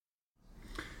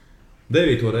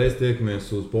9. reizi tiekamies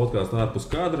uz podkāstu ārpus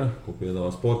kadra, ko piedāvā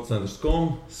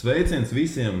sportcentrs.com. Sveiciens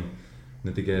visiem!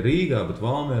 Ne tikai Rīgā, bet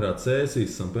Valmierā,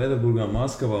 Cēsīs, Sanpēterburgā,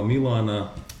 Maskavā, Milānā,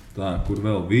 kur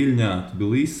vēl Viļņā,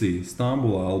 Tbilisī,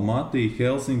 Stambulā, Almatī,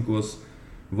 Helsinkos,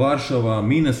 Varšavā,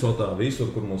 Minnesotā,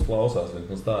 visur, kur mūs klausās.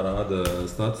 Mums tā rāda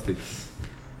statistikas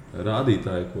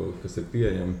rādītāji, kas ir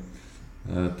pieejami.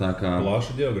 Tā kā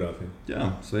plaša geogrāfija.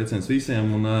 Jā, sveiciens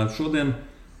visiem. Un šodien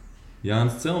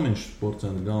Jānis Celmiņš,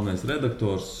 sportcentra galvenais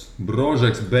redaktors.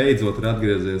 Brožeks beidzot ir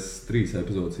atgriezies 3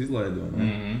 epizodes izlaidē.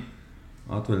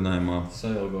 Atvaļinājumā.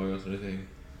 Sailgojos redzīgi.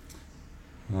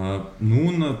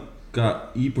 Un kā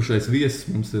īpašais viesis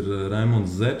mums ir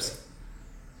Raimonds Zepes.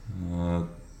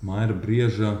 Maira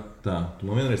Brieža. Tā, tu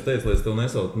man vienreiz teici, lai es tev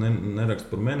nesaucu,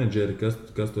 nerakstu par menedžeri.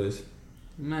 Kas tu esi?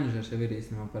 Menedžers jau ir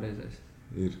īstenībā pareizais.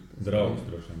 Ir. Draugs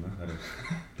droši vien, ne? Arī.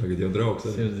 Tagad jau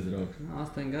draugs. Sirdis draugs.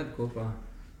 8 gadu kopā.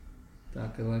 Tā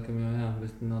ka laikam jau jā,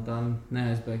 bet no tā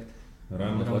neaizbēgt.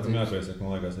 Raimonds laikam jāatveicas,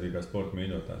 man liekas, arī kā sporta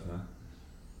mīļotājs, ne?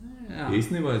 Jā.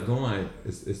 Īstenībā es domāju,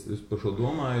 es par šo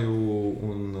domāju,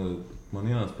 un man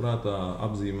ienāca prātā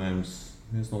apzīmējums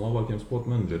viens no labākajiem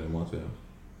sporta menedžeriem Latvijā.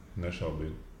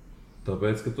 Nešaubīgi.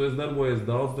 Tāpēc, ka tu esi darbojies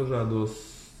daudz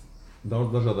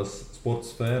dažādās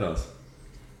sporta sfērās.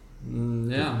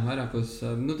 Jā, vairākos.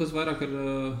 Tas vairāk ar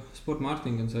sporta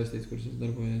mārketingu saistīts, kurus es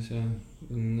darbojies, jā.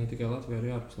 Un ne tikai Latvijā, arī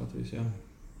ārpus Latvijas, jā.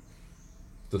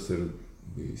 Tas ir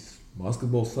bijis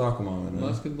basketbols sākumā, vai ne?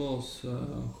 Basketbols,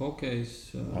 hokejs.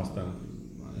 Astana.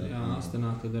 Jā,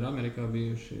 Astanā, tad ir Amerikā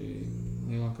bijuši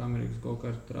lielākā Amerikas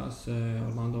go-kart trase,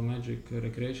 Orlando Magic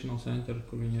Recreational Center,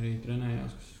 kur viņi arī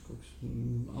trenējās, kas kaut kas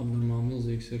abnormāli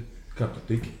milzīgs ir. Kā tu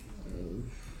tiki?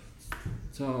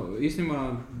 Īstenībā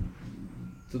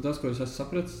tas, ko es esmu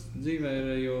sapratis dzīvē, ir,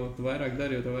 jo tu vairāk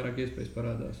dari, jo tev vairāk iespējas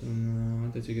parādās. Un,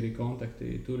 attiecīgi, arī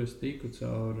kontakti. Tur es tiku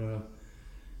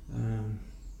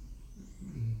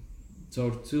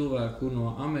caur cilvēku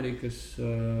no Amerikas,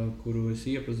 kuru es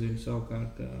iepazinu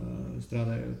savukārt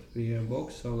strādājot pie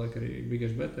boksa. Savulaik arī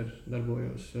Biggest Better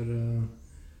darbojos ar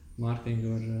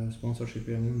mārketingu, ar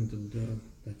sponsorshipiem. Un tad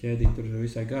tā ķēdīte tur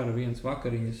visai gara, viens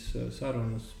vakariņas,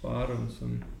 sarunas, pārunas.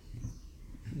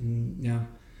 Jā.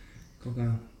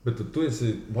 Bet tu esi,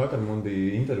 vakar man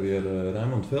bija intervija ar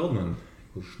Raimondu Feldmanu,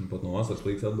 kurš pat no vasaras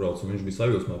līgas atbrauc, un viņš bija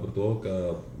sajūsmā par to, ka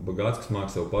Bagātskis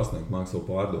māks sev pasniegt, māks sev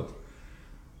pārdot.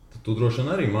 Tad tu droši vien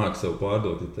arī māks sev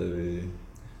pārdot, ja tevi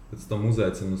pēc tam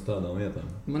uzaicina uz tādām vietām.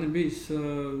 Man ir bijis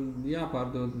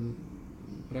jāpārdod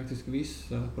praktiski viss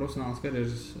profesionāls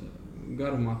karjeras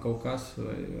garumā kaut kas,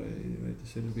 vai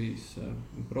tas ir bijis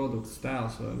produkts,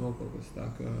 tēls vai vēl kaut kas tā,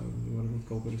 ka varbūt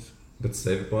kaut kur Bet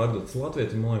sevi pārdotas Latvijā,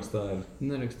 man liekas, tā ir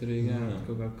neraksturīgi, jā,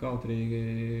 kaut kā kautrīgi.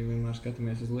 Vienmēr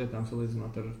skatāmies uz lietām,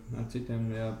 salīdzinot ar citiem.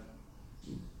 Jā,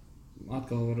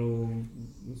 atkal varu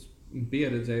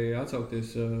pieredzēju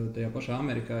atsaukties tajā pašā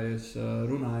Amerikā, ja es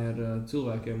runāju ar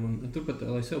cilvēkiem. Un turpat,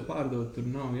 lai sev pārdot, tur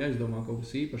nav jāizdomā kaut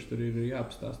kas īpašs, tur ir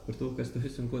jāpastāst par to, kas tu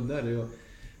esi un ko dari. Jo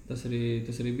tas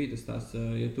arī bija tas stāsts,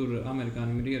 ja tur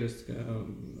amerikānim ir ierasts, ka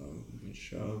viņš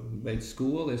beidz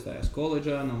skolu, iestājās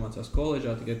koledžā, nomācās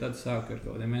koledžā, tikai tad sāk ar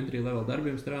kaut kādiem entry level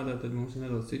darbiem strādāt, tad mums ir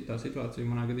nedaudz cita situācija.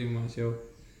 Manā gadījumā es jau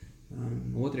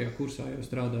 2. kursā jau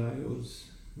strādāju uz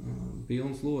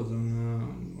pilnu slodzi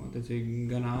un attiecīgi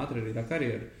gan ātri arī tā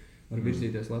karjera var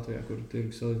virzīties Latvijā, kur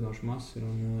tirgus salīdzinoši mazs ir.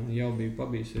 Un jau biju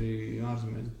pabijis arī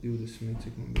ārzemēs 20,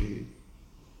 cik man bija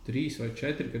 3 vai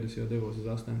 4, kad es jau devos uz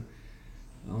Astanu.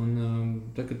 Un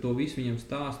tad, kad to visu viņiem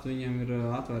stāst, viņiem ir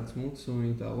atvērts mutes un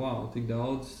viņi tā, wow, tik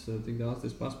daudz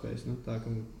tas paspējis. Tā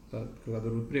kāda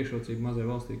varbūt priekšrocība mazai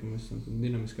valstī, ka mēs esam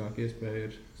dinamiskāki iespēja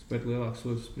ir spērt lielākus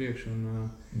soļus uz priekšu un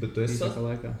īsākā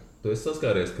laikā. Tu esi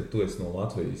saskāries, ka tu esi no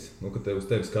Latvijas, ka uz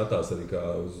tevi skatās arī kā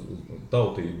uz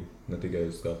tautību, ne tikai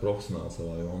uz kā profesionāli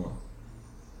savā jomā.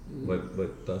 Vai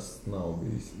tas nav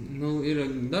bijis? Ir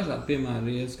dažādi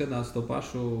piemēri. Ja skatās to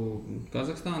pašu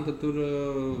Kazahstānu, tad tur,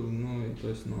 ja tu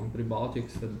esi no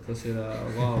Pribaltikas, tad tas ir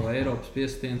Eiropas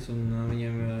piesitiens, un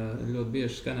viņiem ļoti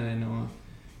bieži skanēja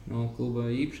no kluba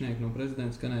īpašnieka, no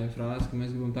prezidenta skanēja frāze, ka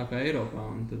mēs gribam tā kā Eiropā,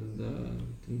 un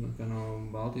tad kā no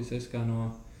Baltijas, es kā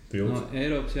no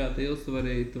Eiropas, jā, tils, tu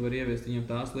vari ieviest viņiem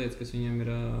tās lietas, kas viņiem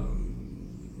ir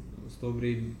uz to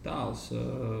brīdi tāls.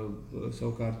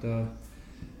 Savukārt,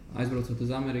 aizbraucot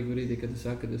uz Ameriku brīdī, kad es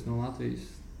saku, ka es no Latvijas,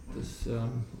 tas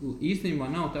īstenībā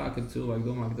nav tā, ka cilvēki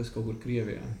domā, ka tas kaut kur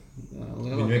Krievijā.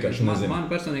 Viņi vienkārši nezina. Man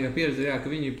personīgā pieredze ir,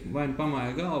 ka viņi vai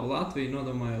pamāja galvu Latviju,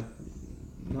 nodomājot,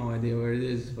 no idea where it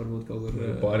is, varbūt kaut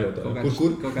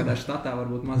kur kaut kādā štatā,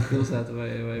 varbūt maza pilsēta vai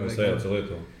sajauca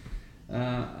Lietuvu.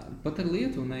 Pat ar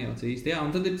Lietuvu nejauc īsti. Jā,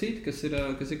 un tad ir citi, kas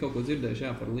ir kaut ko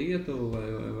dzirdējuši par Lietuvu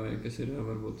vai kas ir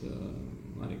varbūt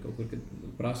arī kaut kur, kad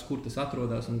prasa, kur tas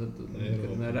atrodas, un tad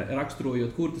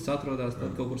raksturojot, kur tas atrodas,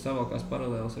 tad kaut kur savalkās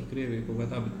paralēlis ar Krieviju kaut kā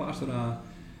tā, bet pārsvarā,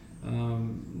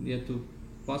 ja tu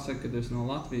pasaki, ka esi no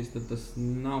Latvijas, tad tas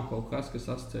nav kaut kas, kas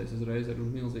asociējas uzreiz ar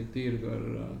milzīgu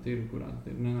tirgu, kurā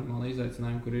ir nenormāli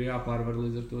izaicinājumi, kur ir jāpārvar,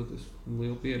 līdz ar to tas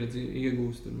lielu pieredzi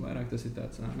iegūst, un vairāk tas ir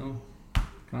tāds,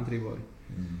 country boy.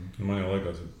 Man jau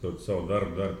liekas, ka savu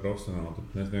darbu profesionāli,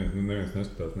 tad neviens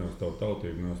neskatās ne uz tavu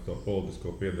tautību, ne uz tavu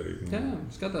politisko piedarību. Jā,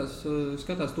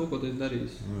 skatās to, ko tu esi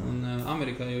darījis. Un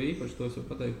Amerikā jau īpaši to es varu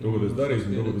pateikt. To, ko tu esi darījis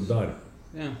un to, ko tu dari.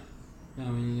 Jā,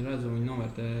 viņi redz un viņi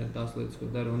novērtē tās lietas, ko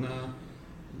dara. Un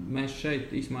mēs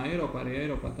šeit, īsumā Eiropā, arī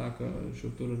Eiropā tā, ka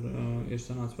šur tur ir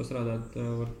sanācis pastrādāt,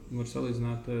 var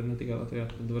salīdzināt, ne tikai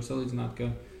Latvijā, tad var salīdzināt, ka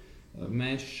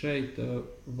mēs šeit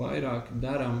vairāk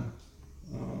daram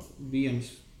vienas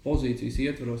pozīcijas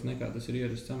ietvaros, nekā tas ir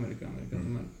ierasts Amerikā.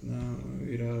 Tomēr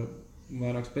ir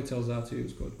vairāk specializācija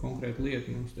uz kaut konkrētu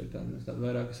lietu. Mums ir tāda, mēs tādi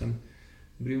vairāk esam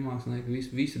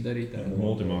brīvmākslinieki, visi darītāji.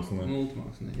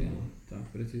 Multimākslinieki, jā. Tā,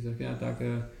 precīzāk, jā. Tā, ka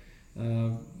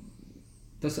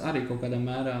tas arī kaut kādā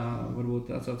mērā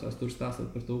varbūt atsaucās tur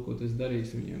stāstot par to, ko tu esi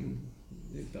darījis. Viņiem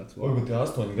ir tāds varbūt tie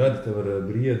 8 gadi tev ar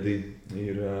briedi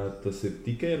tas ir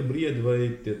tikai ar briedi, vai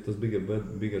tas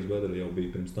Biggers Better jau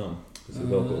bija pirms tam?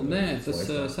 Nē, tas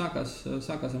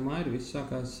sākās ar Mairi, viss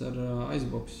sākās ar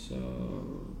Icebox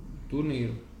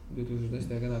turnīru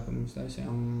 2010. gadā, kad mēs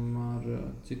taisījām ar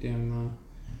citiem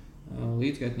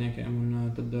līdzgaitniekiem,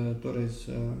 un tad toreiz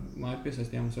Mairi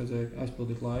piesaistījām, mums vajadzēja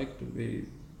aizpildīt laiku, tur bija,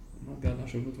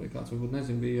 atgādināšu varbūt, vai kāds varbūt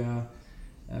nezinu, bija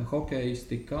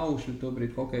hokejisti kaušļi,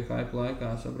 tobrīd hokeja hype laikā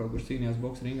sabraukuši cīnījās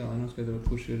boksa ringā, lai noskaidrot,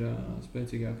 kurš ir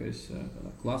spēcīgākais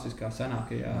tādā klasiskā,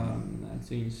 senākajā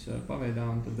cīņas paveidā,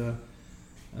 un tad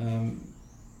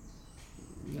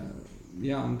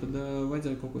un tad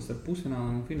vajadzēja kaut ko starp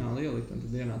pusfināliem un finālu ielikt, un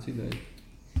tad ienāca ideja.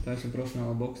 Tā esam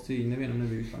profesionāla boksa cīņa, nevienam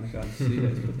nebija vispār nekādas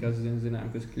idejas, pat kāds zinājām,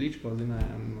 kas Kličko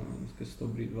zinājām, kas to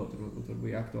brīdi vēl tur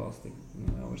bija aktuāls, tur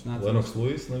vēl vairs nāca. Lennox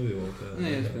Lewis nebija vēl tā? Nē,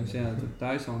 iespējams, jā, tur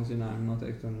Tyson zinājām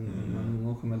noteikti, un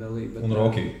Muhammad Ali. Un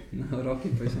Rocky.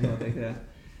 Rocky, pavisam noteikti, jā.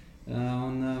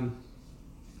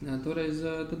 Un toreiz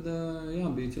tad,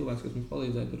 bija cilvēks, kas mums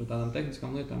palīdzēja tur ar tādām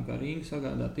tehniskām lietām, kā ringu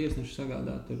sagādāt, tiesneši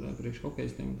sagādāt tur priekš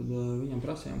hokejistiem, tad viņam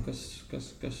prasījām,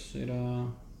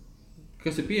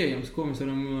 kas ir pieejams, ko mēs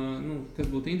varam, kas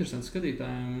būtu interesants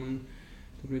skatītājiem. Un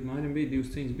tobrīd Mairim bija 2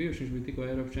 cīņas bijušas, viņš bija tikko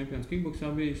Eiropas čempions kickboksā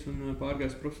bijis un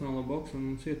pārgājis profesionālo boksu, un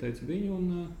mums ieteica viņu. Un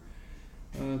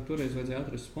toreiz vajadzēja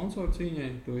atrast sponsoru cīņai,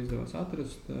 to izdevās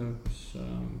atrast, kas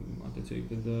attiecīgi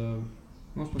tad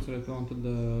nosponsorēt to, un tad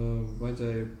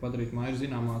vajadzēja padarīt Mairu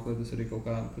zināmāk, lai tas arī kaut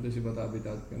kā, patiesībā tā bija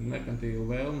tāda merkantīla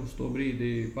vēlme uz to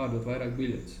brīdi pārdot vairāk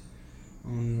biļetes.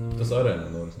 Tas arēnā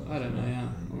norisinājās. Arēnā, jā.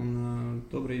 Un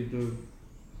tobrīd,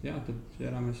 tad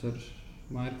ķērāmies ar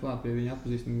Mairu klāt pie viņa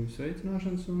atpazīstamības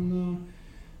veicināšanas,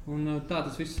 un tā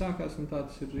tas viss sākās, un tā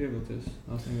tas ir ievilcies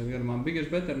 8 gadu garumā.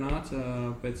 Biggers Better nāca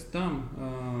pēc tam,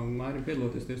 Mairim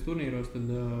piedaloties ties turnīros, tad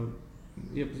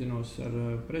iepazinos ar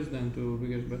prezidentu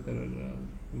Biggers Better, ar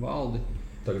valdi.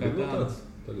 Tagad ir vēl tāds?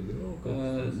 Tagad ir vēl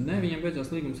kāds? Nē, viņam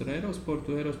beidzās līgums ar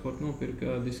Eurosportu. Eurosport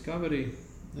nopirka Discovery,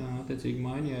 attiecīgi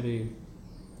mainīja arī,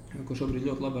 ko šobrīd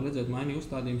ļoti labi redzēt, mainīja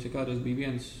uzstādījums, ja kādreiz bija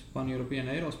viens Pan-European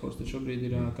Eurosports, tad šobrīd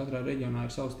ir katrā reģionā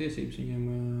ir savas tiesības, viņiem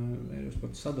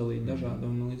Eurosports sadalīt dažādi,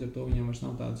 un līdz ar to viņiem vairs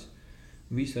nav tādas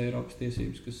visa Eiropas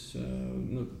tiesības, kas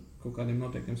kaut kādiem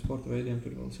noteiktiem sporta veidiem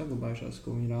tur vēl saglabājušās,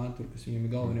 ko viņi rāda tur, kas viņiem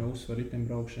ir galvenie uzsvari,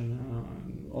 riteņbraukšana,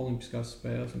 olimpiskās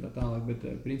spēles un tā tālāk, bet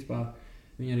principā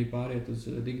viņi arī pāriet uz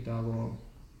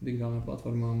digitālām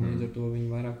platformām, līdz ar to viņi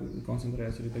vairāk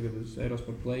koncentrējas arī tagad uz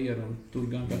Eurosport playeru, un tur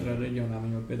gan katrā reģionā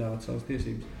viņi var piedāvāt savas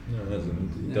tiesības. Jā, nezinu,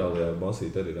 Itālijā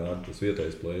basīt arī rāda tas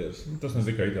vietējais players. Tas ne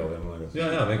tikai Itālijā, man liekas.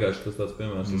 Jā, vienkārši tas tāds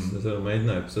piemērs. Es arī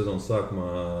mēģināju sezonas sākumā,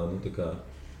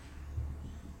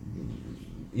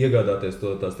 iegādāties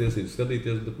tās tiesības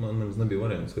skatīties, bet man nebija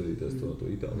variants skatīties to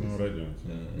Itālijas. Reģions.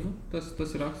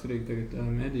 Tas ir raksturīgi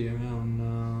tagad medijiem, jā, un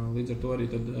līdz ar to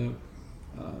arī tad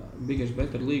Biggers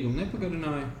Better līgumu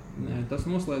nepagarināja. Tas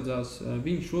noslēdzās.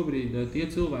 Viņi šobrīd, tie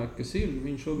cilvēki, kas ir,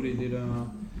 viņi šobrīd ir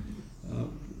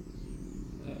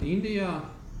Indijā,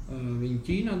 viņi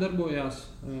Ķīnā darbojās,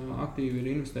 aktīvi ir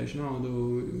investējuši naudu,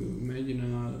 mēģina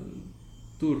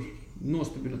tur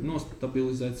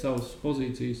nostabilizēt savas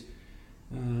pozīcijas.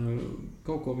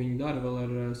 Kaut ko viņi dara vēl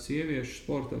ar sieviešu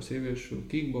sportu, ar sieviešu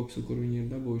kickboksu, kur viņi ir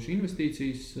dabūjuši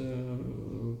investīcijas,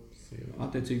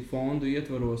 attiecīgi fondu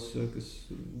ietvaros, kas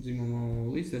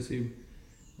dzimumu līdztiesību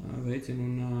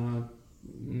veicina.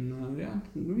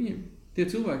 Tie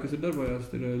cilvēki, kas ir darbojās,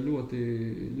 ir ļoti,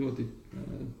 ļoti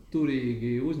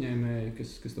turīgi uzņēmēji,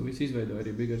 kas to visu izveidoja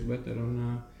arī Biggers Better.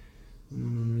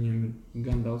 Viņiem ir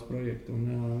gan daudz projektu.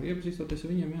 Iepazīstoties ar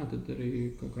viņiem, jā, tad arī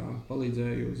kaut kā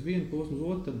palīdzēju uz vienu posmu, uz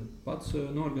otru. Tad pats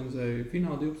norganizēju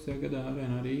finālu 12. gadā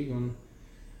Arēnā Rīga un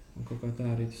kaut kā tā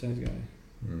arī tas aizgāja.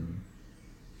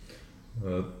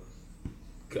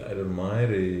 Kā ir ar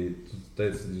Mairi? Tu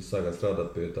teici, ka jūs sākāt strādāt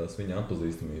pie tās viņa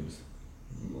atpazīstamības.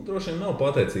 Droši vien nav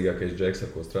pateicīgākais džeks, ar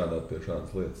ko strādāt pie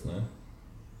šādas lietas, ne?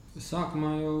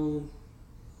 Sākumā jau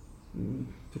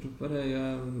tur varēja,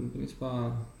 principā,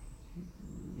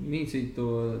 mīcīt to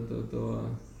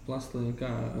plastelīnu,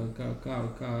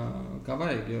 kā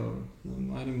vajag, jo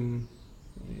Mairim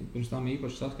pirms tam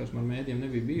īpaši saskarsme ar mēdījiem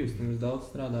nebija bijusi, tad mēs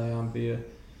daudz strādājām pie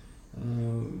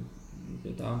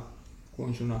tā, ko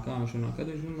viņš runā, kā viņš runā, kad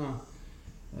viņš runā.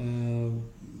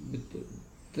 Bet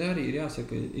te arī ir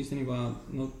jāsaka, īstenībā,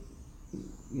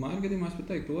 Maira gadījumā es pat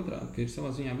teiktu otrādi, ka ir savā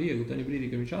ziņā viegli. Tajā brīdī,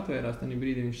 kad viņš atvērās, tajā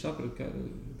brīdī viņš saprata,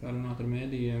 kā runāt ar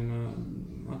mēdījiem,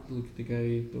 atlikt tikai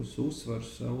tos uzsvars,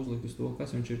 uzlikt uz to,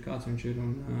 kas viņš ir, kāds viņš ir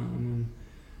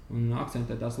un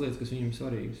akcentēt tās lietas, kas viņam ir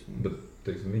svarīgas. Bet,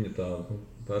 teiksim, viņa tā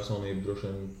personība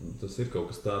droši vien tas ir kaut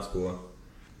kas tāds, ko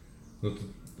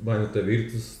vai tev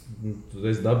ir tas, tu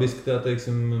esi dabiski tā,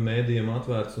 teiksim, mēdījiem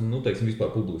atvērts un, teiksim,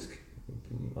 vispār publiski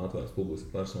atvērts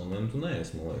publiski personu, vai tu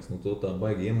neesi, man liekas, to tā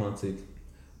baigi iemācīt.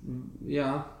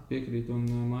 Jā, piekrīt, un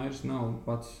Mairis nav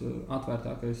pats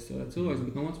atvērtākais cilvēks,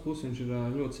 bet no otras puses viņš ir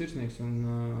ļoti sirsnīgs un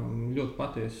ļoti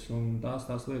patiess, un tās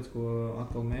lietas, ko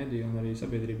atkal mēdīja un arī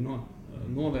sabiedrība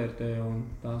novērtē, un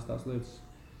tās lietas,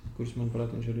 kuras,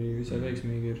 manuprāt, viņš arī visai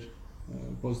veiksmīgi ir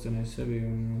pozicionējis sevi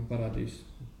un parādījis.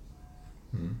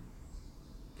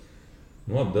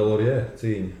 Delorier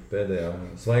cīņa pēdējā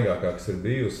svaigākā, kas ir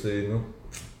bijusi,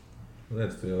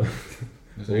 redz, tu jau...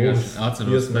 Es vienkārši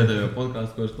atceros pēdējo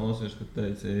podcastu, ko es klausījos, kad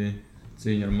teici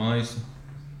cīņa ar maisu.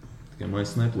 Tikai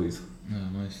maisas neplīsa. Jā,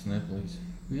 maisas neplīsa.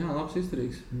 Jā, labs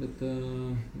izturīgs, bet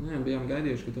bijām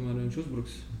gaidījuši, ka tomēr viņš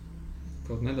uzbruks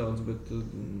kaut nedaudz, bet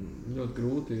ļoti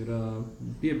grūti ir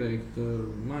piebeigt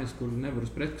maisu, kur nevar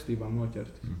uz pretkustībām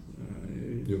noķert.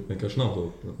 Jo vienkārši nav to.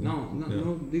 Nav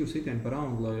 2 sitieni par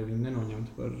raundu, lai viņi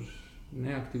nenoņemtu par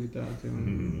neaktivitāti,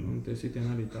 un tie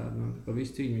sitieni arī tādi. Pa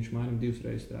visu cīņu viņš Mairim 2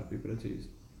 reizes trāpīja precīzi.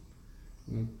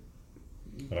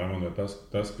 Raimond,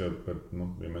 tas, ka,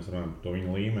 ja mēs runājam par to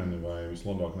viņa līmeni, vai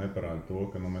vislabāk neparāda to,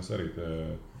 ka mēs arī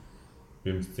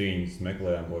pirms cīņas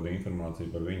meklējām kaut kādu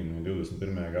informāciju par viņu.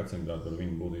 21. gadsimtā par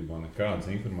viņu būtībā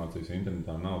nekādas informācijas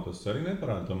internetā nav. Tas arī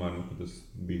neparāda tomēr, ka tas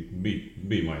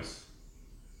bija maiss.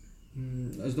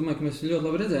 Es domāju, ka mēs ļoti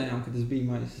labi redzējām, ka tas bija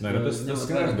maiss. Nē, tas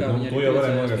skaidrs, bet to jau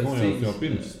varēja nojaukt jau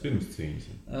pirms cīņas.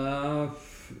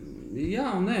 Jā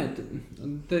un nē,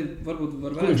 te varbūt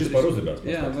var vēsturiski... Kur viņš vispār uzdevās?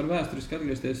 Jā, var vēsturiski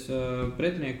atgriezties.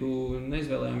 Pretinieku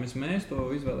neizvēlējāmies mēs, to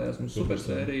izvēlējās mums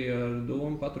supersērija ar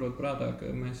domu paturot prātā,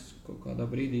 ka mēs kaut kādā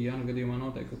brīdī, ja gadījumā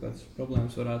noteikti kaut kādas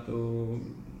problēmas varētu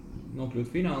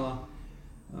nokļūt finālā.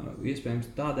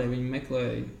 Iespējams tādēļ viņi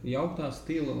meklēja jauktā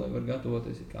stila, lai var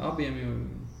gatavoties kā abiem, jo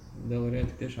Delorier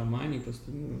tiešām mainīt, tas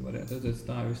varētu redzēt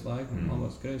stāju visu laiku un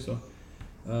labās kreiso.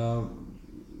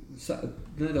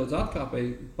 Nedaudz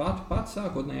atkāpēji, pat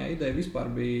sākotnējā ideja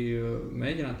vispār bija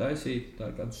mēģināt taisīt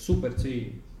tā kādu super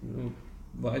cīņu.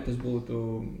 Vai tas būtu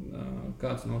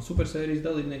kāds no supersērijas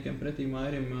dalībniekiem pretī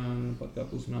Mairim, pat kā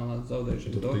pusfinālā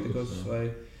zaudējušies Dortikos vai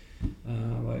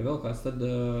vēl kāds, tad,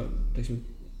 teiksim,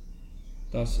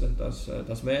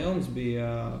 tās vēlmes bija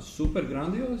super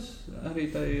grandios arī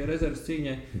tai rezerves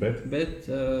cīņai, bet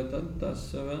tad tās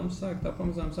vēlmes sāk tā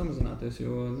pamazām samazināties,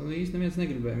 jo īsti neviens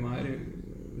negribēja Mairi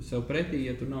sev pretī,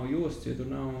 ja tur nav josts, ja tur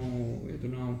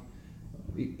nav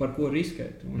par ko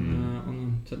riskēt.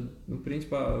 Un tad,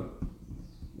 principā,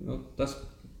 tas,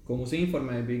 ko mums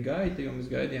informēja, bija gaiti, jo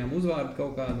mēs gaidījām uzvārdu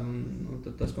kaut kādu, un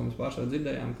tad tas, ko mēs pašā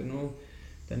dzirdējām, ka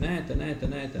te nē,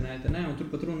 un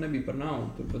turpat runa nebija par naudu.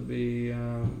 Turpat bija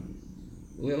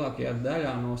lielākajā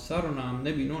daļā no sarunām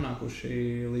nebija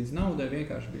nonākuši līdz naudai,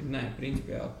 vienkārši bija nē,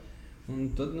 principiāli. Un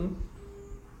tad,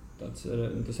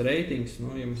 tas reitings,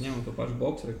 ja mēs ņemam to pašu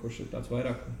bokseri, kurš ir tāds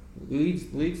vairāk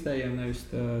līdzstējiem, nevis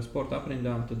sporta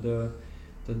aprindām, tad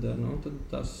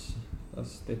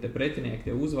tie pretinieki,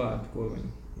 tie uzvārdi, ko viņi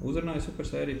uzrunāja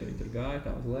supersēriju, tad viņi tur gāja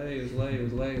tā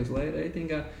uz leju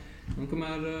reitingā. Un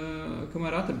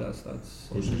kamēr atradās tāds...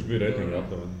 Kurš viņš bija reitingā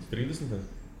aptuveni? 30?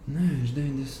 Nē, viņš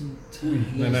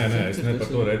 90... Nē, es ne par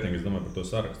to reitingu, es domāju par to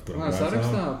sarakstu.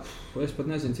 Sarakstā? Es pat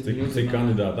nezinu, cik viņi Cik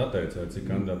kandidāti atteica, cik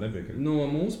kandidāti nepiekrita? No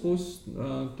mūsu puses,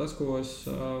 tas, ko es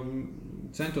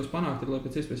centos panākt, ir, lai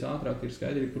pēc iespējas ātrāk ir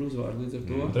skaidrība par uzvārdu līdz ar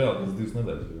to. Reāli tas 2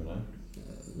 nedēļas bija, ne?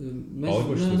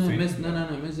 Mēs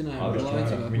zinājām, ka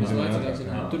laicīgāk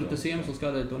zinājām. Tur tas iemesls,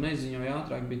 kādēļ to neziņoja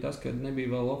ātrāk, bija tas, ka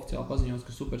nebija vēl oficiāli paziņots,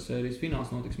 ka supersērijas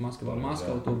fināls notiks Maskavā.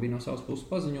 Maskava to bija no savas puses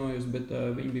paziņojusi, bet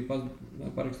viņi bija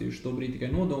parakstījuši to brīdi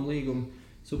tikai nodomu līgumu.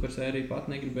 Supersērija pat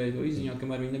negribēja to izziņot,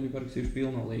 kamēr viņi nebija parakstījuši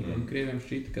pilno līgumu. Krieviem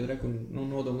šķita, ka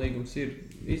nodomu līgums ir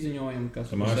izziņojumi.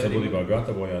 Tomēr būtībā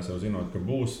gatavojās jau zinot, ka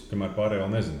būs, kamēr pārējie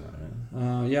vēl nezināja.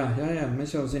 Jā,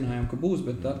 mēs jau zinājām, ka būs,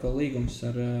 bet atkal līgums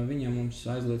ar viņiem mums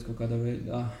aizliedz kaut kādā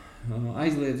veidā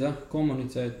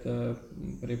komunicēt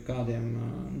par jebkādiem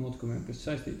notikumiem, kas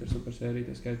saistīti ar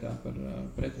supersēriju, tā skaitā par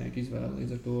pretinieku izvēli.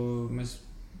 Līdz ar to mēs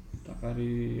tā kā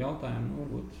arī jautājām,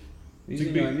 varbūt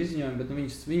izziņojam, bet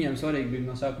viņiem svarīgi bija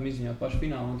no sākuma izziņot pašu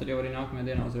finālu, un tad jau arī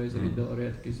nākamajā dienā uzreiz arī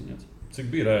Belorietika izziņots. Cik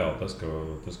bija reāli tas,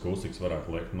 ka Usiks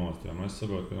varētu lekt nost? Jo es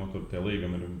saprotu, ka tur tie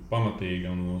līgumi ir pamatīgi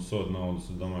un soda naudas.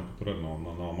 Es domāju, ka tur arī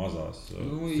nav mazās.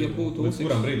 Ja būtu Usiks...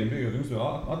 Kuram brīdim bija, jums jau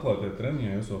atklātie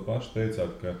treniņi, jūs jau paši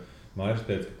teicāt, ka Mairis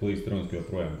teica, ka klīst runas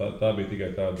joprojām. Tā bija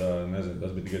tikai tāda, nezinu,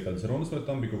 tas bija tikai tādas runas, vai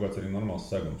tam bija kaut kāds arī normāls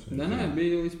segums? Nē,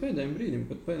 bija līdz pēdējiem brīdim,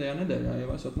 pat pēdējā nedēļā,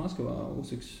 jau esot Maskavā,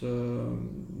 Usiks,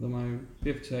 domāju,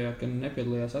 piefiksējāt, ka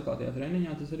nepiedalījās atklātajā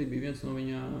treniņā, tas arī bija viens no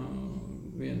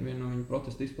viņa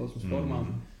protesta izpausmes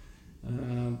formām.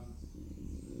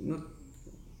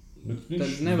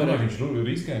 Viņš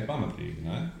riskēja pamatīgi,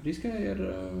 ne? Riskēja ar,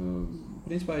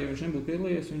 principā, ja viņš nebūtu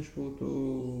piedalījies, viņš būtu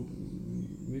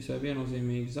visai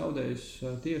viennozīmīgi zaudējis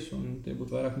tiesu, un tie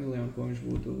būtu vairāk miljoni, ko viņš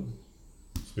būtu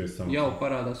jau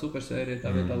parādā supersērijā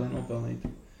tā vietā, lai nopelnītu.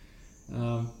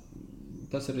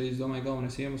 Tas arī, es domāju,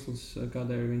 galvenais iemesls,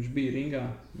 kādēļ viņš bija ringā,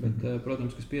 bet,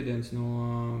 protams, ka spiediens no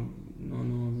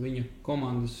viņa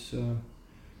komandas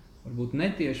varbūt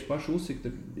netieši pašu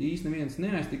Usiku īsti neviens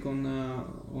neaiztika,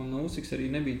 un Usiks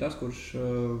arī nebija tas, kurš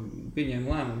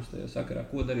pieņēma lēmumus tajā sakarā,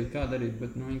 ko darīt, kā darīt,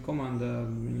 bet viņa komanda,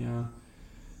 viņa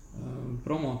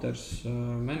promoters,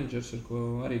 menedžers, ar ko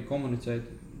arī komunicēt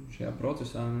šajā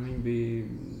procesā, viņi bija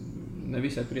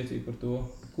nevisai priecīgi par to,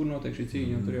 kur notiek šī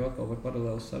cīņa, un tur jau atkal var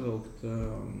paralēli savilkt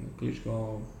Kličko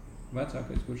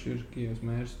vecākais, kurš ir Kijevas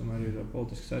mērs, tomēr ir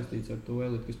politiski saistīts ar to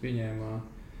elitu, kas pieņēma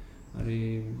arī,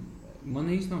 man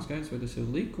īsti nav skaidrs, vai tas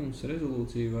ir likums,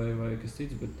 rezolūcija vai kas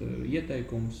cits, bet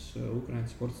ieteikums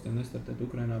Ukrainas sportistiem nestartēt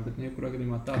Ukrainā, bet jebkurā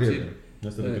gadījumā tāds ir.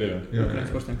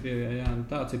 Ukrainas sportistiem Krievijā, jā,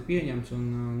 tāds ir pieņemts,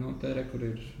 un te kur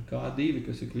ir K2,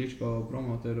 kas ir Kličko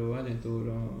promoteru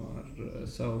aģentūra ar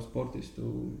savu sportistu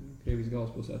Krievijas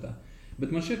galvaspilsētā.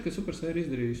 Bet man šķiet, ka supersērija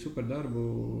izdarīja super darbu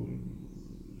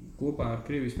kopā ar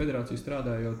Krievijas federāciju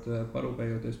strādājot,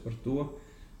 parūpējoties par to,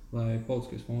 lai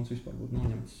politiskais fonds vispār būtu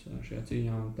noņemts šajā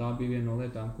cīņā. Un tā bija viena no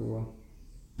lietām, ko,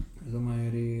 es domāju,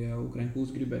 arī Ukraiņu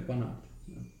puses gribēja panākt.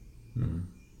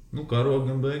 Karogi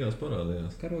gan beigās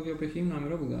parādījās. Karogi jau pie himnām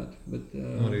ir obligāti, bet...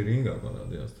 Arī ringā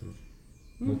parādījās tur.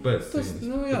 Pēc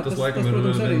cīņas. Tas laikam ir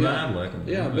vienmēr, laikam.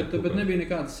 Jā, bet nebija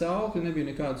nekādas saukļi, nebija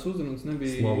nekādas uzrunas,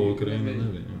 nebija... Slavo Ukraina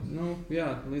nebija. Jā,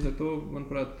 līdz ar to,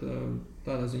 manuprāt,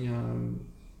 tādā ziņā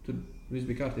tur viss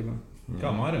bija kārtībā. Kā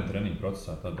Mārim treniņu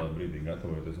procesā tādā brīdī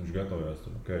gatavojoties? Viņš gatavojās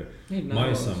tur,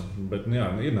 maisam, bet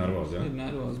ir nervozi, jā? Ir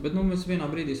nervozi, bet mēs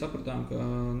vienā brīdī sapratām, ka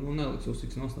neliks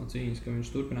Usiks no cīņas, ka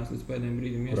viņš turpinās līdz pēdējiem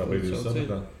brīdim iestāties savu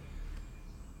ceļu.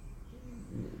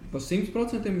 Pa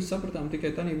 100% mēs sapratām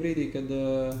tikai tajā brīdī, kad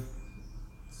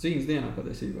cīņas dienā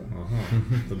patiesībā.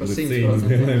 Tad cīņas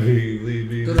dienā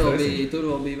bija... Tur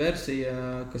vēl bija versija,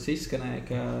 kas izskanēja,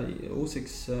 ka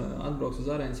Usiks atbrauks uz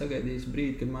arēnu, sagaidīs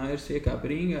brīdi, kad Mairis iekāpa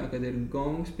ringā, kad ir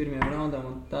gongs pirmajam raundam,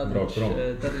 un tad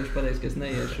viņš pateiks, ka es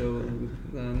neiešu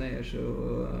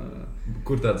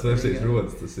Kur tāds versijas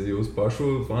rodas? Tas ir jūsu pašu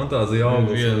fantāzija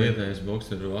augurs? Vietējais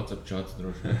bokseru WhatsApp chats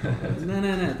droši.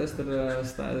 Nē, tas tur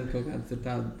kaut kāds ir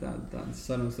tādas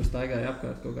sarunas, tur staigāja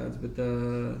apkārt kaut kāds, bet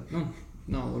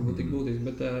nav varbūt tik būtiski,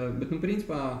 bet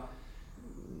principā,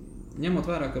 ņemot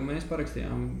vērā, ka mēs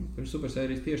parakstījām pirms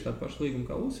supersērijas tieši tādu pašu līgumu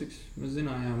kā Usiks, mēs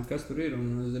zinājām, kas tur ir, un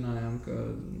mēs zinājām, ka...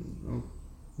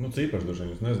 Cīpaši droši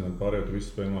vien, jūs nezināt, pārējot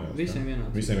visu spēju nojaukt. Visiem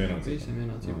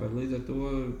vienā cīpari. Līdz ar to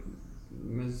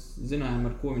mēs zinājām,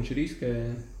 ar ko viņš riskē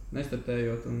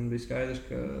nestartējot, un bija skaidrs,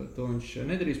 ka to viņš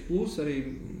nedarīs. Plus arī,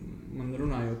 man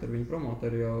runājot ar viņu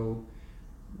promoteru, jau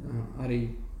arī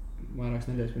vairākas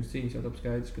nedēļas pirms cīņas jau top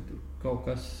skaidrs, ka tur kaut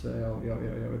kas jau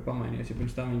ir pamainījies. Ja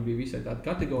pirms tam viņi bija visai tādi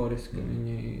kategoriski, ka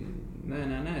viņi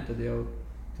nē, tad jau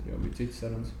bija citas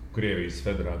sarunas. Krievijas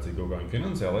federācija kaut kā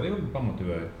finansiāli arī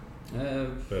pamotivēja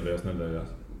pēdējās nedēļās?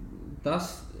 Tas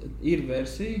ir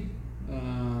versija,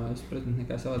 es pretendēt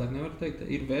nekā savādāk nevaru teikt,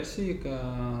 ir versija, ka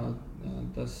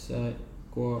tas,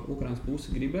 ko Ukrainas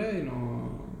puse gribēja no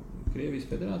Krievijas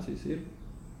federācijas, ir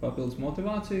papildus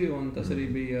motivācija, un tas arī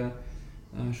bija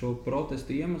šo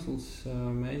protestu iemeslus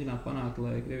mēģināt panākt,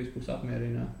 lai Krievijas puse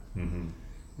apmierina.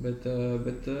 Bet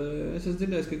es esmu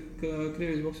dzirdējis, ka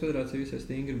Krievijas Boks federācija visai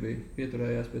stingri bija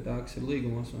pieturējās pie tā, kas ir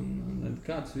līgumos, un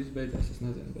kā tas viss beidzās, es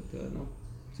nezinu, bet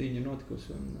cīņa ir notikusi.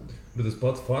 Bet tas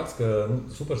pats fakts, ka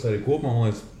supersērija kopumā, man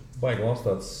liekas, baigi labs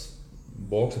tāds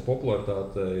boksa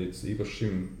popularitāte, īpaši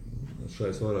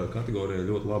šai svarā kategorijai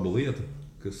ļoti laba lieta,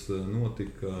 kas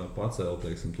notika pacēla,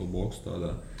 teiksim, to boksu tādā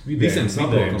visiem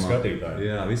saprotamā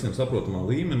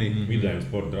līmenī. Vidējiem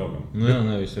sporta draugam. Nu jā,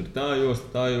 nevis ir tā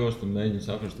josta, un mēģina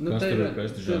saprast, kas tur ir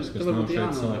prestižāks, kas nav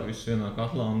šeit sāk viss vienā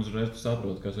katlā, un uzreiz tu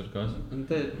saproti, kas ir kas.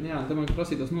 Te man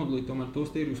prasītos nodalīt tomēr tos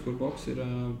tirgus, kur boks ir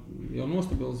jau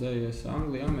nostabilizējies,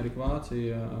 Anglija, Amerika,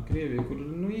 Vācija, Krievija, kur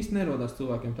īsti nerodās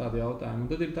cilvēkiem tādi jautājumi. Un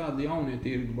tad ir tādi jaunie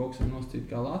tirgi boksam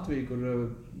nosacīti kā Latvija, kur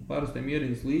parastiem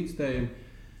ierīnas līdzstējiem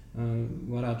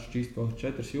varētu šķīst kaut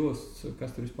 4 jostas,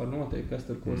 kas tur vispār notiek, kas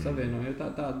tur ko savieno. Jo tā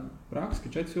praksa,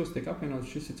 ka 4 jostas tiek apvienotas,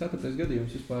 šis ir 4.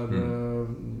 gadījums vispār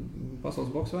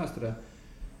pasaules boksa vēsturē.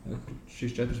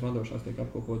 Šīs 4 vadošās tiek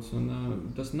apkopotas, un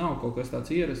tas nav kaut kas tāds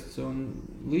ierasts. Un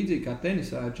līdzīgi kā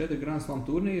tenisā ir 4 Grand Slam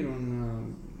turnīri,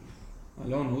 un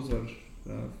Aļona uzvar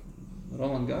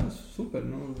Roland Garros, super,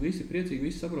 visi priecīgi,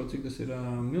 visi saprot, cik tas ir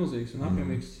milzīgs un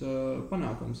apjomīgs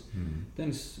panākums.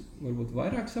 Tenis varbūt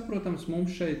vairāk saprotams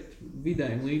mums šeit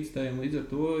vidējiem līdzstējiem, līdz ar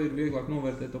to ir vieglāk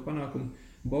novērtēt to panākumu.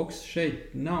 Boks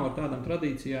šeit nav ar tādām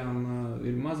tradīcijām,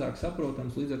 ir mazāk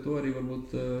saprotams, līdz ar to arī varbūt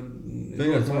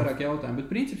ir vairāk jautājumu.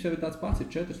 Bet princips jau ir tāds pats, ir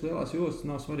 4 lielās jostas,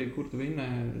 nav svarīgi, kur tu vinnē,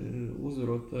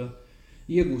 uzvarot,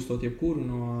 iegūstot jebkuru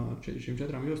no šīm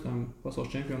 4 jostām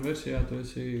pasaules čempionu versijā, tu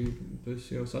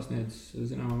esi jau sasniedzis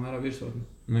zināmā mērā virsotni.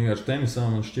 Vienkārši tenisā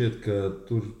man šķiet, ka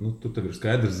tur tev ir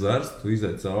skaidrs zars, tu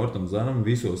izej cauri tam zaram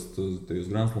visos tajos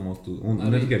Grand Slamos, un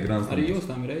ne tikai Grand Slamos. Arī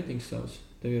jostām ir reitings savs.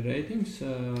 Tev ir reitings.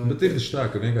 Bet ir taču tā,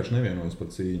 ka vienkārši nevienojas par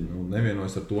cīņu, un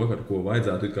nevienojas ar to, ar ko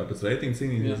vajadzētu it kā pēc reitinga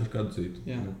cīnīties ar kādu citu.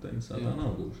 Tenisā tā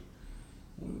nav gluži.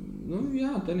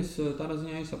 Jā, tenis tādā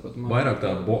ziņā izsaprotamā.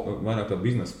 Vairāk tā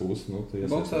biznesa puse.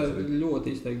 Boksā ir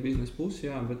ļoti izteikti biznesa puse,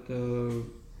 jā, bet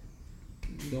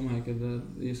domāju, ka,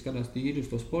 ja skatās tīri uz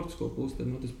to sportisko pusi, tad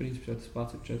tas princips jau tas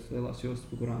pats ir 4 lielās jostas,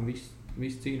 par kurām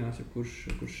viss cīnās, ja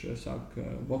kurš sāk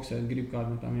boksēt, grib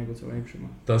kādu no tām iegūt savu iekšumā.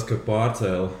 Tas, ka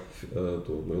pārcēla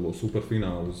to lielo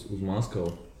superfinālu uz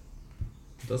Maskavu,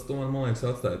 tas tomēr, man liekas,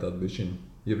 atstāja tādu bišķiņu.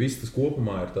 Ja viss tas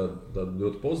kopumā ir tāda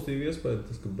ļoti pozitīva iespēja,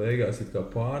 tas, ka beigās it kā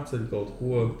pārceļ kaut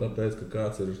ko, tāpēc, ka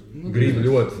kāds ir grib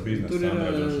ļoti biznesa.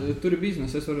 Tur ir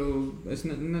biznesa. Es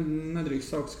nedrīkst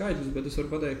saukt skaidrs, bet es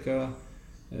varu pateikt, ka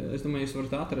es domāju, jūs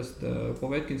varat atrast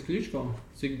Povetkins Kličko,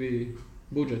 cik bija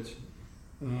budžets.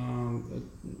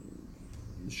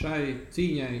 Šai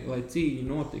cīņai, lai cīņa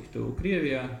notiktu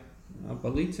Krievijā,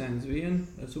 par licenci vien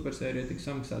supersērijai tika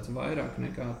samaksāts vairāk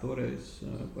nekā toreiz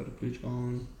par Kličko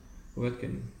un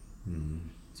Povetkinu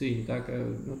cīņu. Tā ka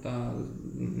tā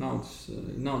naudas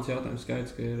jautājums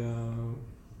skaidrs, ka ir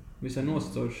visai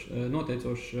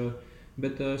noteicošs,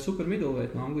 bet super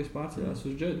middleweight no Anglijas pārceļās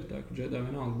uz Džedu, tā ka Džedā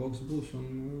vienalga boks būs, un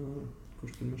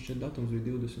kurš tur man šķiet datums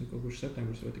bija 20, kaut kurš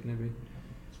septembris vai tik nebija.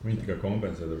 Viņi tikai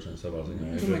kompensē droši vien savā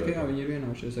ziņā. Es domāju, ka jā, viņi ir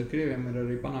vienojušies. Ar Krieviem ir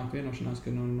arī panākt vienošanās,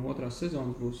 ka no otrās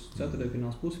sezonas būs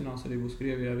ceturtdaļfināls, pusfināls arī būs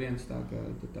Krievijā viens, tā ka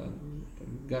tā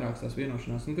garāks tās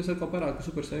vienošanās. Un kas atkal parāda, ka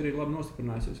supersērija ir labi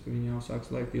nostiprinājusies, ka viņi jau sāk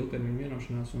slēgt ilgtermiņu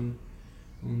vienošanās un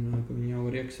ka viņi jau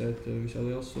var iekasēt visai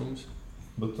liels summas.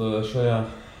 Bet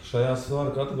šajā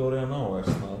svara kategorijā nav vairs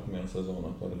nākamajā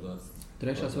sezonā paredzēts.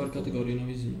 Trešā svara kategorija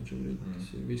nav izziņota šobrīd. Tas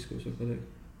ir viss, ko es varu pateikt.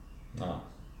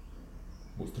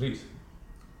 Būs 3.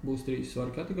 Būs 3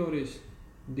 svara kategorijas,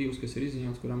 2, kas ir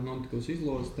izziņotas, kurām notikusi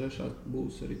izlozes, 3.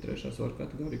 būs arī 3. svara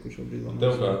kategorija, kur šobrīd vēl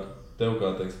nav. Tev kā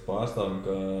pārstāvim,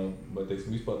 vai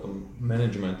vispār tam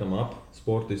menedžmentam ap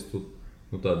sportistu,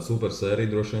 tāda supersērija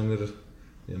droši vien ir,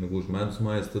 ja gluži medus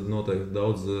mājas, tad noteikti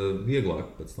daudz vieglāk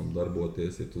pēc tam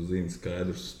darboties, ja tu zini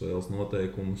skaidrus spēles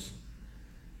noteikumus,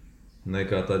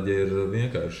 nekā tad, ja ir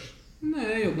vienkārši.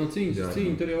 Nē, ejot no cīņas,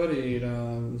 tur jau arī ir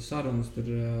sarunas, tur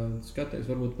skaties,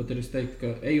 varbūt pat ir es teiktu, ka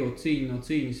ejot cīņu no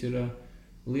cīņas ir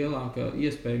lielāka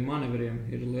iespēja manevriem,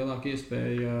 ir lielāka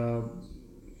iespēja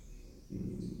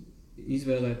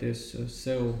izvēlēties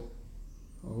sev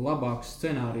labākus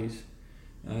scenārijus.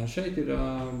 Šeit ir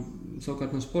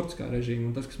savukārt no sportiskā režīma,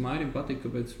 un tas, kas Mairim patika,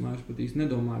 kāpēc Mairis pat īsti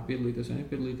nedomāja piedalīties vai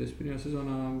nepiedalīties pirmajā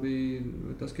sezonā, bija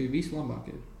tas, ka ir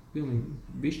vislabākie. Pilnīgi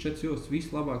viss 4 jostas,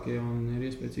 visi labākie un ir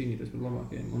iespēja cīnīties par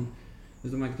labākajiem. Un es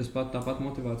domāju, ka tāpat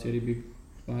motivācija arī bija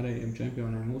pārējiem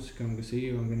čempioniem, Usikam,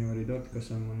 Gasīvam, gan jau arī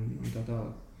Dortikasam un tā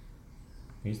tālāk.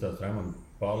 Īstās Raimond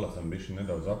pārlecam bišķi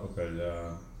nedaudz atpakaļ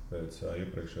pēc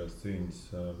iepriekšējās cīņas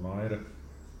Maira.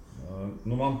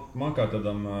 Man kā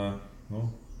tādam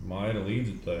Maira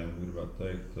līdzjutējiem, gribētu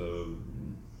teikt,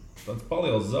 tāds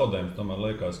paliels zaudējums. Tomēr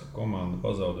liekas, ka komanda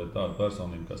pazaudē tādu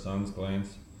personību kā Sandis Kleins.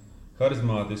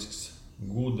 Harizmātisks,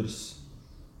 gudrs,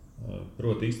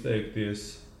 prot izteikties,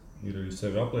 ir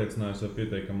sevi apliecinājis jau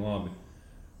pietiekami labi.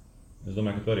 Es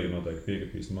domāju, ka tu arī noteikti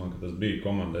piekritīs man, ka tas bija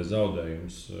komandai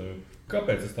zaudējums.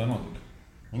 Kāpēc tas tā notika?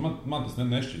 Man tas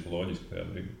nešķita loģiski tajā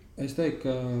brīdī. Es teiktu,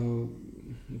 ka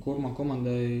kopumā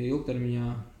komandai ilgtermiņā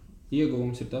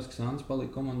ieguvums ir tas, ka Sandis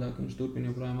palika komandā, ka viņš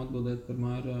turpina joprojām atbildēt par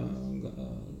Maira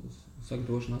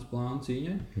sagatavošanās plānu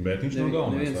cīņai. Bet viņš nav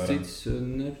galvenais. Neviens cits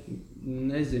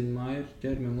nezina Maira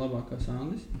ķermeni labāk kā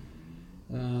Sandis.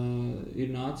 Ir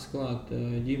nācis klāt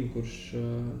ģim, kurš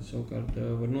savukārt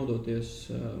var nodoties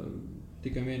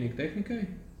tikai vienīgi tehnikai,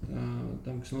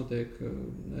 tam, kas notiek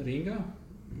ringā,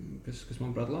 kas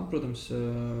manuprāt labi. Protams,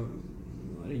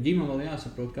 arī ģimam vēl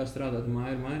jāsaprot, kā strādāt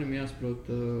Mairam jāsaprot,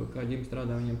 kā ģim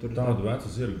strādā. Viņam tur tādu vecu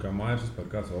zirgu, kā Mairs vispār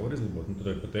kāds vēl var izlabot. Tur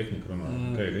ir pa tehniku runāt,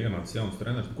 ka ir ienācis jauns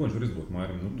treneris. Ko viņš var izlabot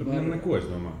Mairam? Tur neko, es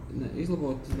domāju.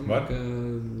 Izlabot, es domāju, ka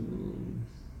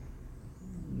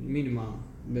minimāli.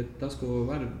 Bet tas, ko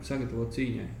var sagatavot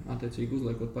cīņai, attiecīgi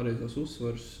uzliekot pareizos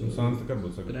uzsvarus,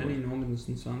 treniņu nometnes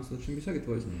un Sandis līdz šim bija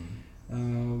sagatavojis.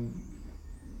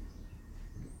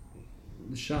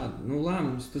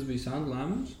 Lēmums, tas bija Sanda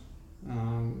lēmums.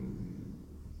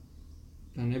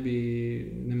 Tā nebija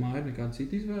ne Maira, nekāda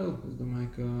cita izvēle. Es domāju,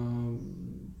 ka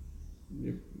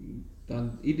tāda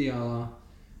ideālā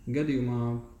gadījumā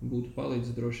būtu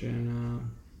palīdzis droši vien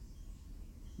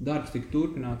darbs tika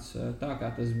turpināts tā, kā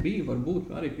tas bija,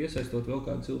 varbūt arī piesaistot vēl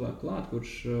kādu cilvēku klāt,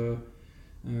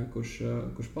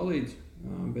 kurš palīdz,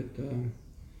 bet,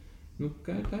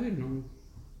 kā tā ir,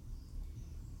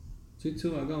 citu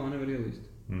cilvēku galvā nevar ielīst.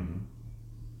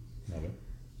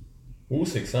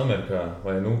 Usiks Amerikā,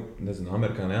 vai, nezinu,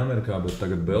 Amerikā, bet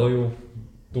tagad Belju,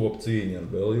 top cīņa ar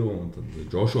Belju, un tad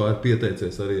Joshua ir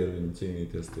pieteicies arī ar viņu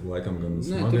cīnīties, tur laikam gan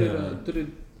smagajā. Tur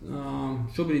ir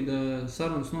šobrīd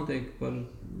sarunas notiek par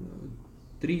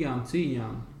 3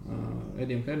 cīņām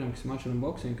Edijam Hernam, kas ir Matchroom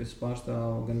Boxing, kas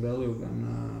pārstāv gan Belju,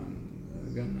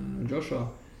 gan Joshua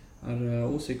ar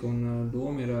Usiku, un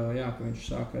doma ir, ka viņš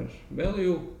sāk ar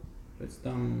Belju, pēc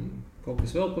tam kaut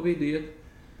kas vēl pa vidu iet,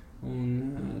 un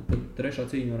tad 3.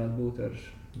 cīņa varētu būt ar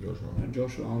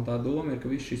Joshua. Un tā doma ir,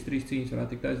 ka visas šīs 3 cīņas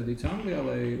varētu tikt aizvadītas Anglijā,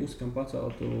 lai Usikam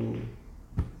paceltu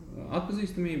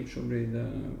atpazīstamība. Šobrīd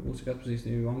Usika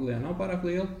atpazīstamība Anglijā nav pārāk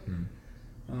liela.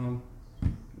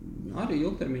 Arī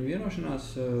ilgtermiņa vienošanās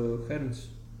Herns,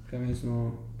 kā viens no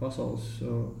pasaules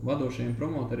vadošajiem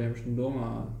promotoriem, domā,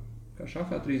 kā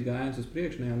šahā 3 gājienus uz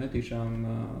priekšu, ne jau netīšām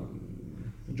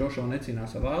Joshua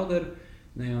necīnās ar Wilderu,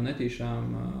 ne jau netīšām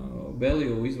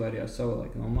Belju izvairījās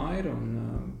savulaik no Maira un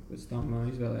pēc tam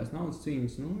izvēlējās naudas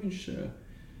cīņas. Viņš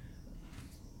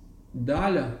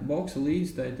daļa boksa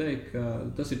līdzstēja teikt, ka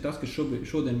tas ir tas, kas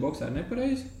šodien boksā ir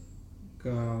nepareizi,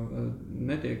 ka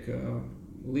netiek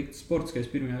likts sportiskais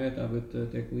pirmajā vietā, bet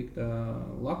tiek likta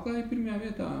laklēja pirmajā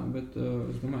vietā, bet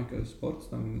es domāju, ka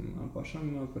sports tam pašam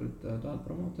pret tādu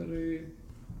promotori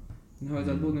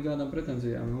nevajadzētu būt nekādām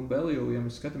pretenzijām. Belju, ja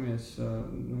mēs skatāmies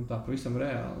tā pavisam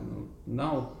reāli,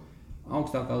 nav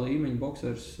augstākā līmeņa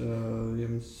boksers, ja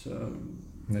mēs...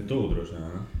 Ne tu droši,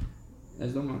 ne?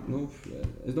 Es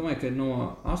domāju, ka no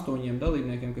 8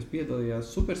 dalībniekiem, kas piedalījās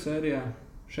supersērijā,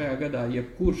 šajā gadā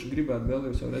jebkurš gribētu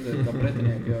Belju sev redzēt kā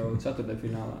pretinieku jau 4.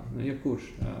 finālā. Jebkurš.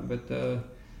 Bet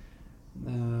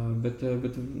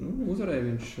uzvarēja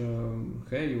viņš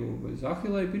Heju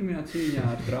Zahilei pirmajā cīņā,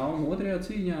 ar traumu 2.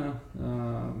 cīņā.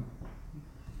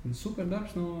 Super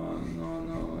darbs no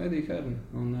Edija Herna.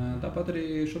 Un tāpat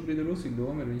arī šobrīd ir Usika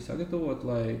doma, ir viņu sagatavot,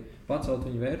 lai pacelt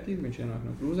viņu vērtību. Viņš ienāk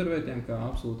no krūzerveitiem kā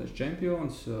absolūtais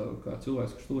čempions, kā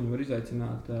cilvēks, kurš tūliņ var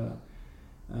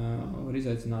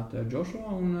izaicināt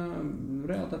Joshua, un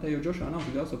realitātē jau Joshua nav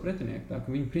tik daudz pretinieku, tā ka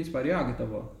viņu principā ir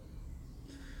jāgatavo.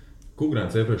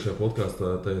 Kugrēns iepriekšējā podkāstā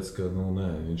teica, ka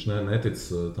viņš netic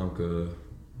tam, ka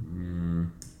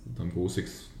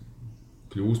Usiks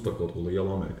kļūs par kaut ko lielu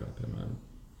Amerikā, piemēram.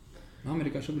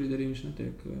 Amerikā šobrīd arī viņš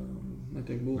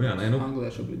netiek būvēts.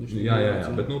 Anglijā šobrīd viņš jā,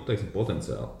 bet, teiksim,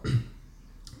 potenciāli.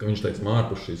 Ka viņš, teiksim,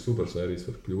 ārpus šīs supersērijas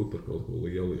var kļūt par kaut ko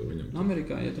lielu, jo viņam...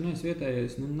 Amerikā, ja tu neesi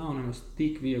vietējais, nav nemaz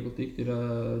tik viegli tikt. Ir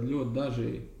ļoti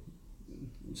daži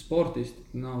sportisti,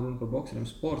 nav runa par bokseriem,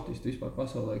 sportisti vispār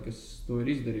pasaulē, kas to ir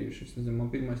izdarījuši. Es nezinu,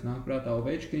 man pirmais nāk prātā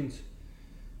Ovečkins.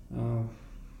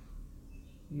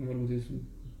 Varbūt jūs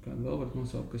kādu vēl varat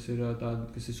nosaukt, kas ir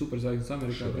superzvaigznes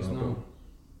Amerikā, kas nav...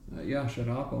 Jā,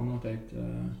 Šarāpova noteikti.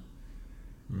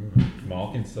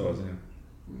 Malkins savā ziņā.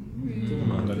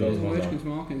 Leškins,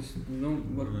 Malkins,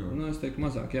 es teiktu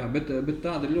mazāk, jā, bet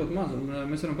tāda ir ļoti maza.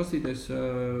 Mēs varam paskatīties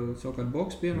savukārt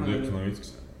boks, piemēram. Dirks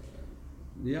Novickis.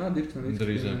 Jā, Dirks Novickis.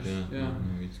 Drīzāk, jā.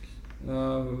 Novickis.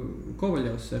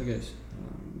 Kovaļevs Sergejs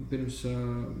pirms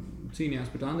cīnījās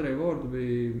pret Andreju Vordu,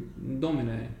 bija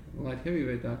dominēja light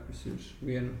heavyweightā, kas ir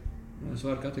viena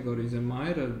svaru kategorija zem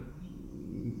Maira.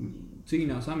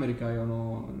 Cīnās Amerikā jau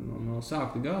no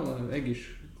sākta gala,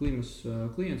 Egišs Klimas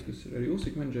klients, kas ir arī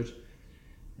USIK menedžers.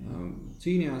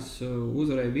 Cīnījās,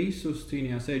 uzvarēja visus,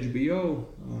 cīnījās HBO.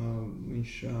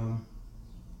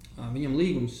 Viņam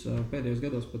līgums pēdējos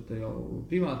gados pat jau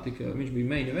privāti tika, viņš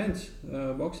bija main events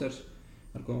boksers,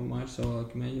 ar ko Mairs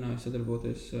savulaik mēģināja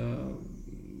sadarboties.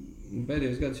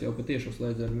 Pēdējos gados jau patiešām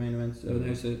slēdz ar main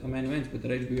events, bet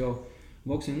ar HBO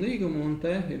boxing līgumu, un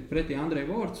te ir pretī Andrej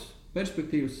Vords,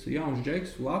 perspektīvas, jauns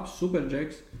džeks, labs, super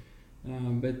džeks,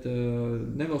 bet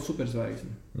ne vēl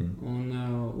superzvaigzne. Un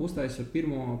uztaisa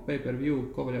pirmo pay-per-view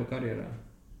Kovaļeva karjerā.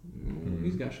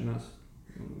 Izgāšanās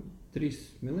 3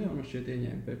 miljonu šķiet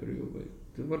ieņēma pay-per-view.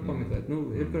 Tu vari pameklēt,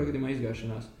 ir kurā gadījumā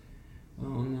izgāšanās.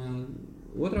 Un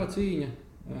otrā cīņa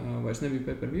vairs nebija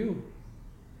pay-per-view,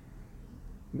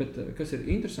 bet kas ir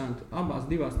interesanti, abās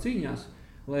divās cīņās,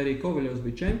 lai arī Kovaļevs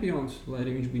bija čempions, lai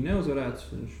arī viņš bija neuzvarēts,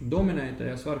 viņš dominēja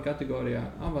tajā svaru kategorijā.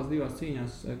 Abās divās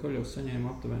cīņās Kovaļevs saņēma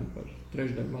aptuveni par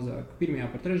trešdaļu mazāk. Pirmajā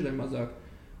par trešdaļu mazāk,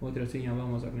 otrajā cīņā vēl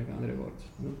mazāk nekā Andrej Vords.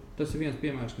 Tas ir viens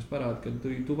piemērs, kas parāda, ka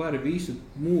tu vari visu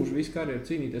mūžu, visu karjeru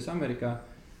cīnīties Amerikā,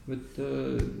 bet,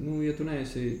 ja tu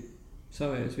neesi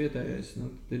savējais vietējais,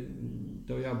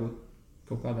 tev jābūt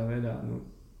kaut kādā veidā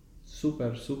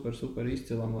super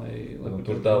izcilam, lai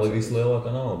tur tā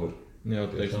vislielākā nauda ir. Jā,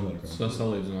 teiksim,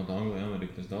 salīdzinot Angliju,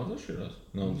 Ameriku, tas daudz atšķirās?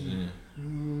 Naudas ziņā?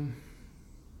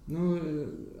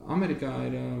 Amerikā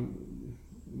ir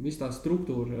viss tā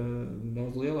struktūra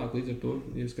daudz lielāka, līdz ar to,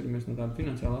 ja skatāmies no tāda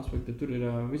finansiāla aspekta, tur ir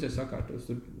visai sakārtos.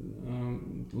 Tur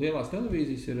lielās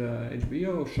televīzijas ir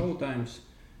HBO, Showtimes,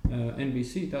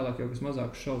 NBC, tālāk jau kas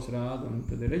mazākus šovus rāda, un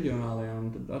tad ir reģionālajā,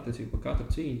 un tad attiecīgi par katru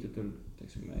cīņu, tad tur,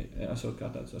 teiksim, esot kā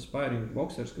tāds aspiring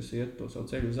boksers, kas iet to savu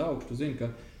ceļu uz augšu, tu zini,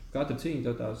 ka katra cīņa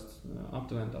tev tās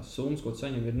aptuveni tās summas, ko tu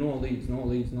saņem, ir no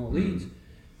līdz.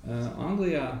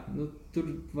 Anglijā, tur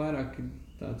vairāk ir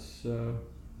tāds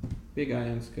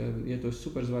piegājiens, ka, ja tu esi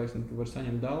superzvaigzne, tu vari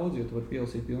saņemt daudz, jo tu vari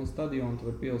pielasīt pilnu stadionu, tu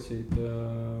vari pielasīt,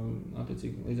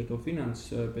 attiecīgi, līdz ar to finanses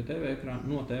pie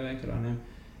no TV ekrāniem.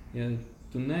 Ja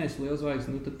tu neesi liels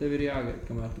zvaigzne, tad tev ir jāgaida,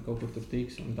 kamēr tu kaut kur tur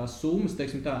tiks. Un tās summas,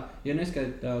 teiksim tā, ja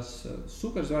neskaiti tās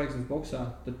superzvaigznes boksā,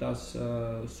 tad tās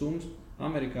summas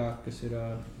Amerikā, kas ir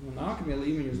nākamie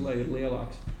līmeņi uz leju, ir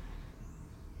lielāks.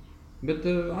 Bet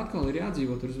atkal ir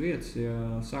jādzīvot uz vietas, ja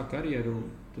sāk karjeru,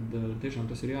 tad tiešām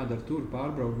tas ir jādara tur,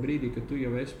 pārbraukt brīdī, kad tu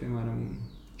jau esi, piemēram,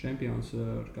 čempions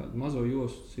ar kādu mazo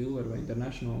jostu, Silver vai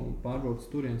International, pārbraukt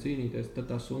turien cīnīties,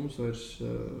 tad tās summas vairs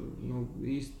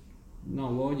īsti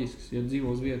nav loģisks. Ja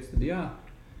dzīvo uz vietas, tad jā.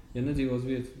 Ja nedzīvo uz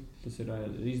vietas, tas ir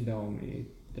izdevumi,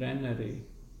 treneri,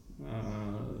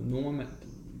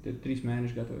 nometni. Tie ir 3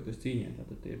 mēneši gatavoties cīņai.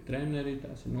 Tātad tie ir treneri,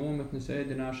 tās ir nometnes,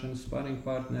 ēdināšanas, sparring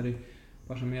partneri,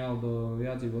 pašam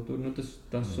jādzīvo tur.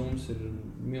 Tas summas ir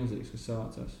milzīgs, kas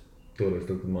savācās. Toreiz,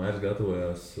 kad Mairs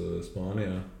gatavojās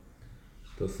Spānijā,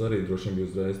 tas arī droši vien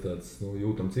bija uzreiz tāds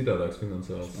jūtam citādāks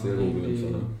finansiāls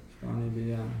ieguldījums. Spānija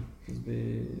bija, jā. Tas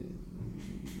bija,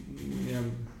 jā.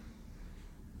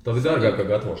 Tā bija dārgākā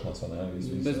gatavošanās, vai ne?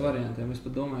 Bez variantiem. Es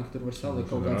pat domāju, ka tur var salikt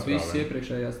kaut kādas visas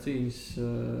iepriekšējās cīņas,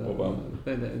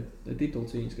 pēdējā titulu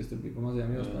cīņas, kas tur bija pa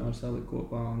mazajām jostām, var salikt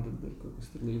kopā, un tad kaut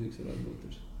kas tur līdzīgs varētu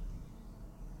būt.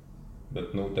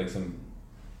 Bet, teiksim,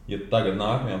 ja tagad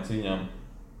nākamajām cīņām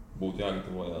būtu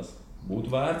jāgatavojās,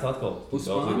 būtu vērts atkal uz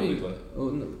Spāniju?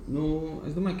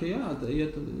 Es domāju, ka jā.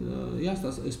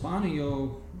 Jāstāsta, Spānija jau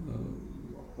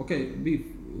bija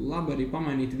labi arī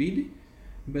pamainīt vidi,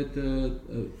 bet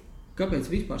kāpēc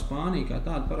vispār Spānija kā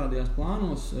tāda parādījās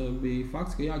plānos, bija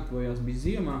fakts, ka jāgatavojās bija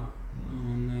ziemā,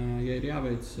 un ja ir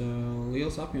jāveic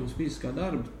liels apjoms fiziskā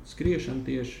darba, skriešana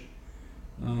tieši,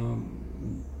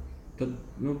 tad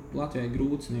Latvijai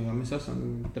grūti sniegā. Mēs esam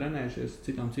trenējušies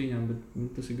citām cīņām, bet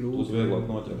tas ir grūti. Tas vieglāk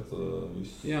noķert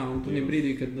visus. Jā, un tad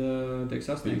brīdī, kad tiek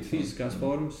sasniegt fiziskās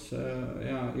formas,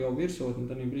 jau virsot, un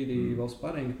tad brīdī vēl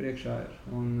sparingi priekšā ir,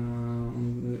 un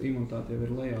imunitāte jau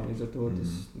ir lejā, līdz ar to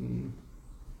tas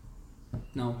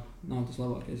nav tas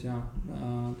labākais, jā.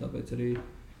 Tāpēc arī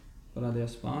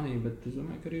parādījās Spānija, bet es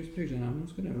domāju, ka arī uz priekšdienām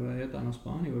skatām, vai ja tā nav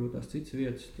Spānija, varbūt tās citas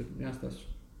vietas, tur jāstāsta,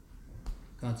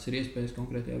 kādas ir iespējas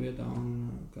konkrētajā vietā un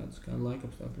kāda laika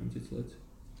apstākļi un citas lietas.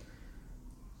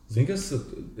 Zini, kas,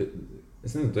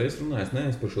 es nezinu, tu esi runājis,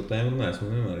 neesmu par šo tēmu runājis,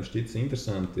 man vienmēr ir šķitis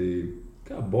interesanti,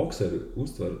 kā bokseri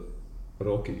uztver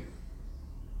Rocky.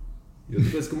 Jo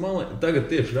tāpēc, ka man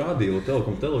tagad tieši rādīja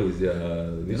Telekom televīzijā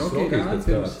visus Rokijus pēc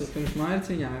kāds. Pirms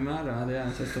mairciņā vienmēr rāda, jā,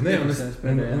 es esmu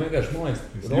vienkārši, man liekas,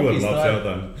 Rokijs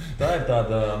tā ir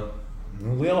tāda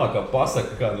lielākā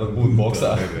pasaka, kāda var būt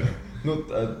boksā.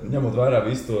 Ņemot vērā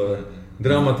visu to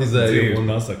dramatizējumu.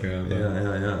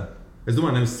 Jā. Es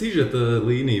domāju, nevis sižeta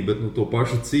līnija, bet to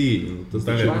pašu cīņu.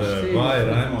 Vai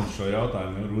Raimonds šo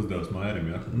jautājumu ir uzdevis Mairim?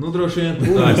 Ja? Droši vien.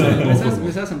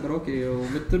 Mēs esam par Rokiju,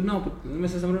 bet tur nav pat,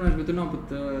 mēs esam runājuši, bet tur nav pat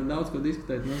daudz ko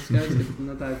diskutēt. Skaidrs,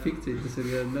 ka tā ir fikcija. Tas ir,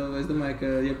 es domāju, ka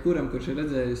jebkuram, kurš ir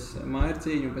redzējis Mairu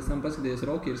cīņu un pēc tam paskatījies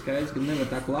Rokiju, ir skaidrs, ka nevar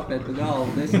tā klapēt pa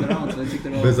galvu 10 raundus vai cik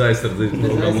tur vēl. Bez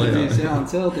aizsardzības, jā, un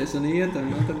celties un iet,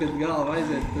 un tad, kad galva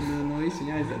aiziet, tad visi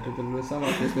viņi aiziet, tad tur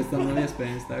savākties pēc tam nav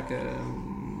iespējams. Tā, ka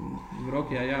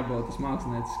Rokijā jābauda tas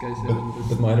mākslinieckais.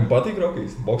 Bet Mairim patīk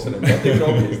Rokijs? Bokseriem patīk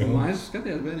Rokijs? Mairis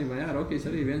skatījās bērnībā, jā, Rokijs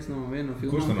arī viena no filmām.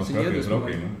 Kurš tad nav skatījis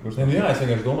Rokiju? Jā, es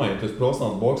vienkārši domāju, ja tu esi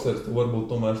profesionāls boksers, tu varbūt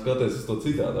tomēr skaties uz to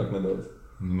citādāk nedaudz.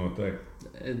 Noteikti.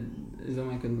 Es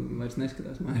domāju, ka vairs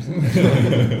neskatās Mairis.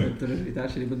 Tur arī tā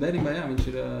atšķirība. Bet bērnībā, jā, viņš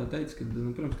ir teicis, ka,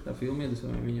 protams, ka tā filma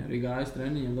iedvesmoja viņa arī gājas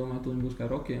treniņu un domā, tu viņi būs kā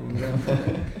Rokijam.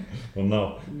 Un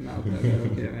nav. Nav kā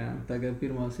Rokijam, jā. Tagad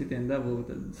pirmo sitienu dabū,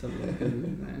 tad saprot, ka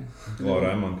nē.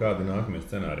 Raimond, kādi nākamie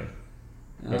scenāriji?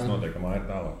 Kas notiek, ka Mairi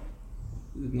tālāk?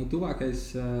 Tuvākais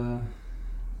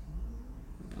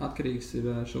atkarīgs ir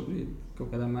šobrīd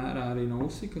kaut kādā mērā arī no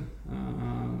Usika.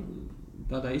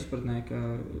 Tādā izpratnē, ka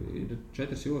ir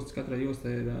 4 jostas, katrai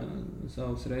jostai ir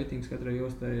savs reitings, katrai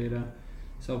jostai ir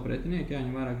savu pretinieki.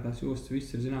 Jāņem vērā, ka tās jostas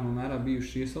viss ir zināmā mērā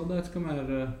bijušas iesaldētas, kamēr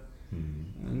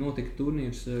notika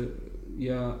turnīrs.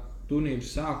 Ja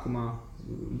turnīrs sākumā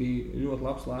bija ļoti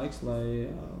labs laiks, lai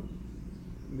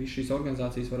visas šīs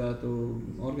organizācijas varētu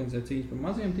organizēt cīņas par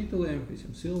maziem tituliem,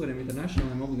 visiem silveriem,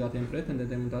 internationaliem, obligātiem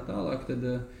pretendentiem un tā tālāk, tad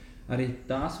arī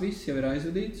tās viss jau ir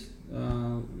aizvadīts.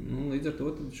 Līdz ar to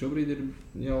šobrīd ir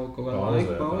jau kaut kāda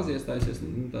laika pauze iestājusies.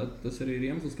 Tas arī ir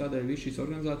iemesls, kādēļ visas šīs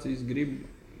organizācijas grib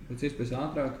pēc iespējas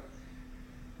ātrāk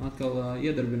atkal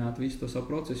iedarbināt visu to savu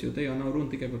procesu, jo te jau nav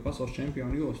runa tikai par pasaules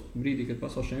čempionu jostu. Brīdī, kad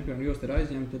pasaules čempionu josta ir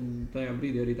aizņemta, tad tajā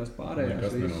brīdī arī tās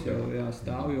pārējās visas jau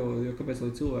stāv, jo kāpēc,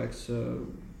 lai cilvēks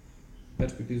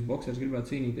perspektīvas boksers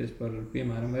gribētu cīnīties par,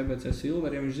 piemēram, VBC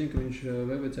silver, ja viņš zina, ka viņš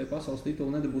VBC pasaules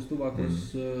titulu nedabūs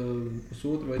tuvākos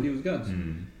 1,5 vai 2 gadus.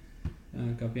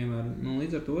 Kā piemēram,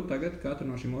 līdz ar to tagad katra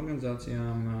no šīm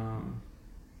organizācijām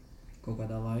kaut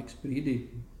kādā laiks brīdī,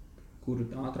 kur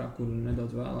ātrāk, kur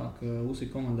nedaudz vēlāk,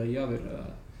 USIK komandai jau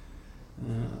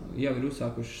ir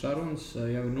uzsākuši sarunas,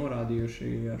 jau ir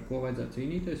norādījuši, ar ko vajadzētu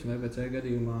cīnīties. VBC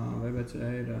gadījumā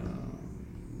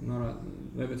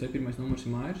VBC pirmais numurs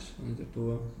ir Mairis, līdz ar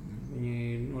to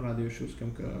viņi ir norādījuši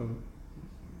uzskam, ka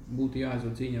būtu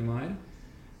jāaizved cīņa ar Mairi.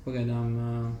 Pagaidām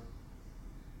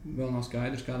vēl nav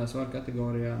skaidrs, kādā svara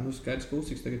kategorijā. Skaidrs, ka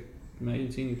USIKs tagad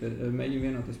mēģina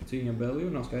vienoties par cīņu ar Beliju.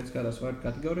 Nav skaidrs, kādā svara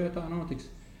kategorijā tā notiks.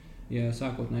 Ja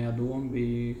sākotnējā doma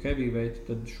bija heavyweight,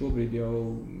 tad šobrīd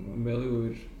jau Beliju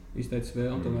ir izteicis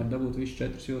vēlmi tomēr dabūt visus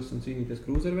 4 jostas un cīnīties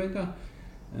cruiserweightā.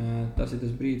 Tas ir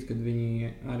tas brīdis, kad viņi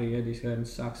arī Edijs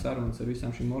Herns sāk sarunas ar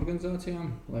visām šīm organizācijām,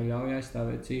 lai ļauj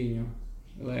aizstāvēt cīņu.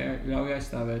 Lai ļauj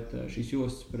aizstāvēt šīs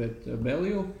jostas pret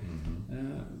Beliju.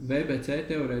 VBC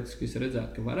teorētiski es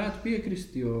redzētu, ka varētu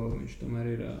piekrist, jo viņš tomēr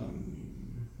ir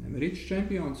emerits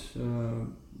čempions,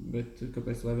 bet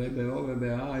kāpēc lai VBO,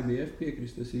 VBA, IBF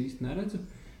piekrist, es īsti neredzu.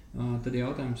 Tad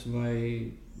jautājums, vai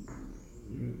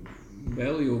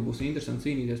Beliju būs interesanti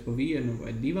cīnīties pa 1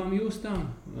 vai 2 jostām,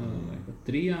 vai pat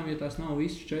 3, ja tās nav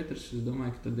visas 4. Es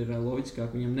domāju, ka tad ir loģiskāk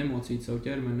viņam nemocīt savu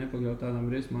ķermeni, nepakļaut tādām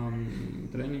briesmām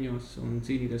treniņos un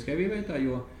cīnīties heavyweighā,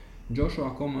 jo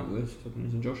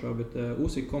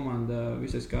USIK komanda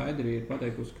visai skaidri ir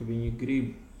pateikusi, ka viņi grib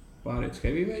pāriet uz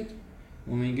heavyweight,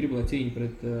 un viņi grib, lai cīņa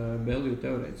pret Beliju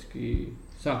teorētiski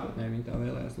sākotnēji viņi tā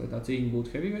vēlējās, lai tā cīņa būtu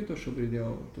heavyweightos. Šobrīd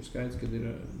jau tur skaidrs, kad ir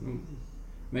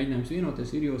mēģinājums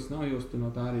vienoties, ir jostas, nav jostas, no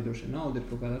tā arī droši vien nauda ir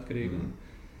kaut kāda atkarīga.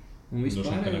 Un viss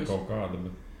pārējais. Kaut kāda,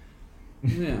 bet...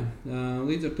 Jā,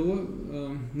 līdz ar to,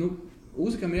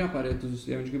 USIKam ir jāpāriet uz,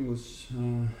 ja viņš grib uz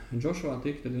Joshua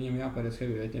tikt, tad viņam jāpāriet uz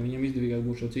heavyweight. Ja viņam izdevīgāk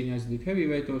būtu šo cīņu aizdīt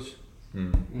heavyweightos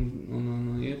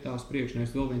un iet tās priekš,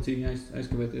 nevis vēl viena cīņa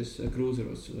aizkavēties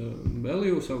cruiseros.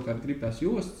 Beliju savukārt grib tās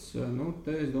jostas,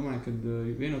 te es domāju, ka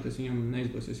vienoties viņam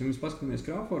neizdosies. Ja mēs paskatāmies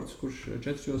Crawfords, kurš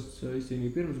 4 jostas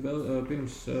izcīnīja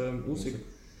pirms USIK,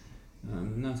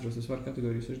 neatceros, tas var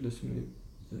kategoriju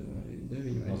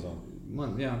 69 vai...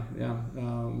 Jā,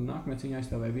 nākamajā cīņā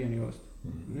aizstāvēja 1 jostu.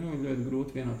 Ļoti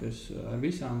grūti vienoties ar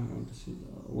visām, un tas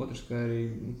otrs, ka arī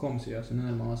komisijās ir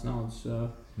nenormālās naudas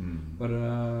par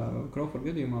Crawford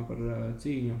gadījumā, par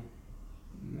cīņu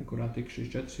kurā tika šīs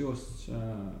 4 jostas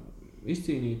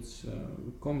izcīnītas.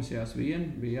 Komisijās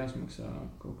vien bija jāsmaksā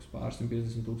kaut kas pār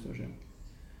 150,000.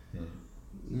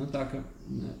 Nu, tā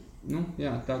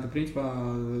ka principā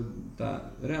tā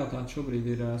realitāte šobrīd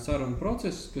ir saruna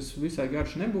process, kas visai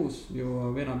garš nebūs, jo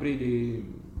vienā brīdī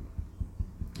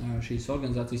šīs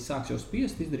organizācijas sāks jau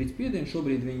spiest izdarīt spiedienu.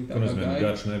 Šobrīd viņi tā kā gaida.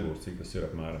 Garš nebūs, cik tas ir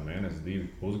apmēram mēnesis, 2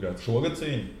 pusgads. Šogad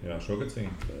cīņa? Jā, šogad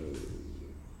cīņa.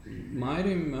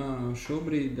 Mairim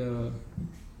šobrīd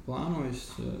plānojas,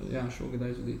 šogad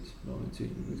aizvadīt vēl vienu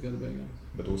cīņu līdz gada beigām.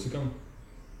 Bet Usikam?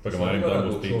 Mairim tā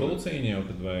būs titula cīņa jau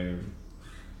tad vai?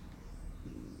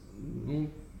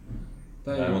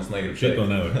 Mums negrib šito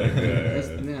nevar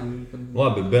teikt.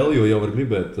 Labi, Belju jau var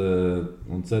gribēt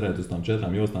un cerēt uz tām 4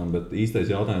 jostām, bet īstais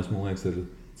jautājums, man liekas, ir,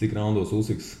 cik raundos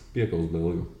Usiks piekaus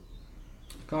Belju?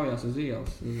 Kaujās uz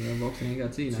ielas, boksingā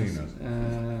cīnās.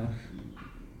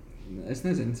 Es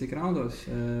nezinu, cik raundos.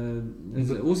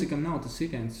 Usikam nav tas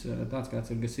sitiens tāds,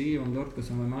 kāds ir Gasīva un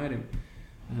Dortkusam vai Mairim.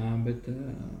 Bet,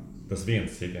 tas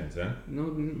viens sitiens, ja?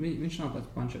 Viņš nav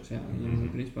tāds pančers, jā. Viņam,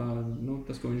 principā,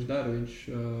 tas, ko viņš dara, viņš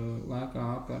lēkā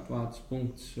apkārt vāc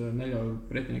punkts, neļauj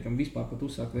pretiniekam vispār pat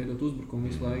uzsākt veidot uzbrukumu,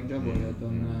 visu laiku džabojot.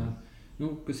 Un,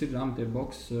 kas ir amatieru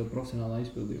boks profesionālā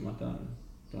izpildījumā,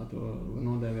 tā to var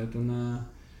nodēvēt. Un,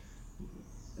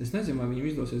 es nezinu, vai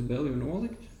viņam izdosies Belju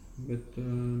nolikt, bet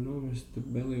es tur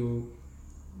Belju...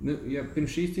 Ja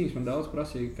pirms šīs cīņas man daudz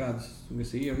prasīja, kādas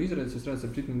Gasīva izredzes, es redzu,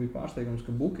 man bija pārsteigums,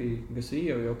 ka Buki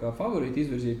Gasīva jau kā favorīti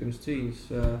izvirzīja pirms cīņas.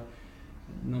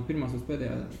 No pirmās līdz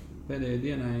pēdējai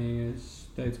dienai es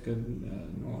teicu, ka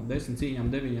no 10 cīņām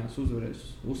 9 uzvarēs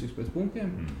Usiks pēc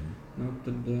punktiem.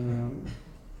 Tad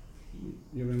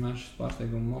jau vienmēr šis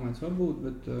pārsteiguma moments var būt,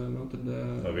 bet tad...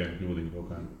 Tā viena kļūdiņa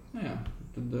kaut kā. Jā,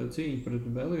 tad cīņa pret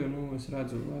Belju, es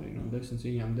redzu arī no 10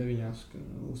 cīņām 9, ka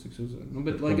Usiks uzvar.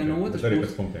 Bet lai gan no otras puses... Bet arī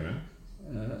pēc punktiem, ja?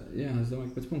 Jā, es domāju,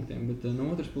 ka pēc punktiem, bet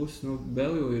no otras puses,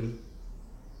 Belju ir,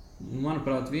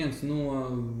 manuprāt, viens no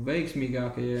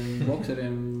veiksmīgākajiem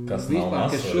bokseriem vispār,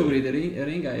 kas šobrīd ir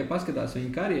ringā. Ja paskatās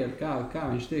viņa karjeru,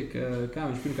 kā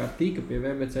viņš pirmkārt tika pie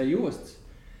VBC jostas,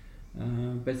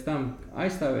 pēc tam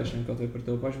aizstāvēšana kaut vai par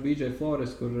to pašu BJ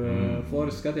Flores, kur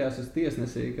Flores skatījās uz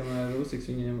tiesnesī, kamēr Usiks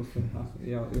viņiem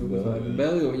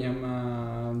Belju viņam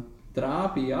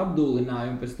trāpīja,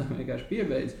 apdulināja un pēc tam vienkārši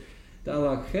piebeidz.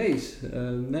 Tālāk Heis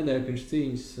nedēļu pirms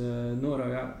cīņas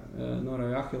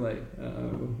norauja Ahilei.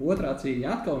 Otrā cīņa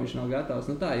atkal viņš nav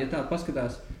gatavs. Ja tā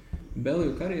paskatās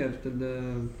Belju karjeru, tad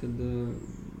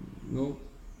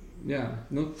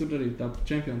tur arī tā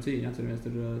čempionu cīņa, atceramies,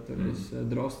 tur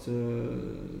Drosts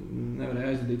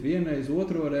nevarēja aizvadīt vienreiz,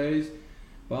 otro reizi,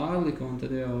 pārlika un tad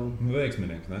jau...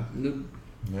 Veiksminieks, ne?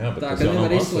 Jā, bet tā, tas jau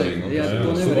nav izslēgt. Jā,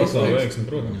 to nevar izslēgt. Veiksmi,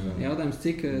 protams. Jautājums,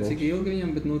 cik ilgi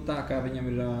viņam, bet tā kā viņam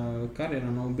ir karjerā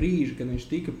nav brīža, kad viņš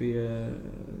tika pie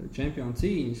čempionu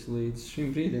cīņas līdz šim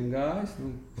brīdim gājis.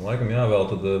 Laikam jāvēl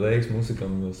tad veiksmi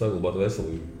Usikam saglabāt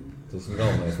veselību. Tas ir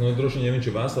galvenais. Droši vien, ja viņš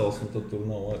ir vesels, tad tur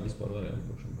nav vispār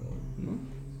variantu.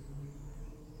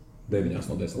 9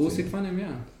 no 10. Usik faniem,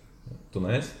 jā. Tu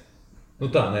neesi?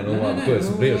 Labi, tu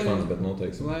esi brīvs fans, bet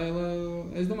noteikti.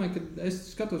 Es domāju, ka es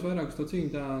skatos vairāk uz to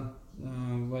cīņu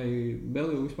vai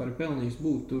Belju vispār ir pelnījis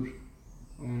būt tur.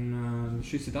 Un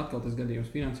šis ir atkal tas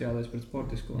gadījums finansiālais pret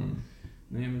sportisko.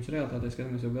 Ja mums realitātē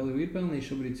skatāmies, jau Belju ir pelnījis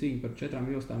šobrīd cīņu par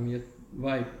 4 jostām,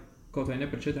 vai kaut vai ne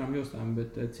par 4 jostām,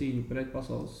 bet cīņu pret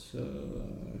pasaules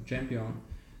čempionu.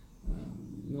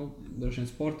 Droši vien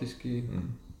sportiski.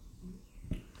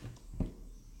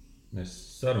 Mēs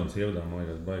sarunas ievadām, man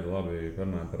liekas, baigi labi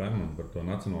parunājam par Raimondu, par to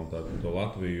nacionalitāti, to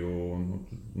Latviju.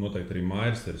 Noteikti arī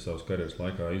Mairis ir savas karjeras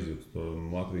laikā izjūtas to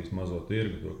Latvijas mazo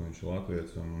tirgu, to, ka viņš ir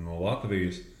latvietis un no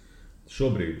Latvijas.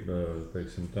 Šobrīd,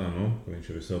 teiksim tā, ka viņš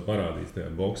ir sev parādījis tajā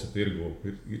boksa tirgu,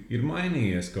 ir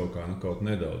mainījies kaut kā, kaut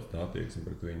nedaudz tā attieksme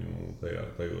pret viņu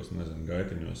tajos,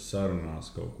 gaitiņos,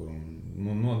 sarunās kaut kur.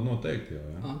 Noteikti jau,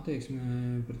 jā. Attieksme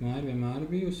pret Mairi vienmēr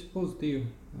bijusi pozitīva.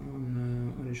 Un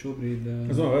arī šobrīd...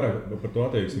 Es domāju vairāk par to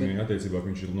attieksmi attiecībā, ka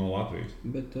viņš ir no Latvijas.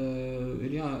 Bet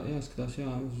ir jāskatās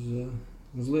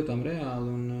uz lietām reāli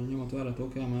un ņemot vērā to,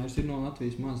 ka Mairis ir no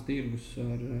Latvijas maz tirgus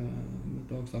ar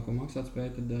augstāko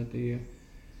maksātspēju, tad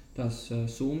tās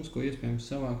summas, ko iespējams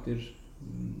savākt, ir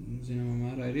zināmā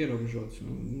mērā ir ierobežotas.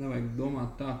 Nevajag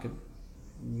domāt tā, ka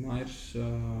Mairis...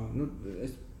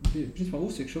 Principā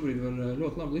Usiks šobrīd var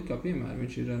ļoti labi likt kā piemēru.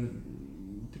 Viņš ir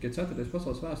tikai 4.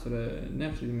 pasaules vēsturē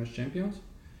neapstrīdamais čempions.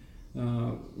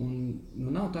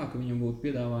 Nav tā, ka viņam būtu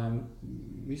piedāvājumi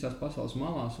visās pasaules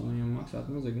malās un viņam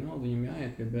maksātu milzīgu naudu. Viņam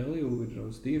jāiet pie Belju, ir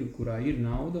uz tirgu, kurā ir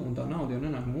nauda, un tā nauda jau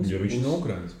nenāk no mūsu puses. Jo viņš ir no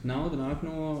Ukrainas. Nauda nāk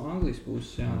no Anglijas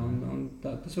puses, jā.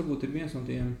 Tas varbūt ir viens no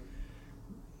tiem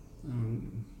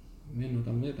viena no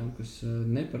tām lietām, kas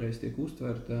nepareizi tiek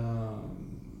uztverta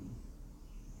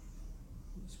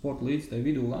sporta līdzstēju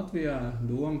vidū Latvijā,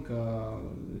 doma, ka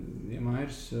ja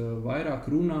Mairis vairāk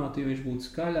runātu, ja viņš būtu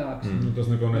skaļāks, tas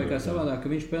neko vai kā savādāk, ka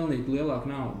viņš pelnītu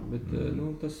lielāku naudu. Bet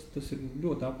tas ir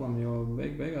ļoti aplami, jo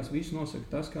beigās visu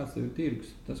nosaka tas, kāds tev ir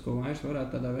tirgus. Tas, ko Mairis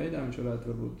varētu tādā veidā, viņš varētu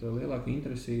varbūt lielāku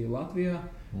interesi Latvijā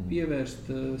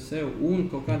pievērst sev un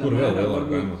kaut kādā mērā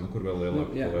varbūt... Kur vēl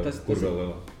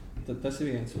lielāk? Tas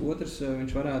ir viens. Otrs,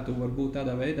 viņš varētu varbūt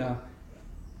tādā veidā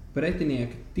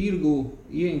pretinieku tirgu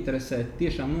ieinteresēt,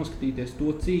 tiešām noskatīties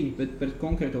to cīņu pret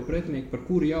konkrēto pretinieku, par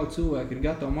kuru jau cilvēki ir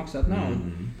gatavi maksāt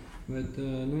naudu. Bet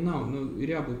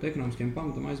ir jābūt ekonomiskiem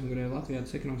pamatam aizmugurē. Latvijā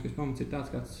tas ekonomiskais pamats ir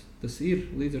tāds, kāds tas ir.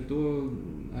 Līdz ar to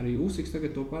arī Usiks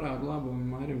tagad to parāda labu, un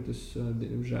Mairim tas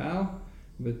žēl.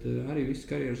 Bet arī viss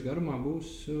karjeras garumā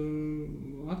būs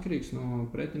atkarīgs no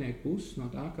pretinieku puses,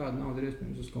 no tā, kāda nauda ir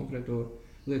iespējams uz konkrēto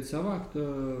lietu savākt,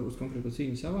 uz konkrēto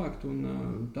cīņu savākt. Un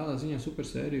tādā ziņā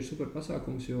supersērija ir super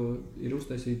pasākums, jo ir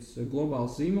uztaisīts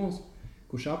globāls zīmols,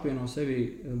 kurš apvieno sevi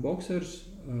boksers,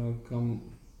 kam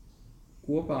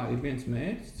kopā ir viens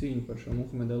mērķis, cīņa par šo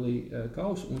Muhameda Ali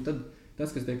kausu. Un tad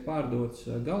tas, kas tiek pārdots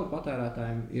gala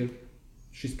patērētājiem, ir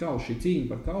šis kauss, šī cīņa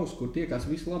par kausu, kur tiekās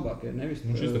vislabākie. Nevis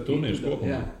šis turnīrs kopumā.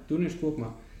 Jā, turnīrs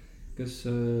kopumā, kas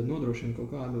nodrošina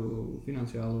kaut kādu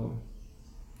finansiālo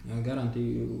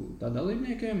garantiju tā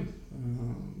dalībniekiem,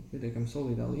 pietiekami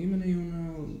solidā līmenī,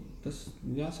 un tas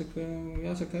jāsaka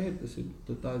ir.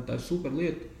 Tā ir super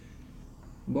lieta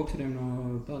bokseriem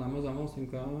no tādām mazām valstīm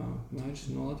kā Mairis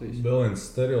no Latvijas. Vēl viens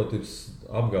stereotips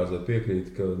apgāzē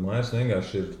piekrīt, ka Mairis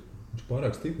vienkārši ir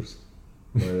pārāk stiprs,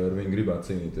 vai ar viņu gribētu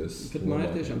cīnīties. Kad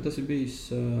Mairis tiešām tas ir bijis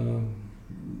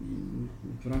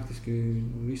praktiski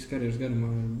visu karjeras garumā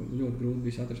ļoti grūti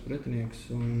bijis atrast pretinieks,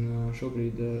 un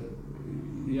šobrīd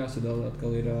jāsadala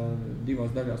atkal ir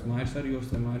divās daļās. Mairis ar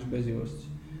jostu vai Mairis bez jostas.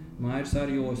 Mairis ar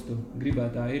jostu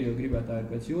gribētāji ir, jo gribētāji ir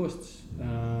pēc jostas.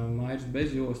 Mairis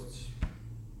bez jostas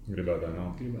gribētāji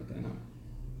nav.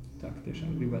 Tā, ka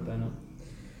tiešām gribētāji nav.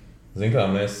 Zin kā,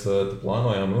 mēs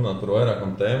plānojām runāt par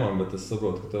vairākām tēmām, bet es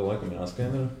saprotu, ka tev laikam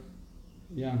jāskan.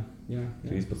 Jā.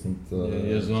 13.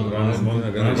 Ja zvana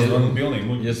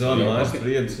Mairis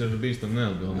Priedis, ir bīstam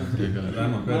neatbildēt.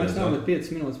 Mairis nav, bet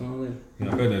 5 minūtes man liek.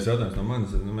 Pēdējais jautājums no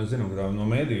manis. Mēs zinām, ka no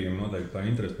mēdījiem noteikti tā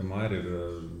interese par Mairi ir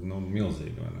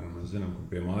milzīga. Mēs zinām, ka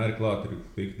pie Mairi klāt ir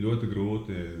tikt ļoti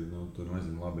grūti. Tur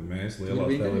nezinu, labi, mēs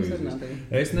lielās televīzijas.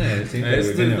 Es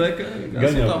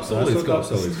gan jau absolūts kaut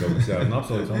kas, jā,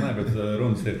 absolūts vēl ne, bet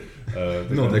runas ir.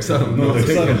 Notiek saruna,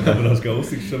 tāpēc, ka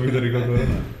Usiks šobrīd arī kaut ko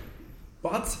runā.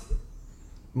 Pats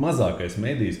mazākais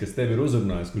medijs, kas tev ir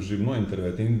uzrunājis, kurš grib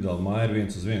nointervēt individuāli Mairu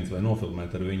 1-uz-1 vai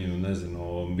nofilmēt ar viņu, nezinu,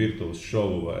 virtuves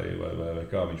šovu vai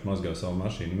kā viņš mazgā savu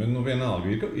mašīnu. Vienalga,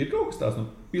 ir kaut kas tās,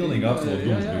 pilnīgi absolūti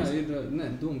dumšs bijis. Jā,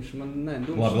 ir, dumšs.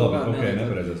 Labi,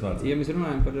 nepareizais vārds. Ja mēs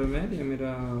runājam par mēdījiem, ir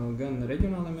gan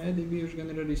reģionāli mēdī bijuši, gan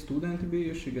ir arī studenti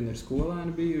bijuši, gan ir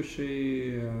skolēni bijuši.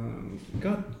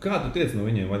 Kā tu tiec no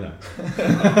viņiem vaļā?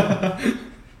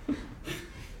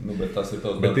 Bet tas ir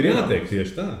tos... Bet ir jātiek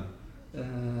tieši tā.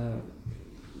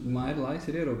 Maira laiks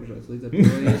ir ierobežots, līdz ar to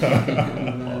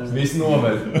Viss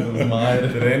noved uz Maira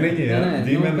treniņi, jā?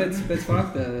 Pēc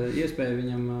fakta iespēja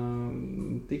viņam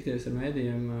tikties ar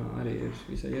mēdījiem arī ir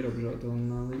visai ierobežota, un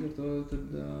līdz ar to tad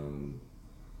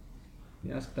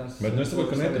jāskatās... Bet es saprotu,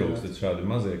 ka netrūkst šādi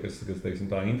mazie, kas teiksim,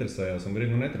 tā interesējās un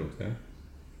grib, netrūkst, jā?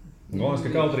 Galvenais,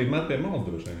 ka kaut arī met pie malas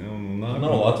droši, jā?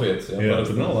 Nav latvietis, jā? Jā,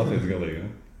 tad nav latvietis galīgi, jā?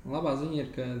 Labā ziņa ir,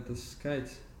 ka tas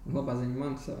skaits, labā ziņa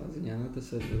man savā ziņā, tas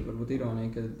ir varbūt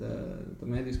ironija, ka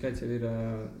mēdīju skaits jau ir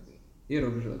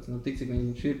ierobežots. Tik cik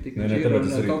viņš ir, tik viņš ir, un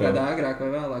kaut kādā agrāk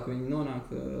vai vēlāk viņi nonāk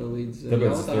līdz jautājumam.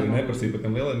 Tāpēc es arī neprasīju par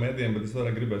tiem lieliem mēdījiem, bet es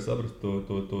vairāk gribēju saprast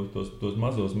tos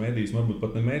mazos mēdījus, varbūt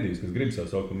pat ne mēdījus, kas grib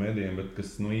sev saukt par mēdījiem, bet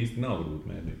kas īsti nav varbūt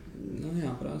mēdīji.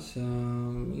 Jā, prasa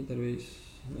intervijas.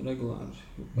 Regulāri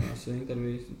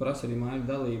prasa arī Maira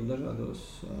dalību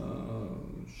dažādos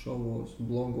šovos,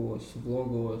 blogos.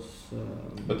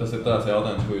 Bet tas ir tāds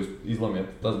jautājums, ko jūs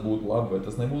izlemiet, tas būtu labi vai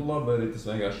tas nebūtu labi, vai arī tas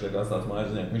vienkārši ir atstāts Maira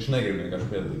ziņā. Viņš negrib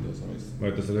vienkārši piedalīties.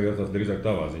 Vai tas ir atstāts drīzāk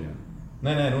tavā ziņā?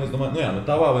 Nē, es domāju,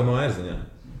 tavā vai Maira ziņā.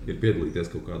 Ir piedalīties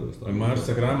kaut kādos tādiem. Mairis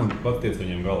saka, Raimonds pat tiec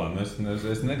viņiem galā. Es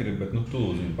negribu, bet tu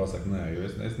lūdzu viņu pasaka nē, jo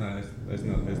es tur neiešu. Es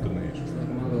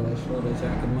laikam atbildēšu vēlreiz,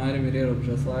 kad Mairim ir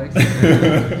ierobežots laiks.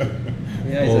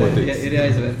 Ir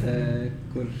jāizvērtē,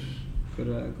 kur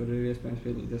ir iespējams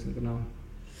piedalīties un kur nav.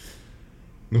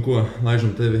 Nu ko,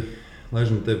 laižam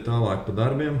tevi tālāk pa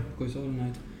darbiem. Ko jūs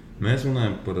runājat? Mēs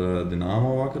runājam par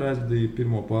Dinamo vakarā, aizvadīja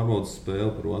pirmo pārbaudas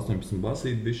spēli par 18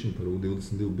 basīti bišķiņu, par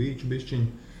U22 bīču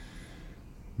bišķiņu.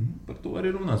 Par to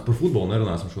arī runās. Par futbolu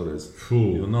nerunāsim šoreiz.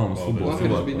 Jo nav mums futbola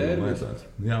cilvēku, bija derbis.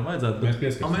 Jā, vajadzētu.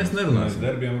 Mēs nerunāsim. Mēs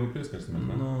derbiem varbūt pieskarsimies.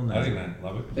 Arī ne,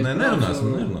 labi.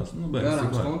 Nerunāsim.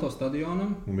 Garāms konto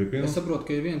stadionam. Es saprotu,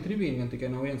 ka ir viena tribīna, gan tikai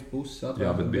no vienas puses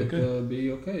atvērta, bet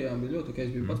bija ok, jā, bija ļoti ok,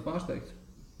 es biju pats pārsteigts.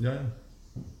 Jā.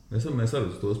 Mēs arī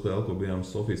uz to spēli, ko bijām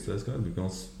Sofijas CSKA, bija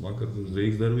pilns vakar uz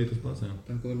Rīgas derbī, tas pats, jā.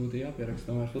 Tā, ka varbūt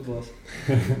jāpieraksta tomēr futbols.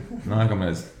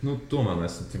 Nākamreiz. Tomēr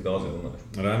mēs cik daudz jau runājuši.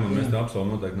 Raimond, mēs te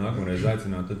apsolu noteikti nākamreiz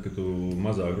aicināt, tad, kad tu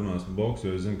mazāk runās par boksu,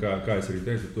 jo es zinu, kā es arī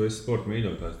teicu, tu esi sporta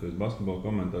mīļotājs, tu esi basketbola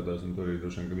komentētājs, un tu arī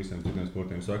droši vien, ka visiem citiem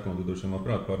sportiem sako, un tu droši vien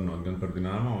labprāt parunāt gan par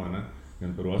Dinamo, vai ne?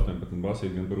 Gan par 18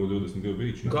 basīti, gan par U22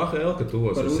 bīču. KHL, ka tu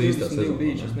par U22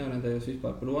 bīču es neorientējos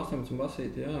vispār. Par 18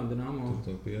 basīti, jā, Dinamo.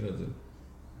 Tu to pieredzi.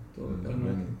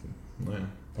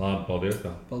 Labi, paldies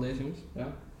tā. Paldies jums, jā.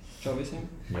 Čau visiem.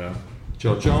 Jā.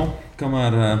 Čau.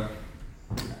 Kamēr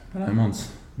Raimonds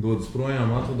dodas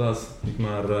projām, atvadās,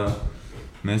 tikmēr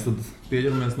mēs tad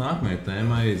pieķeramies nākamajai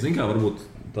tēmai. Zin kā, varbūt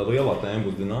tā lielā tēma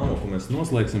būs Dinamo, ko mēs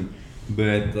noslēgsim,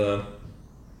 bet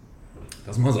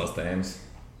tās mazās tēmas.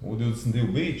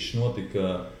 U22 Beach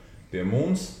notika pie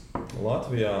mums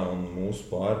Latvijā un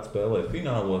mūsu pāri spēlēja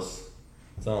finālos.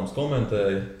 Cēlums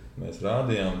komentēja, mēs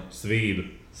rādījām. Svīdu,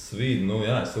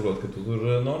 jā, es saprotu, ka tu tur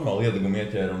normāli iedegumu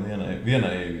ieķēri un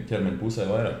vienai ķermeņa pusē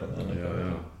vairāk.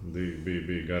 Jā.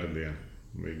 Bija gara diena.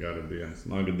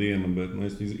 Smaga diena, bet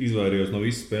es izvairījos no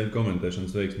visas spēļu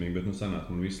komentēšanas veiksmīgi, bet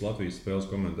sanāk man visas Latvijas spēles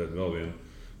komentēt vēl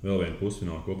vienu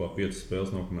pusfinālu kopā 5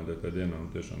 spēles nokomentēt tajā dienā.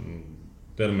 Tiešām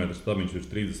termometrs stabiņš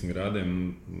virs 30 grādiem.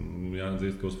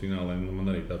 Jāatzīst, ka uz fināliem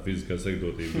man arī tā fiziskā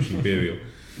sagatavotība viņa pievīla.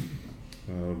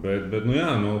 Bet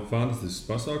fantastisks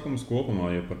pasākums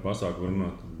kopumā, ja par pasākumu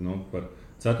runāt, par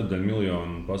 4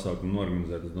 miljonu pasākumu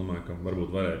norganizēt, es domāju, ka varbūt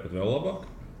varēja pat vēl labāk.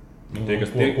 Tie,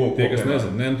 kas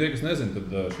nezina, tad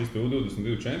šis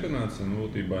U22 čempionāts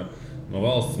būtībā no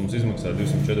valsts mums izmaksā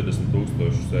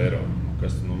 240,000 eiro,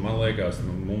 kas, man liekas,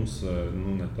 mums,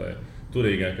 ne tā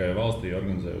turīgākajai valstī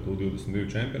organizējot U22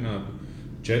 čempionātu,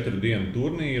 4 dienu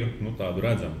turnīru, tādu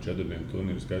redzamu 4 dienu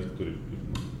turnīru, skaidrs, ka tur ir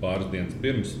pāris dienas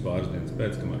pirms, pāris dienas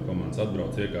pēc, kamēr komandas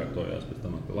atbrauc, iekārtojās, pēc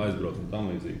tam atkal aizbrauc un tam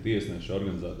līdzīgi tiesneši,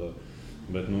 organizatori.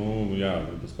 Bet,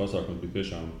 tas pasākums bija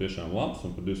tiešām labs,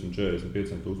 un par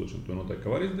 245,000 to noteikti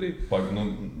var izdarīt. Pat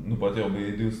jau bija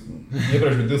iepriekš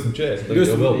bija 240, tad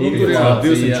jau vēl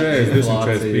 240,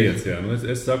 245, jā.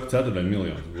 Es saku 4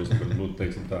 miljonus, būtu,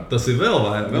 teiksim tā. Tas ir vēl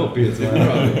 5.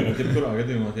 Jebkurā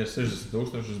gadījumā tie ir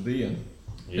 60,000 uz dienu.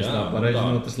 Es tā pareizi,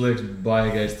 tas liekas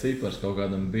baigais cipars kaut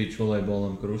kādam beach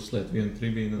volejbolam, kur uzsliet vienu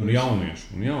tribīnu. Un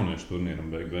jauniešu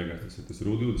turnīram beigās, tas ir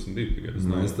U22 tikai.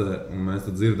 Mēs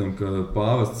tad dzirdam, ka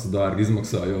pāvests dārgi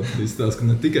izmaksā, jo izstāsta, ka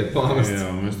ne tikai pāvests. Jā,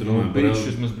 mēs tur runājam par beach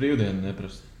vismaz brīvdienu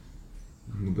neprasa.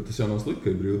 Bet tas jau nav slikti,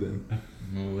 ka ir brīvdiena.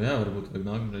 Jā, varbūt vajag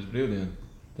nākamreiz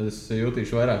brīvdienu. Tad es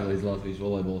jūtīšu vairāk līdz Latvijas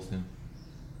volejbolistiem.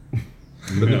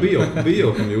 Bet bija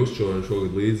jau, kam jūs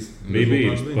šogad līdzi?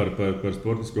 Bija par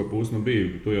sportisko pusi,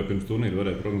 bija. Tu jau pirms turnīra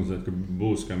varēja prognozēt, ka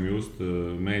būs, kam jūs.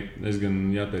 Es gan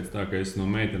jāteic tā, ka es no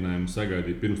meitenēm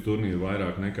sagaidīju pirms turnīra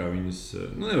vairāk nekā viņas,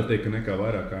 nevar teikt, ka nekā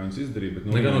vairāk kā viņas izdarīja, bet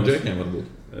nekā no džekiem varbūt.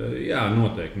 Jā,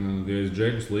 noteikti. Ja es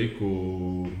džekus liku,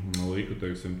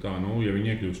 teiksim tā, ja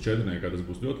viņi iekļūs 4, tas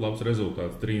būs ļoti labs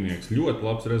rezultāts, 3 ļoti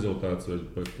labs rezultāts,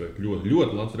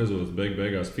 ļoti labs rezultāts,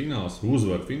 beigās fināls,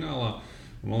 uzvar finālā.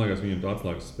 Man liekas, viņiem tā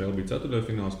atslēgas spēle bija 4.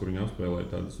 fināls, kur viņi apspēlēja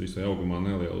tādus visai augumā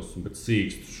nelielus, bet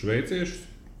sīkstus šveiciešus.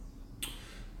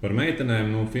 Par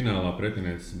meitenēm finālā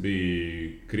pretinieces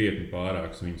bija krietni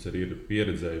pārāks. Viņas arī ir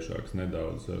pieredzējušākas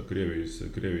nedaudz.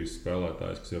 Krievijas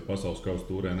spēlētājs, kas jau pasaules kausa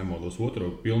tūrē nemaldos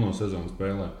 2. pilno sezonu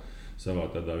spēlē savā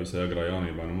tādā visai agrā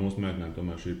jaunībā. Mūsu meitenēm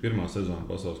tomēr šī ir 1. sezona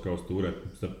pasaules kausa tūrē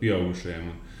starp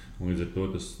pieaugušajiem. Līdz ar to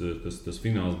tas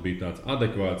fināls bija tāds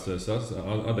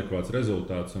adekvāts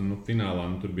rezultāts. Un finālā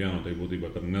tur bija jānotiek būtībā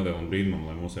tādam nelielam brīdumam,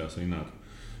 lai mūsējās vinētu.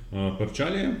 Par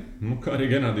čaļiem, kā arī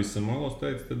Genādijs Samolovs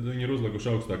teica, tad viņi ir uzlikuši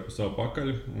augstāk par savu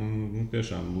pakaļu. Un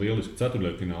tiešām lieliski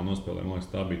 4. finālu nospēlē. Man liekas,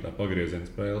 tā bija tā pagrieziena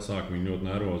spēle. Sāka viņi ļoti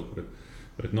nervozi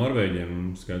pret Norvēģiem.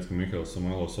 Skaidrs, ka Mihails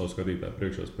Samolovs savu skatītāju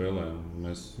priekšā spēlē.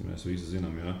 Mēs visi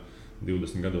zinām,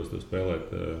 20 gados tev spēlēt.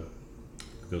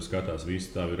 Tev skatās visi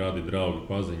tavi radi, draugi,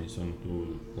 paziņas, un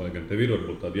tu, lai gan tev ir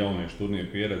varbūt tāda jauniešu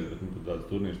turnīra pieredze, bet tu tādas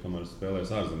turnīras tomēr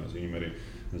spēlēs ārzemēs. Viņam arī,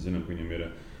 mēs zinām, ka viņam ir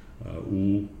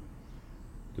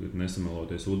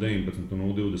nesamaloties U19 un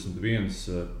U21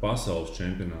 pasaules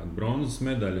čempionāta bronzas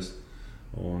medaļas.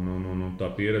 Un tā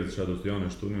pieredze šādos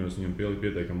jauniešu turnīros viņam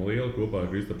pietiekami liela kopā ar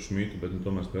Kristapu Šmitu, bet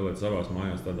tomēr spēlēt savās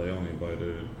mājās tādā jaunībā ir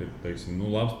teiksim,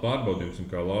 labs pārbaudījums. Un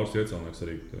kā Lauris Iecelnieks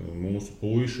arī mūsu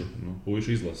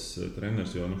puišu izlases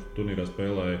treneris, jo turnīrā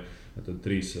spēlēja tad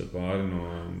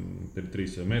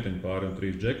 3 meiteņu pāri un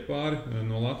 3 džeku pāri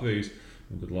no Latvijas.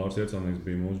 Un tad Lauris Iecelnieks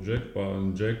bija mūsu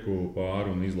džeku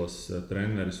pāri un izlases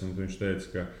treneris. Un viņš teica,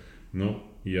 ka,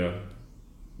 ja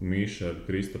Miša ar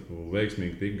Kristapu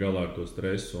veiksmīgi tika galā ar to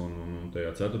stresu un tajā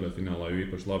ceturtdaļfinālā jau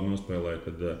īpaši labi nospēlēja,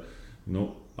 tad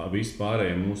visi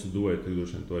pārējie mūsu dueti,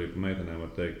 droši vien to arī par meitenēm var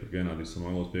teikt, par Genādiju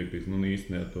Samoilovs piekrīt,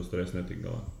 īsti ar to stresu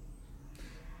netika galā.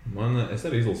 Es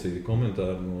arī izlasīju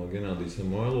komentāru no Genādija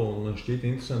Samoilova, un man šķiet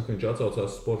interesanti, ka viņš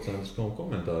atsaucās Sportcentrs.com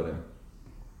komentāriem.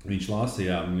 Viņš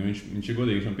lasīja, viņš ir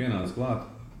godīgi, man pienāca klāt.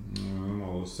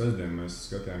 Uz sestdienu mēs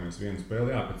skatījāmies vienu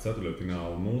spēli, pēc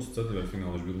ceturtdaļfināla. Mūsu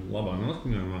ceturtdaļfināla viņš bija labā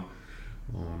noskaņojumā.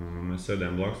 Mēs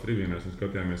sēdējām blakus tribīnēs un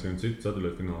skatījāmies vienu citu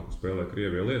ceturtdaļfinālu, kur spēlē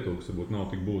Krievija Lietuva, kas varbūt nav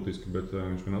tik būtiski, bet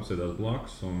viņš man apsēdās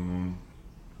blakus.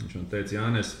 Viņš man teica,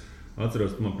 Jānis,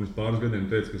 atceros, tu man pirms pāris gadiem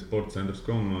teici, ka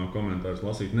Sportcentrs.com komentārus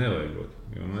lasīt nevajagot.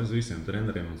 Jo es visiem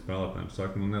treneriem un spēlētājiem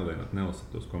saku, nelasiet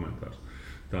tos komentārus.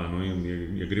 Tā,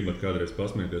 ja gribat kādreiz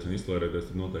pasmieties un izklērēties,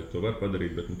 tad noteikti to var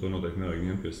padarīt, bet to noteikti nevajag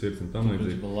ņemt pie sirds un tam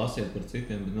līdzīgi. Lasiet par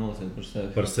citiem, bet nelasiet par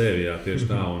sevi. Par sevi, jā, tieši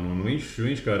tā. Un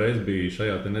viņš kā reiz bija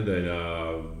šajā nedēļā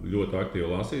ļoti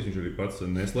aktīvi lasījis. Viņš arī pats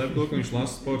neslēp to, ka viņš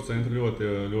lasa Sportcentru ļoti,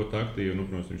 ļoti aktīvi.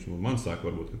 Protams, viņš man saka,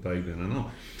 varbūt, ka tā ikdienā nav.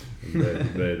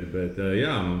 Bet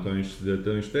jā,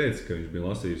 viņš teica, ka viņš bija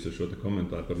lasījis šo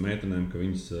komentāru par meitenēm, ka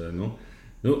viņas,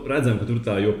 redzam, ka tur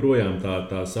joprojām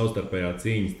tā savstarpējā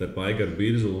cīņa starp Aigaru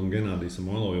Birzulu un Genādiju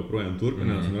Samoilovu joprojām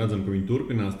turpinās. Un redzam, ka viņi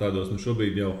turpinās tādos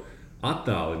šobrīd jau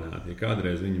attālināti. Ja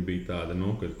kādreiz viņi bija tāda,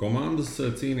 kad komandas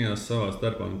cīnījās savā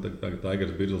starpā, tagad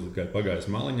Aigars Birzuls tikai pagājis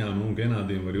maliņā, un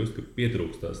Genādijam var just, ka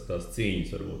pietrūkst tās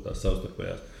cīņas, varbūt tās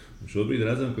savstarpējās. Un šobrīd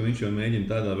redzam, ka viņš jau mēģina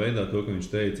tādā veidā to, ka viņš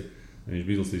teica, viņš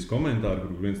bija izlasījis komentāru,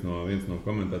 kur viens no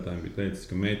komentētājiem bija teicis,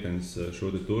 ka meitenes šo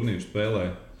turnīru spēlē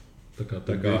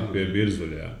tā kā pie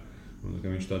Birzuļā.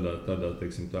 Viņš tādā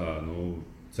teiksim,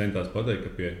 centās pateikt,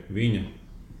 ka pie viņa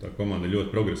tā komanda ļoti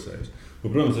progresējusi.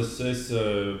 Protams, es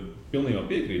pilnībā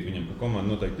piekrītu viņam, ka komanda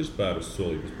noteikti ir spērusi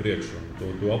solīt uz priekšu.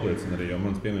 To apliecina arī jau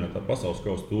mans pieminētā pasaules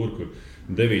kausa tūra, kur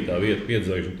 9. vieta 5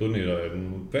 zvaigžņu turnīrā ir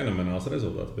fenomenāls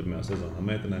rezultāts pirmajā sezonā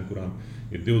meitenēm, kurām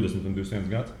ir 20 un 21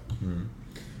 gads.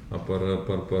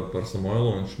 Par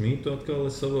Samoilovu un Šmitu atkal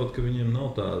es saprotu, ka viņiem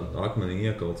nav tā akmenī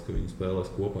iekalts, ka viņi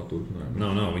spēlēs kopā turpinājumā.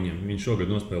 Nav. Viņš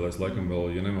šogad nospēlēs laikam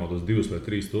vēl, ja nemaldos, 2 vai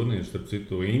 3 turnīrus. Starp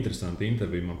citu, interesanti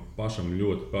intervija. Man pašam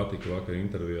ļoti patika vakar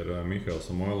intervija ar Mihailu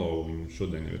Samoilovu. Viņš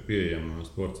šodien jau ir pieejama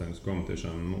Sportcentrs.com.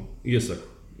 Tiešām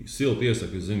silti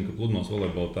iesaku. Es zinu, ka pludmales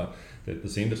volejbolā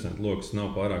tas interesanti lokus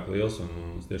nav pārāk liels.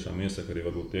 Un es tiešām iesaku arī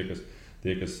varbūt tie,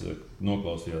 kas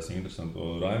noklausījās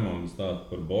interesantu Raimondu stāstu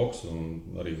par boksu, un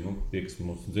arī tie, kas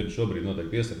mūs dzird šobrīd,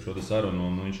 noteikti iesaka šo sarunu.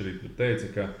 Viņš arī teica,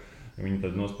 ka viņi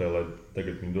tad nospēlē,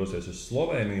 tagad viņi dosies uz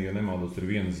Sloveniju, ja nemaldos, ir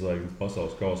 1 zvaigznes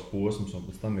pasaules kausa posms, un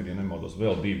pēc tam ir, ja nemaldos,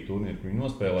 vēl 2 turnīri, kur viņi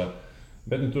nospēlē.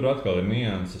 Bet tur atkal ir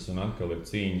nianses un atkal ir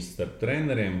cīņas starp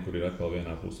treneriem, kur ir atkal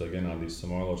vienā pusē Genādijs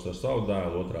Samoilovs ar savu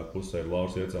dēlu, otrā pusē ir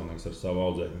Lauris Iecelnieks ar savu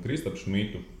audzēkni Kristapu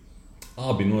Šmitu.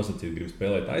 Abi nosacīti grib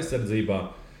spēlēt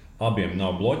aizsardzībā. Abiem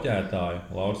nav bloķētāji.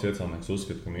 Lauris Iecelnieks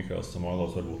uzskata, ka Mihails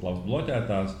Samoilovs var būt labs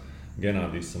bloķētājs.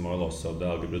 Genādijs Samoilovs savu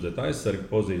dēlu grib redzēt aizsarga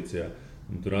pozīcijā.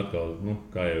 Un tur atkal,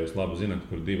 kā jau jūs labi zināt,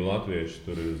 kur 2 latvieši,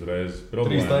 tur ir uzreiz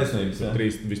problēmas. 3 taisnības.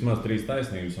 Vismaz 3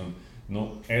 taisnības.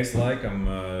 Es laikam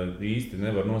īsti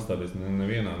nevaru nostāties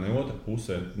nevienā, ne otrā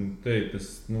pusē. Tas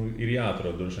ir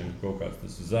jāatrod droši vien kaut kāds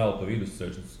tas zelta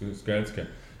vidusceļš. Skaidrs, ka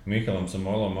Mihailam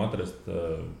Samoilovam atrast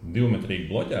 2-metrīgu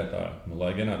bloķētāju,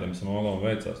 lai Genādijam Samoilovam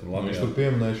veicās. Viņš tur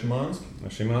pieminēja Šimanski.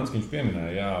 Šimanski viņš pieminēja,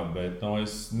 jā, bet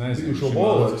es nezinu. Šo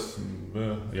boleris.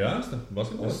 Jā,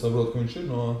 basketbols. Es saprotu, ka viņš ir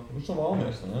no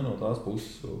Valmieras, no tās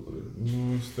puses.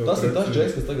 Tas ir tas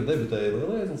džeks, kas tagad debitēja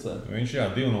Lielajā Izlasē. Viņš, jā,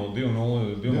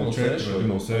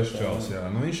 2-0-4-2-0-6 čals, jā.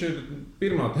 Viņš ir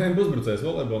pirmā tempa uzbrucējs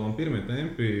volejbolā, un pirmie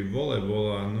tempi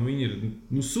volejbolā, viņi ir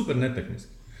super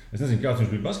netehniski. Es nezinu, kāds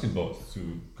viņš bija basketbolists,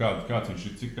 kāds viņš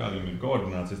ir, cik kādiem ir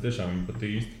koordinācijas. Tiešām viņi pat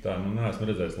īsti tā, neesmu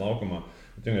redzējis laukumā.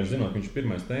 Bet vienkārši zinot, ka viņš ir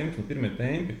pirmais temps, un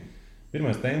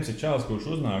pirmais temps ir čāls, kurš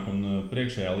uznāk un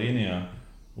priekšējā līnijā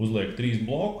uzliek 3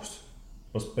 blokus.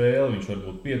 Pa spēli viņš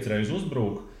varbūt 5 reizes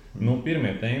uzbrūk.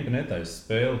 Pirmie tempi netaisa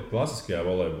spēli klasiskajā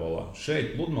volejbolā.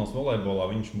 Šeit, pludmales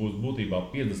volejbolā, viņš būs būtībā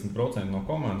 50% no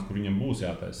komandas, kur viņam būs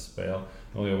jātaisa spēle.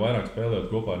 Vēl jau vairāk spēlējot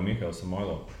kopā ar Mihailu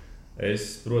Samoilovu.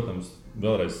 Es, protams,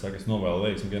 vēlreiz saku, es novēlu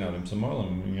veiksmi Genādijam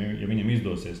Samoilovam, ja viņam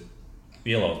izdosies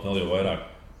pielauzt vēl jau vairāk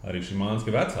arī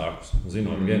Šimanska vecākus,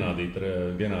 zinot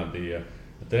Genādija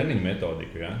treniņu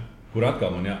metodiku, ja? Kur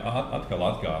atkal man atkal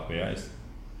atkāpja. Ja? Es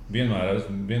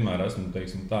vienmēr esmu,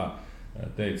 teiksim tā,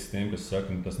 teicis tiem, kas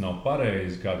saka, tas nav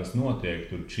pareizi, kā tas notiek,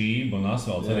 tur Čība un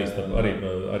asfalts,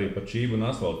 arī par Čību un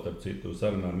asfaltu, starp citu,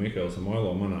 sarunā ar Mihailu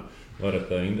Samoilovu manā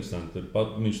varat interesanti,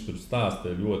 viņš tur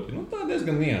stāsta ļoti, tā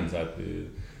diezgan niansēti,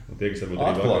 tie, kas varbūt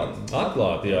arī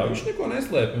atklāti, jā, viņš neko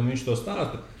neslēpj un viņš to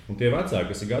stāsta, un tie vecāki,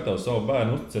 kas ir gatavi savu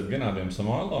bērnu uzticēt Genādijam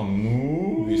Samoilovam,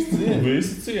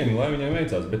 visi cieņi, lai viņiem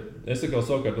veicās, bet es atkal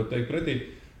savukārt to teiktu pretī,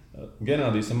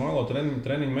 Genādija Samoilova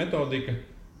treniņu metodika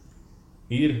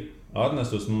ir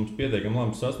atnesus mums pietiekami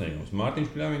labus sasniegumus. Mārtiņš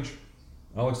Pļaviņš,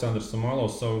 Aleksandrs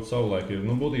Samoilovs savulaik ir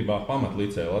būtībā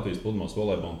pamatlicēja Latvijas pludmales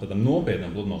volejbolam, tādam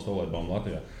nopietnam pludmales volejbolam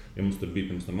Latvijā. Ja mums tur bija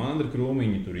pirms tam Andri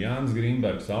Krūmiņi, tur Jānis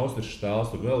Grīnbergs, Austris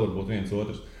Štāls, tur vēl varbūt viens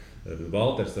otrs,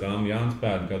 Valters Rām, Jānis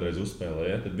Pēdi kādreiz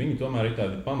uzspēlēja, tad viņi tomēr ir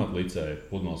tādi pamatlicēji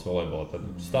pludmales volejbolā, tādi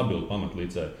stabili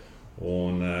pamatlicēji.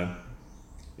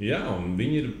 Jā, un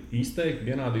viņi ir izteikti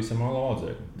Genādija Samoilova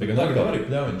audzēkļi. Tagad arī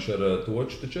Pļaviņš ar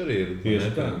Toču taču arī ir. Tieši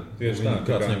tā.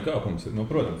 Kāds viņam kāpums ir?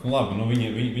 Protams, labi,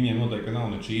 viņiem noteikti nav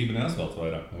ne Čība, ne asfalts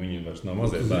vairāk. Viņi vairs nav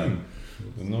mazie bērni.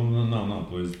 Nav,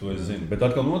 to es zinu. Bet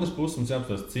atkal no otras puses mums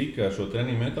jāapstāst, cik ar šo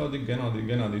treniņu metodiku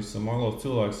Genādijs Samoilovs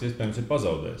cilvēks iespējams ir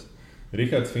pazaudējis.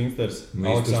 Rihards Finsters,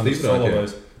 Aleksandrs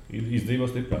Solovais izdzīvo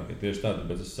stiprākie. Tieši tādi,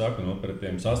 bet es saku, par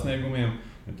tiem sasniegumiem,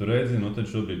 ja tu redzi, tad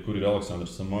šobrīd, kur ir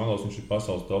Aleksandrs Samoilovs, viņš ir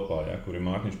pasaules topā, ja, kur ir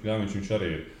Mārtiņš Pļaviņš, viņš arī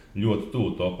ir ļoti tuvu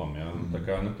topam. Ja. Tā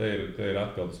kā te ir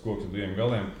atkal tas koks ar diviem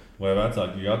galiem, vai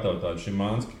vecāki gatavi tādu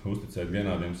Šimanski uzticēt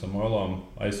Genādijam Samoilovam,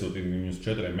 aizsūtīt viņus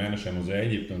 4 mēnešiem uz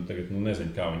Ēģipti, un tagad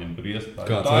nezinu, kā viņam tur ies.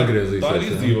 Tā ir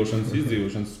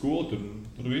izdzīvošanas skola,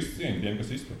 tur visi cieņi tiem, kas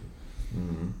iztur.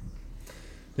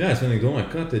 Jā, es vienīgi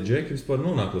domāju, kā tie džeki vispār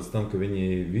nonāk līdz tam, ka viņi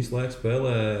visu laiku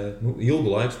spēlē, ilgu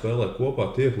laiku spēlē kopā,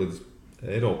 tiek līdz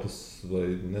Eiropas vai,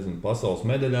 pasaules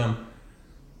medaļām,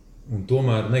 un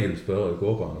tomēr negrib spēlēt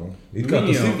kopā. Ir kā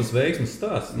tas ir tas veiksmes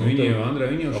stāsts. Viņi jau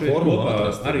šeit kopā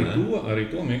arī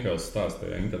to Mihails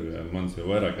stāstajā intervijā, manis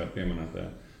jau vairāk kā pieminētajā.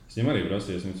 Es viņam arī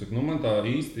prasījos, viņš saka, man tā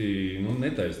īsti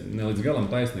ne līdz galam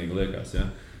taisnīgi liekas, ja.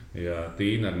 Ja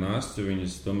Tīna ar Nāscu,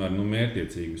 viņas tomēr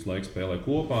mērķiecīgi visu laiku spēlē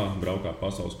kopā, braukā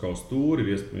pasaules kausa tūri,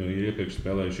 iepriekš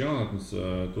spēlējuši jaunatnes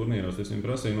turnīros. Es viņam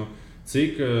prasīju,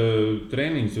 cik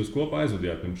treniņus jūs kopā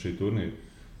aizvadījāt pirms šī turnīra.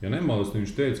 Ja nemaldos,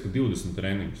 viņš teica, ka 20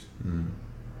 treniņus.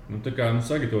 Tā kā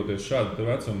sagatavoties šādu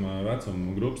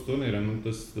vecumu grupas turnīram,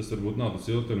 tas varbūt nav tas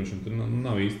ilgtermiņš, un tur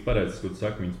nav īsti pareizes, ko tu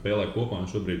saki, viņi spēlē kopā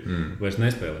un šobrīd vairs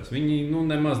nespēlēs. Viņi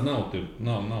nemaz nav tik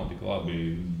labi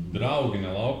draugi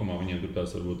ne laukumā, viņiem tur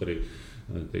tās varbūt arī,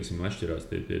 teiksim, atšķirās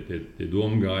tie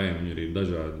domu gājieni, viņi arī ir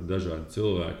dažādi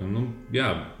cilvēki. Jā,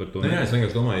 par to jā, es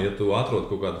vienkārši domāju, ja tu atrod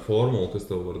kaut kādu formulu, kas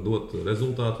tev var dot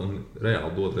rezultātu un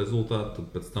reāli dot rezultātu, tad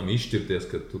pēc tam izšķirties,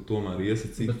 ka tu tomēr iesi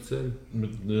citu ceļu.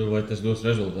 Bet vai tas dos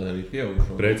rezultātu arī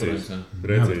pieaugušo? Precīzi.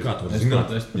 Kā tu vari zināt?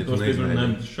 Es par to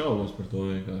neesmu šaubos par to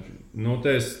vienkārši.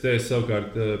 Te es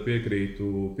savukārt piekrītu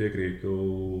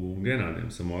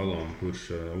Genādijam Samoilovam, kurš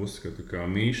uzskata, ka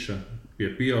Mīša pie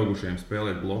pieaugušiem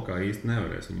spēlēt blokā īsti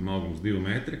nevarēs. Viņam augums 2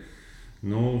 metri.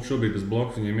 Šobrīd tas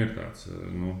bloks viņam ir tāds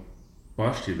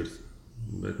pašķidrs,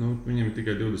 bet viņam ir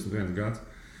tikai 21 gads.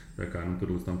 Tā kā tur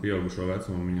līdz tam pieaugušo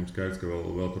vecumam viņam skaidrs, ka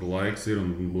vēl tur laiks ir un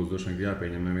būs droši vien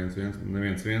jāpieņem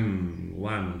neviens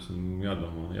lēmums un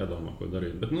jādomā, ko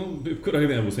darīt. Bet, kurā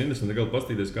gadījumā būs interesanti tagad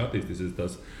pastīties, kā attīstīsies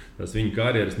tās viņa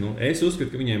karjeras. Es uzskatu,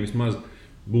 ka viņiem vismaz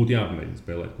būtu jāpamēģina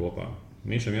spēlēt kopā.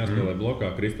 Mīšam jāspēlē blokā,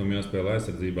 Kristum jāspēlē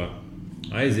aizsardzībā.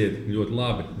 Aiziet ļoti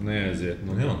labi, neaiziet.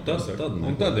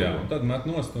 Tad met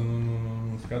nost un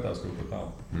skatās kaut ko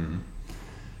tālu.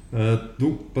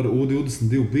 Par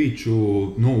U22 bīču,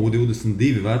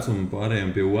 U22 vecumu pārējiem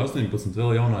pie U18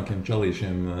 vēl jaunākiem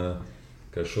čalīšiem,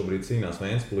 kas šobrīd cīnās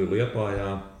Ventspilī Liepājā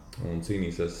un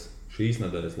cīnīsies šīs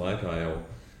nedēļas laikā jau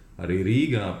arī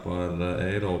Rīgā par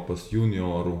Eiropas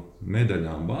junioru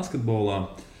medaļām basketbolā.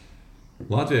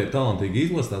 Latvijā ir talantīgi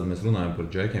izlase, tad mēs runājam par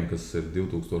džekiem, kas ir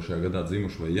 2000. gadā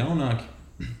dzimuši vai jaunāki.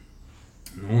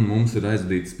 Un mums ir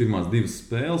aizvadītas pirmās 2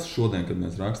 spēles. Šodien, kad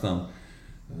mēs rakstām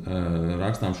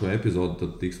šo epizodu,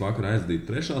 tad tiks vakar aizvadīta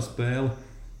 3. spēle.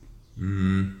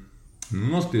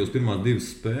 Noskatījos pirmās 2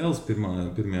 spēles.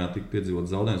 Pirmajā tika piedzīvot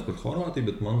zaudējums par Horvātiju,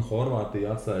 bet man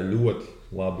Horvātija atstāja ļoti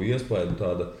labu iespēju.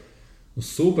 Tāda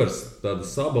super, tāda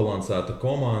sabalansēta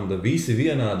komanda, visi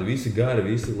vienādi, visi gari,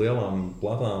 visi lielām,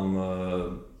 platām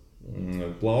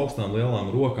plaukstām, lielām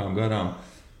rokām, garām.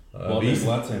 Platiem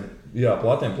pleciem. Jā,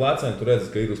 platiem pleciem. Tu redzi,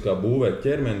 ka ir uz kā būvēt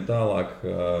ķermeni tālāk.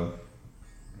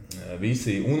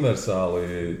 Visi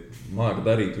universāli māca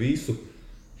darīt visu.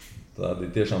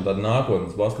 tiešām tādi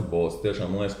nākotnes basketbolisti.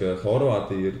 Tiešām man liekas, ka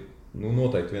Horvātija ir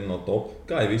noteikti viena no top,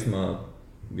 kā jau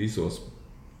visos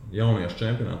jauniešu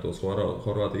čempionātos.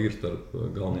 Horvātija ir starp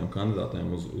galvenajiem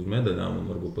kandidātiem uz medaļām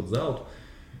un varbūt pat zeltu.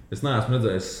 Es neesmu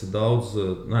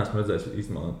redzējis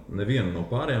īstenībā nevienu no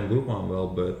pārējām grupām vēl,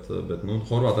 bet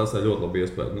Horvāti atstāja ļoti labu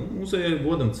iespēju. Mums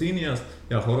godam cīnījās,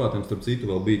 Horvātiem starp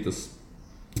citu vēl bija tas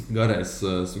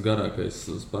garākais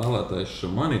spēlētājs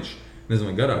Šamaničs,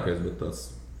 nezinu vai garākais, bet tāds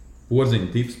porziņa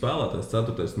tips spēlētājs,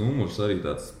 4. numurs, arī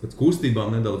tāds pēc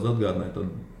kustībām nedaudz atgādināja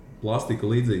tādu plastika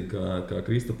līdzīgi kā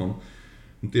Kristapam.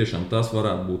 Tiešām tas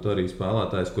varētu būt arī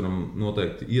spēlētājs, kuram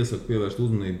noteikti iesaku pievērst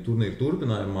uzmanību turnīru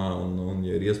turpinājumā, un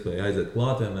ja ir iespēja aiziet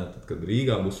klātienē, tad, kad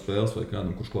Rīgā būs spēles vai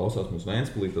kādam, kurš klausās mūsu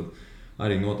Ventspilī, tad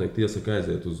arī noteikti iesaku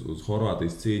aiziet uz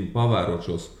Horvātijas cīņu, pavērot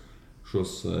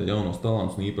šos jaunos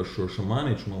talantus, un īpaši šo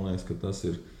Šamaniču, man liekas, ka tas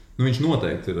ir, viņš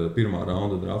noteikti ir pirmā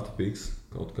raunda drafta piks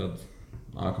kaut kad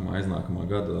aiznākamā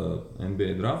gada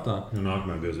NBA draftā.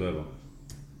 Nākamā diez vēl.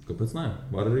 Kāpēc ne?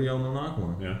 Var arī jau no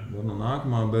nākamā. Jā. Var no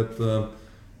nākamā, bet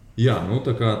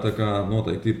tā kā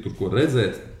noteikti ir tur ko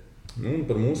redzēt.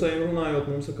 Par mūsējiem runājot,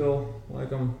 mums atkal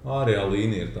laikam ārējā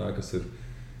līnija ir tā, kas ir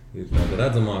tāda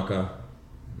redzamākā.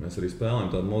 Mēs arī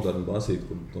spēlējam tādu modernu basīti,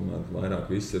 kur tomēr vairāk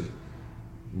viss ir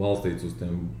balstīts uz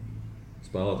tiem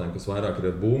spēlētājiem, kas vairāk ir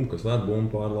ar bumbu, kas ved bumbu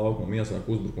pāri laukumam, iesāk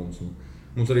uzbrukums.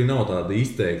 Mums arī nav tāda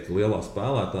izteikti lielā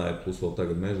spēlētāja, plus vēl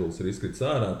tagad Mežulis ir izkritis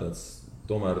ārā, tāds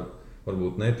tomēr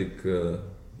varbūt netik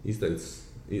izteikts,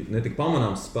 netik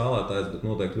pamanāms spēlētājs, bet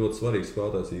noteikti ļoti svarīgs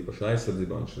spēlētājs, īpaši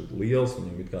aizsardzībā. Viņš ir liels,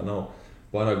 viņam it kā nav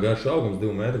pārāk garš augums,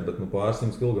 2 metri, bet pāris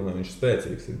 100 kilogramiem viņš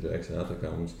spēcīgs ir Džeks.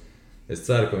 Es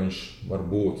ceru, ka viņš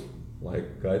varbūt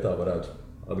laika gaitā varētu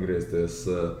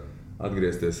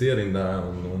atgriezties ierindā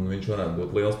un viņš varētu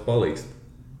būt liels palīgs.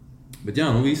 Bet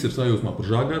visi ir sajūsmā par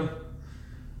Žagaru,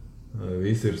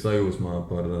 visi ir sajūsmā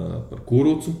par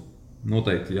Kurucu.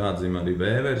 Noteikti jāatzīmē arī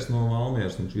Vēveris no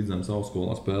Valmieras, viņš Vidzemes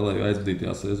augstskolā spēlēja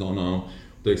aizvadītajā sezonā.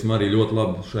 Arī ļoti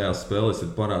labi šajās spēlēs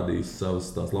ir parādījis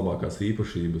savas tās labākās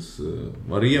īpašības.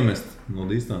 Var iemest no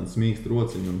distances mīkst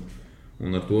rociņu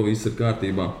un ar to viss ir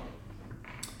kārtībā.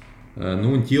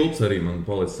 Un Ķilps arī man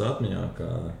palicis atmiņā,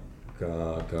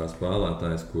 kā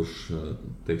spēlētājs, kurš,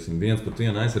 1 pret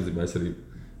 1 aizsardzībā, es arī,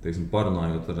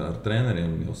 parunājot ar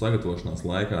treneriem jau sagatavošanās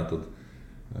laikā, tad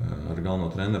ar galveno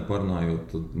treneru parunājot,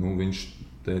 tad, viņš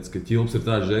teica, ka Ķilps ir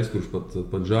tāds žeks, kurš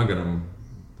pat Žagaram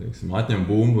atņem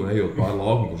bumbu, ejot pāri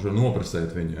laukumu, kurš var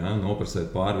nopresēt viņu, nopresēt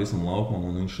pāri visam laukumam,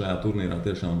 un viņš šajā turnīrā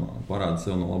tiešām parāda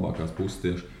sev no labākās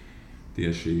puses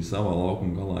tieši savā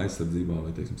laukuma galā aizsardzībā,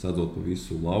 vai sadzot pa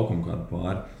visu laukumu kādu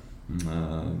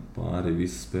pāri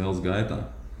visas spēles gaitā.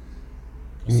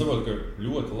 Es saprotu, ka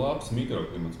ļoti labs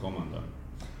mikroklimats komandā.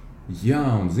 Jā,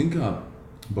 un zin kā,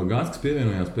 Bagātskis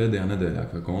pievienojās pēdējā nedēļā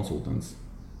kā konsultants.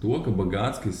 To, ka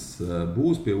Bagātskis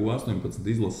būs pie U18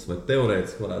 izlases vai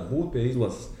teorētiski varētu būt pie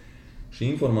izlases, šī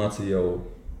informācija jau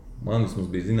man vismaz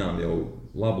bija zinām jau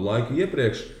labu laiku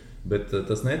iepriekš, bet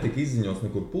tas netika izziņots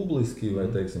nekur publiski vai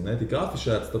netika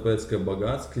afišēts, tāpēc, ka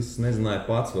Bagātskis nezināja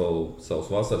pats vēl savus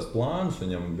vasaras plānus,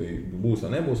 viņam būs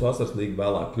vai nebūs vasaras līga,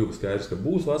 vēlāk kļuva skaidrs, ka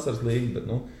būs vasaras līga, bet,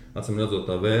 acīm redzot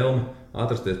tā vēlme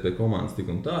atrasties pie komandas tik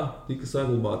un tā, tika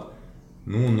saglabāta.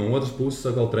 No otras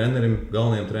puses,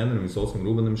 galvenajam trenerim Visolskim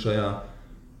Rubenim šajā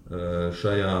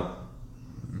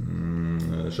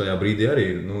brīdī arī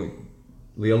ir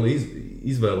liela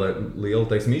izvēle,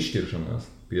 liela izšķiršanās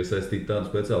piesaistīt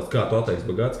tādu speciālistu. Kā tu atteiksi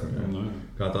Bagātskim?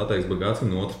 Kā tu atteiksi Bagātskim,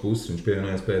 no otras puses viņš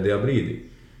pievienojās pēdējā brīdī.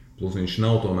 Plus viņš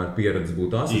nav tomēr pieredzis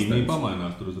būt asistents. Ķīmija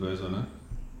pamainās tur uzreiz, vai ne?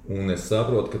 Un es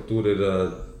saprotu, ka tur ir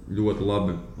ļoti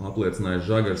labi apliecinājis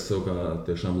Žagars sev kā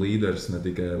tiešām līderis ne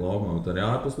tikai laukumā, bet arī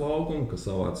ārpus laukuma, ka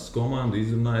savācis komandu,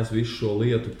 izrunājis visu šo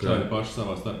lietu. Šādi paši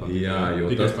savā starpā,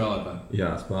 tikai spēlētāji.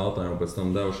 Jā, spēlētāji un pēc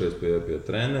tam devušies pie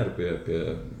treneru, pie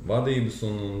vadības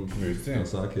un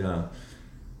saka,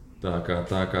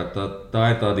 tā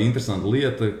ir tāda interesanta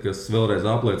lieta, kas vēlreiz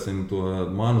apliecina to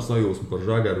manu sajūsmu par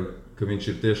Žagaru, ka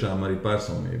viņš ir tiešām arī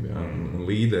personība un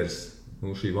līderis.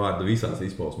 Šī vārda visās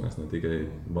izpausmēs, ne tikai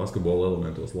basketbola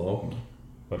elementos laukumā.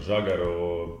 Par Žagaru,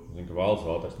 zinu, ka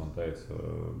Valters man teica,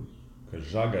 ka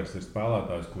Žagars ir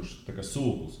spēlētājs, kurš tā kā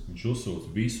sūklis. Viņš uzsūc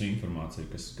visu informāciju,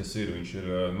 kas ir. Viņš ir,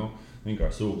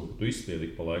 vienkārši sūklis, ka tu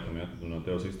izspiedīgi pa laikam, tad no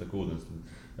tevs iztek ūdens.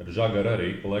 Ar Žagaru arī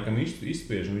pa laikam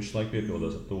izspiež, un viņš laik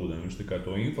piepildās ar ūdeni. Viņš tikai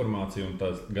to informāciju un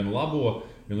tās gan labo,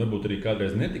 gan varbūt arī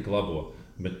kādreiz netika labo,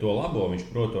 bet to labo viņš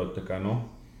protot tā kā,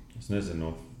 es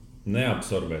nezinu,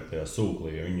 neabsorbēt tajā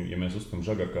sūklī. Ja mēs uzskatām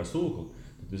Žagaru kā sūkli,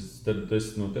 tad Tad es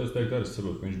no tevis teiktu, arī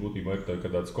saprotu, ka viņš būtībā ir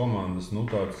tāds komandas,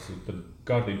 tāds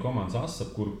kārtīgi komandas ass,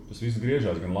 ap kuru tas viss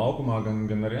griežās gan laukumā,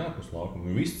 gan arī ārpus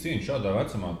laukuma. Visi cieņi šādā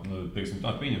vecumā, teiksim,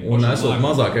 tā pieņem. Un esot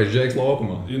mazākais džeks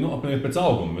laukumā. Pēc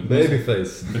auguma.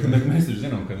 Babyface. Bet mēs taču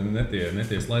zinām, ka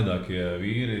netie slaidākie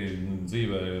vīri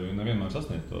dzīvē nevienmēr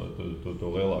sasniedz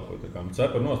to lielāko.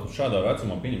 Cepar nost, šādā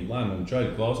vecumā pieņemt lēmumu,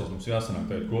 čaļi klausies, mums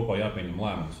jāsanāk tagad kopā jāpieņem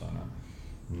lēmums.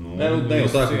 Ne jau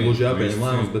tā, ka gluži jāpieņem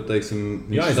lēmums, bet, teiksim,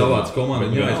 viņš savāc komandu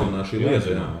un jāizrunā šī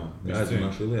lieta. Jāizrunā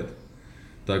šī lieta.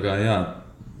 Tā kā, jā,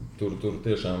 tur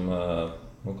tiešām,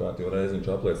 kā jau reiz viņš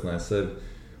apliecināja sevi.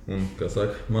 Un, kā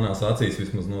saka, manās acīs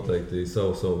vismaz noteikti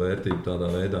savu vērtību tādā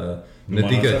veidā. Ne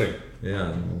tikai, jā,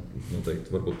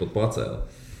 noteikti varbūt pat pacēla.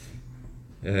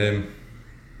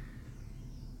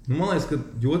 Man liekas, ka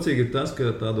jocīgi ir tas,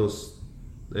 ka tādos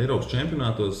Eiropas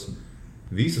čempionātos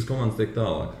visas komandas tiek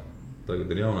tālāk.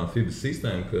 Tagad ir jaunā FIBA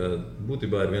sistēma, ka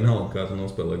būtībā ir vienalga, kā tu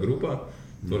nospēlē grupā.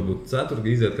 Varbūt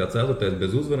iziet kā 4.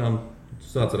 bez uzvarām. Tu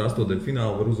sāc ar 8.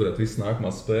 finālu, var uzvarēt visas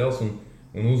nākamās spēles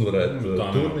un uzvarēt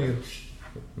turnīru.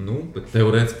 Bet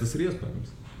teorētiski tas ir iespējams.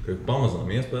 Ka pamazām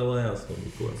iespēlējās,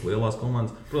 varbūt kaut kādas lielās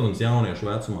komandas. Protams, jauniešu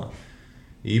vecumā.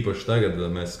 Īpaši tagad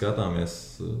mēs skatāmies,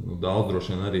 daudz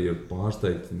droši vien arī ir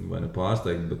pārsteigti, vai ne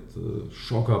pārsteigti, bet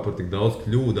šokā par tik daudz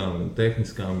kļūdām, gan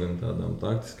tehniskām, gan tādām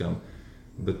taktiskām.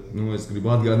 Bet es gribu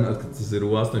atgādināt, ka tas ir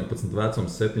 18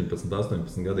 vecums, 17,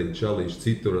 18 gadīgi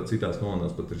čalīši, citās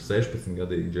komandās pat ir 16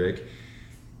 gadīgi džeki.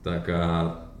 Tā kā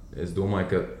es domāju,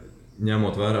 ka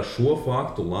ņemot vērā šo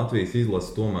faktu, Latvijas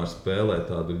izlase tomēr spēlē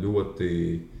tādu ļoti,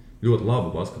 ļoti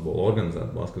labu basketbolu,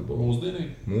 organizētu basketbolu.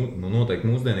 Mūsdienīgi? Noteikti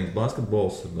mūsdienīgs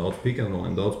basketbols, daudz pick and roll,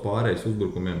 daudz pārējais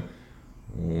uzbrukumiem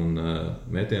un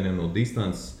metieniem no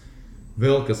distances.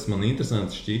 Vēl kas man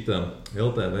interesants šķita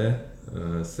LTV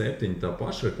 7 tā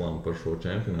pašreklāma par šo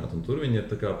čempionātu, un tur viņi ir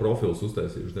tā kā profils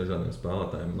uztaisījuši dažādiem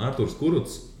spēlētājiem.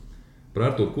 Par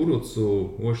Arturu Kurucu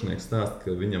Ošnieks stāsta,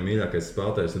 ka viņam mīļākais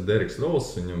spēlētājs ir Deriks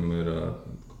Rozs, viņam ir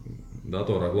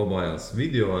datorā glabājās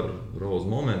video ar Roza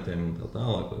momentiem un tā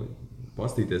tālāk,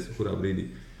 pastīties kurā brīdī.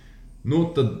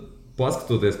 Tad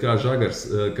paskatoties, kā Žagars,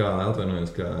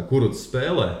 kā Kurucs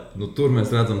spēlē, tur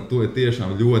mēs redzam, to ir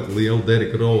tiešām ļoti liela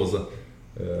Derika Roza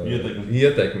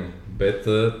ietekme. Bet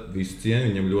visu cieņu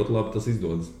viņam ļoti labi tas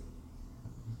izdodas.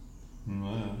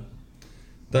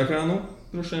 Tā kā,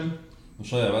 droši vien.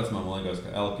 Šajā vecumā man liekas,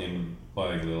 ka Elkiem ir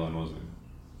baigi lielā nozīme.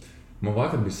 Man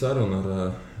vakar bija saruna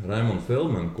ar Raimondu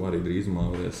Feldmanu, ko arī drīzumā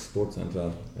varēs sportcentrā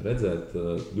redzēt.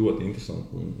 Ļoti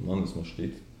interesanti, man vismaz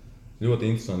šķiet. Ļoti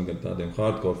interesanti gan tādiem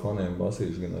hardcore faniem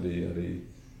basīši, gan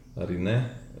arī ne.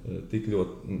 Tik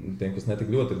ļoti, tiem, kas ne tik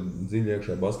ļoti ir dziļi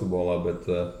iekšā basketbolā, bet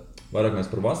vairāk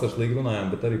mēs par vasaras līgu runājām,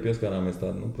 bet arī pieskārāmies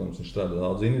tādu, protams, viņš strādā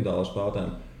daudz individuālu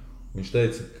spēlētājiem. Viņš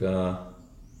teica, ka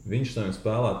viņš saviem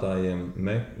spēlētājiem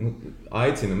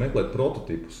aicina meklēt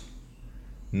prototipus.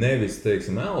 Nevis,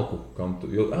 teiksim, elku,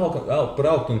 jo elku par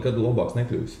elku nekad labāks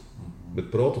nekļūs,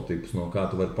 bet prototipus, no kā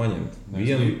tu vari paņemt.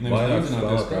 Vienu vairāk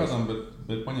spēlētājus.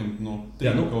 Bet paņemt no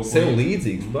sev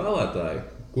līdzīgu spēlētāju,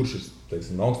 kurš ir,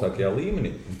 teiksim, augstākajā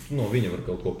līmenī, no viņa var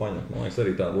kaut ko paņemt. Man liekas,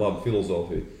 arī tāda laba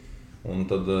filozofija. Un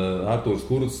tad Arturs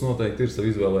Kurucs noteikti ir sev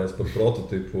izvēlējies par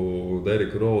prototipu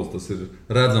Deriku Rozu. Tas ir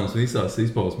redzams visās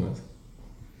izpausmēs.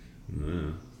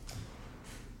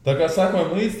 Tā kā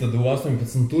sekojam līdz, tad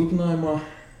 18 turpinājumā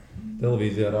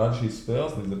televīzijā rāda šīs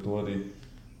spēles, līdz ar to arī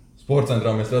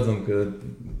sportcentrā mēs redzam, ka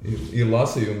ir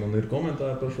lasījumi un ir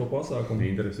komentāri par šo pasākumu.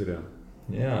 Interesi ir,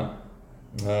 jā.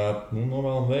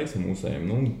 Novēlam veiksmi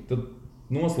mūsējiem. Tad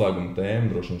noslēguma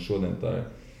tēma droši vien šodien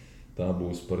tā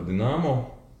būs par Dinamo.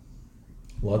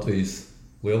 Latvijas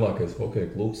lielākais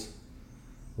hokeja klubs,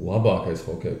 labākais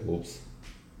hokeja klubs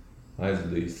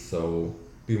aizvadījis savu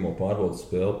pirmo pārbaudas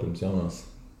spēli pirms jaunās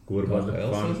Kurbats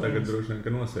fani tagad droši vien, ka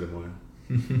nosirmoja.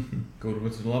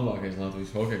 Kurbats ir labākais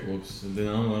Latvijas hokeja klubs.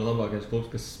 Dinamo ir labākais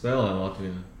klubs, kas spēlē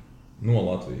Latvijā. No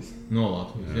Latvijas,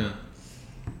 jā.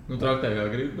 Traktē kā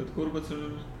grib, bet Kurbats ir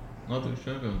Latvijas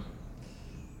čempions.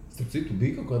 Starp citu,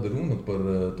 bija kaut kāda runa par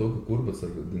to, ka Kurbats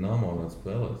ar Dinamo varētu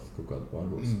spēlēt kaut kādu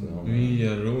pārbaudas spēli.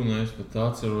 Bija runa, es pat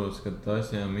atceros, kad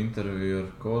taisījām interviju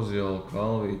ar Kozjolu,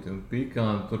 Kalvīti un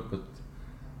Pikānu. Tur pat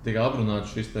tika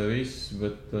aprunāts šis te viss,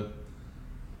 bet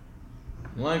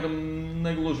laikam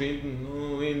negluži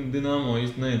Dinamo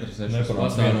īsti neinteresē šis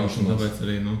pasākums. Tāpēc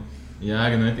arī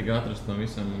jēga netika atrast tam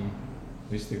visam un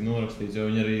viss tika norakstīts, jo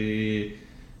viņi arī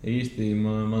īsti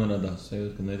man radās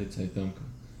sajūta, ka neticēja tam,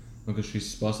 ka šis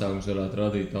pasākums varētu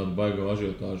radīt tādu baigo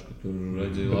ažiotāžu, ka tur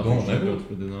redzēja Latvijas čempions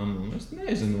par Dinamo. Es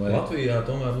nezinu, vai Latvijā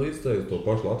tomēr līdzteju to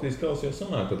pašu Latvijas kausu jau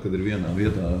sanāk, kad ir vienā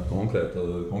vietā konkrēta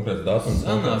datums.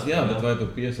 Sanāk, jā, bet vai tu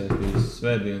piesaistīsi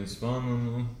svētdienas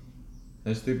fanu?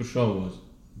 Es stipri šaubos,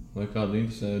 vai kādu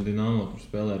interesē Dinamo tur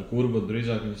spēlē ar Kurbu,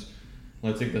 drīzāk viņas,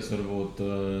 lai cik tas varbūt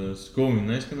skumji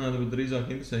neskanētu, bet drīzāk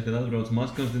interesē, kad atbrauc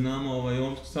Maskavas Dinamo vai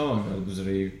Omskas Avangārdu uz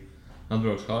Rīgu.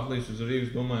 Atbrauks Hartlīs uz Rīgas,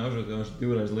 domāju, ažiotāžs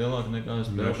 2 reizes lielāk nekā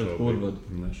spēlē pret Kurbadu.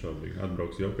 Nešaubīgi.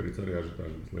 Atbrauks Jokarits arī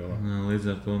ažiotāžs lielāk. Līdz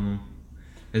ar to,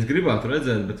 es gribētu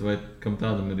redzēt, bet vai kam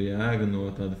tādam ir jēga no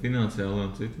tāda finansiāla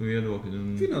un citu viedokļa?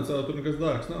 Finansiāli tur nekas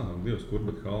dārgs nav. Divas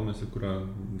Kurbada halmes ir, kurā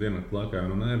diennaktī plakā,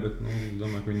 bet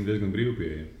domāju, ka viņi diezgan brīvi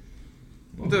pieeja.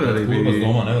 Tur arī bija. Es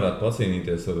domāju, nevarētu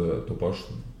pacīnīties ar to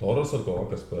pašu Toros, ar ko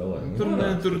vakar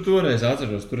spēlēja. Tur toreiz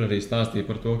atceros, tur arī stāstīja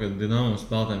par to, ka Dinamo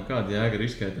spēlētājiem kāda jēga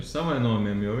riskēt ar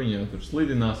savainojumiem, jo viņi jau tur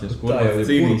slidināsies, kur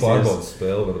cīnīsies. Pārbaudas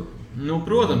spēle var.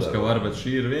 Protams, ka var, bet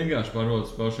šī ir vienkārši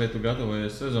pārbaudas spēle. Šeit tu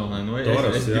gatavojies sezonai.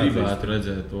 Es gribētu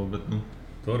redzēt to, bet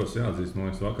Toros jāatzīst,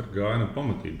 es vakar gāju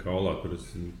pamatīgi kaulā.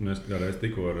 Mēs kādreiz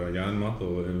tikko ar Jānu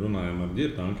Matovu runājām ar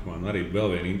Ģirtu Ankimānu. Arī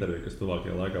vēl viena intervija, kas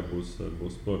tuvākajā laikā būs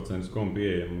sportcentrs.com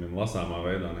pieejama gan lasāmā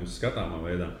veidā, nevis skatāmā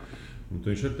veidā. Un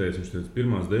viņš ir teicis,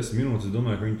 pirmās 10 minūtes, es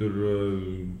domāju, ka viņi tur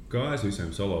kājas visiem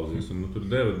salauzīs. Un tur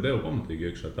deva pamatīgi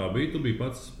iekšā. Tā bija, tu biji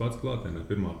pats klātienē,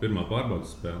 pirmā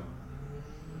pārbaudas spēle.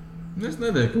 Es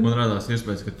nedēļu, ka man radās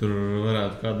iespējas, ka tur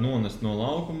varētu kādu nonest no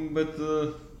laukuma, bet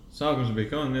sākums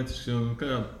bija kauniecisks, jo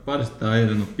parasti tā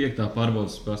ir 5.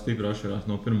 pārbaudas spēle stipri atšķirās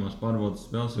no 1. pārbaudas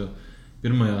spēles, jo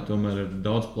pirmajā tomēr ir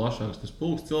daudz plašāks tas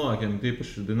pulks cilvēkiem,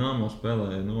 tīpaši Dinamo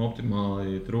spēlē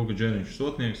optimāli trūka Džeriņš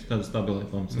Sotnieks, tāda stabilai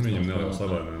pamats. Viņam nevar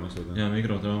savainojums. Jā,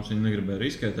 mikrotraumas viņi negribēja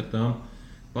riskēt ar tām.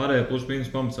 Pārējie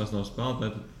plus-mínus pamatsās nav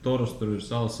spēlētāji, tad Toros tur ir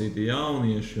salasīti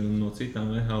jaunieši no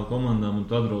citām VHL komandām, un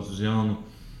tu atbrauc uz jaunu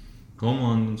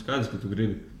komandu, un skaidrs, ka tu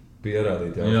gribi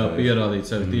pierādīt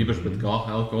sevi, tīpaši pret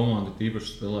KHL komandu,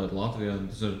 tīpaši spēlēt Latvijā.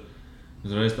 Tas ir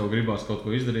uzreiz tev gribās kaut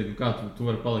ko izdarīt. Kā tu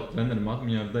vari palikt trenerim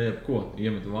atmiņā ar dēļ ko?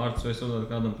 Iemet vārdus vai sadot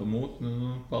kādam pa mūti,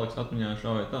 paliks atmiņā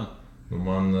šā vai tā.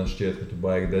 Man šķiet, ka tu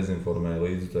baigi dezinformēji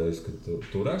līdzutējus, ka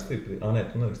tu rakstīji, nē,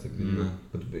 tu nerakstīji.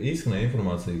 Bet izskanēja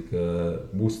informācija, ka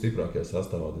būs stiprākajā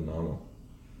sastāvā Dinamo.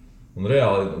 Un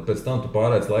reāli pēc tam tu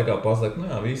pārējais laikā pasaki,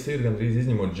 visi ir gandrīz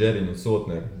izņemot Džeriņu un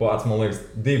Sotnieku. Pats, man liekas,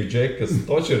 2 džeki, kas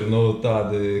toči ir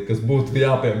tādi, kas būtu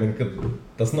jāpiemina, ka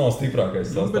tas nav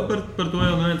stiprākais sastāvs. Bet par to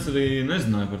jau neviens arī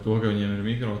nezināja, par to, ka viņiem ir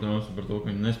mikrotraumas un par to,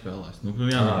 ka viņi nespēlēs.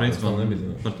 Principā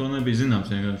par to nebija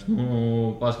zināms vienkārši.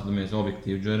 Paskatāmies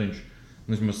objektīvi Džeriņš.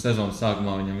 Vismaz sezonas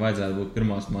sākumā viņam vajadzētu būt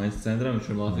pirmās maiņas centram,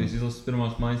 viņš ir Latvijas izlases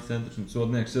pirmās maiņas centrs, un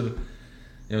Sotnieks ir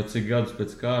jau cik gadus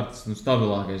pēc kārtas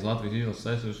stabilākais Latvijas izlases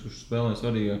aizsargs, kurš spēlē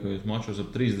svarīgākajos mačos ap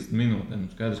 30 minūtēm.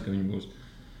 Skaidrs, ka viņi būs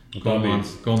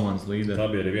komandas līderi. Tā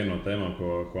bija arī viena no tēmām,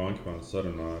 ko Ankimāns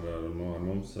sarunā ar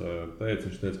mums teica.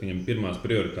 Viņš teica, ka viņam pirmās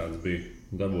prioritātes bija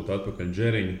dabūt atpakaļ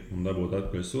Džeriņu un dabūt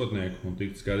atpakaļ Sotnieku un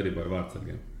tikt skaidrībā ar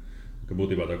vārdsargiem. Ka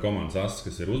būtībā tā komandas asis,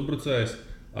 kas ir uzbrucējs,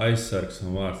 aizsargs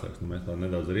un vārdsargs. Mēs tā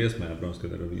nedaudz arī iesmējām, protams, ka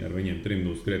ar viņiem 3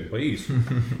 būs krietni pa īsu.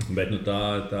 Bet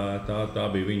tā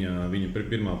bija viņa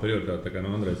pirmā prioritāte, tā kā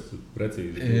Andrejs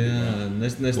precīzi. Jā,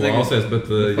 es klausies, bet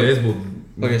ja es būtu...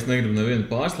 Es negribu nevienu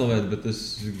pārslavēt, bet es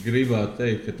gribētu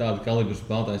teikt, ka tāda kalibra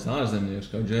spēlētājs ārzemnieks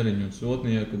kā Džeriņu un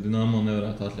Sotnieku Dinamo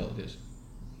nevarētu atļauties.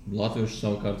 Latvieši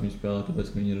savukārt viņi spēlē,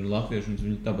 tāpēc, ka viņi ir latvieši un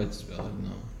viņi tāpēc spēlē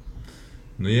Dinamo.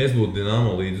 Ja es būtu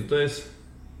Dinamo līdzutējs,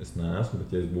 es neesmu,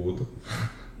 bet ja es būtu...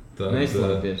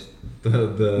 Neizslēpties.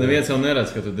 Neviens jau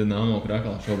neredz, ka tu Dinamo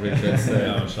Kraklā šobrīd redz.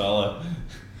 Jā, šālē.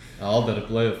 Aldera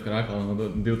playoff Kraklā no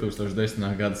 2010.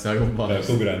 gada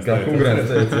saglabājās. Kā Kugrēns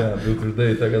teica, jā,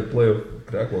 2009. gada playoff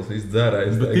Kraklos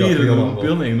izdzērājis. Bet ir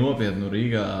pilnīgi nopietni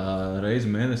Rīgā reizi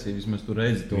mēnesī, vismaz tu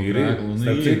redzi to Kraklu.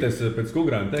 Starp citu, es pēc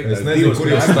Kugrēna teiktu, es nezinu, kur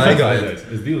jūs staigājat.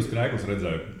 Es 2 Kraklus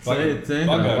redzēju.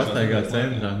 Pastaigā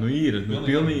centrā. Ir,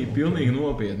 pilnīgi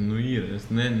nopietni, ir. Es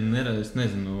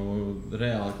nezinu,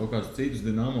 reāli kaut kādus citus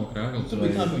Dinamo Kraklus. Tur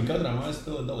bija viņi katrā mājas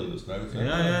spēlē dalījos Kraklus.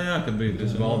 Jā, kad bija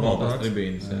tas valbaltās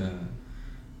tribīnes.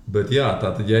 Bet jā,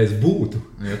 tātad, ja es būtu...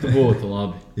 Ja tu būtu,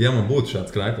 labi. Ja man būtu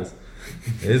šāds Krakls,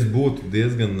 es būtu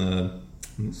diezgan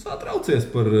satraucies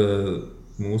par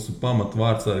mūsu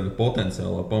pamatvārdsarga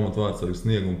potenciālā pamatvārdsarga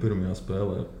sniegumu pirmajā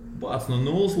spēlē. Pats no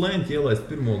 0 leņķi ielaist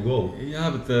pirmo golu. Jā,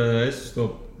 bet es uz to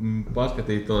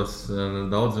paskatītos ar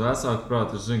daudz vēsāku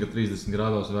prātu. Es zinu, ka 30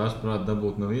 grādos vēsu prātu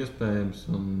dabūt nav iespējams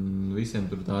un visiem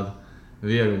tur tāda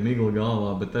viegla migla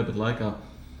galvā, bet tāpat laikā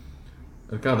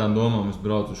ar kādām domām es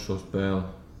braucu uz šo spēli.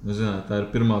 Zināt, tā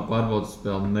ir pirmā pārbaudas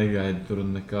spēle, negaidu tur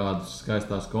nekādas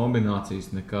skaistās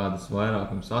kombinācijas, nekādas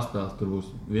vairākums saspēles. Tur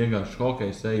būs vienkārši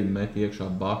hokejs, eji, met iekšā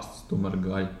bakstas, tumar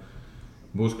gaļu.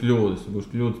 Būs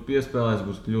kļūdas piespēlēs,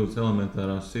 būs kļūdas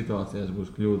elementārās situācijās,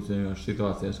 būs kļūdas vienkārši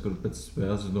situācijās, kur pēc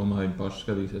spēles, es domāju, viņi paši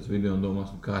skatīsies video un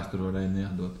domās, kā es tur varēju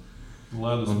neatdot.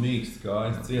 Ledus mīksts,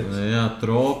 kājas cietas. Jā,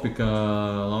 tropikā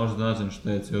Lauris Dārziņš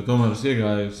teica, jo tomēr es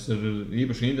iegāju, ar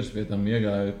īpaši interesi pie tam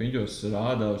iegāju piņķos,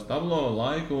 rādā uz tablo,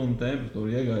 laiku un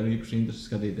temperatūru, iegāju ar īpaši interesi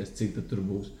skatīties, cik tad tur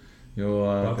būs. Jo,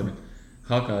 kad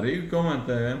HK Rīga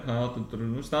komentēja MHL, tad tur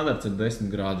standarts ir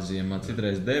 10 grādi ziemā,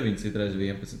 citreiz 9, citreiz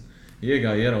 11.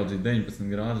 Iegāju, ieraudzīju 19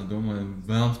 grādus, domāju,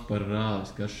 vēlns par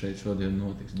rāvis, kas šeit šodien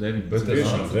notiks. 19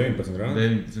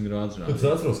 grādus rāvis. Es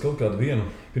atceros kaut kādu vienu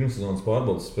pirmssezonas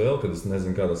pārbaudas spēli, kad es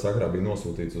nezinu, kādā sakrā biju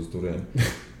nosūtīts uz turieni.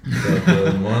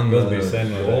 Tad man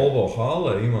Volvo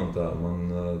hallē imantā,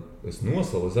 es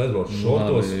nosalu, es aizbraucu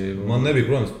šortos. Man nebija,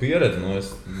 protams, pieredze, es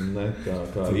kā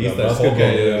īstais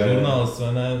hokeja žurnālists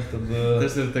vai ne.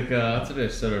 Tas ir tā kā,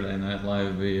 atceries, Saturday Night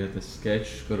Live bija tas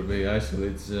skečs, kur bija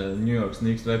aizsūtīts New York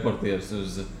Knicks reportieris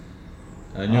uz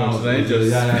New York Rangers.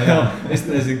 Jā. Es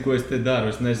nezinu, ko es te daru,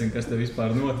 es nezinu, kas te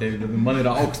vispār notiek, bet man ir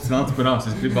augsts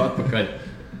transporāts, es gribu atpakaļ.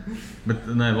 Bet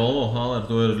nē, Volvo hallē ar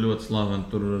to ir ļoti slavena.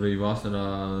 Tur arī vasarā.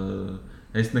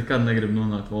 Es nekad negribu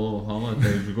nonākt Volvo hallē,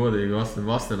 teikšu godīgi,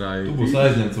 vasarā. Tu būs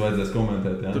aizņemts, vajadzēs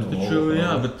komentēt, jā? Tur taču,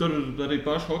 jā, bet tur arī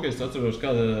paši hokejisti atceros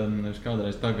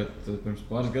kādreiz tagad, pirms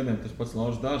pāris gadiem, tas pats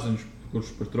Lauris Dārziņš,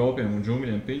 kurš par tropiem un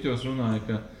džungļiem piņķos runāja,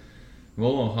 ka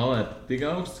Volvo hallē ir tik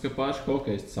augsts, ka paši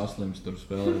hokejisti saslims tur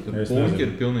spēlē. Tur puņķi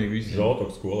ir pilnīgi visi.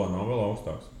 Žoltoks skolā nav vēl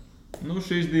augstāks.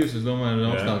 Šīs divas, es domāju, ir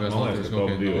augstākās Latvijas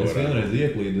hokeja. Es vienreiz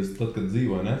ieklīdu, tad, kad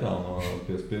dzīvoju netālu no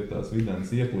 55.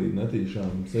 Videns, ieklīdu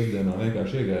netīšām, sestdienā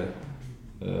vienkārši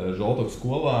iegāju Žoltoks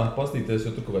skolā pastīties,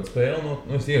 jo tur kaut kāda spēle,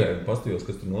 es iegāju, pastījos,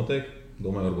 kas tur notiek,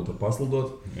 domāju, varbūt var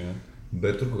paslidot. Jā.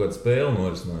 Bet tur kaut kāda spēle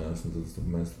norisinājās, un tad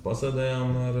mēs pasēdējām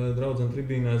ar draugiem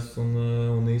tribīnēs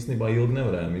un īstenībā ilgi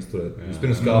nevarējām izturēt.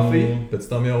 Vispirms kafiju, pēc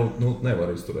tam jau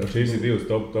nevar izturēt. Šīs ir divas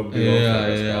top 2.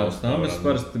 Jā, uz tam es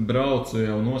parasti braucu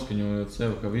jau noskaņojot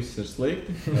sev, ka viss ir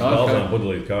slikti. Balzām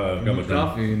pudelīt, kā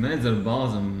kafiju nedzer,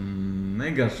 balzam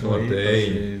negaršo īpaši.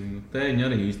 Tēņu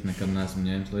arī īsti nekad neesmu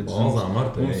ņēmis līdz balzām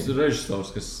ar tēņu. Mums ir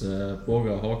režisors, kas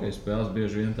pogā hokeja spēles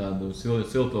bieži vien tādu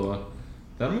silto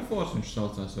termofors viņš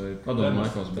saucās, vai padomu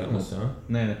laikos termos, jā?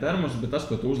 Nē, ne termos, bet tas,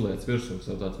 ko tu uzliec virsū,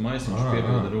 savu tāds maisiņš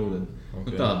piepilda ar ūdeni.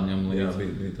 Okay. Tādu ņem līdzi. Jā,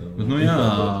 bija tā.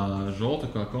 Bet,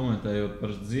 Žoltakā komentējot,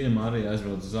 parasti ziemā arī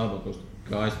aizbrauc uz Zābakos,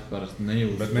 kājas parasti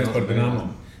nejūtas. Bet mēs par Dinamo.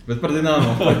 Bet par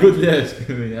Dinamo, par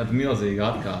Gudļevski, jā, milzīgi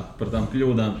atkāp par tām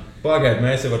kļūdām. Pagaid,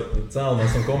 mēs jau ar Cēlmu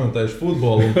esam komentējuši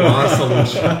futbolu un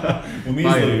pārsaluši. un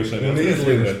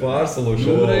izlīduši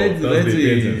pārsaluši.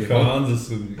 Redzīgi.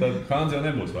 Hāns jau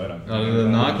nebūs vairāk. Ar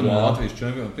nākamo Latvijas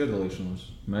čempionu piedalīšanos.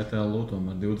 Mētēl Lūtom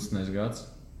ar 20. gads.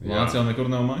 Lācis jau nekur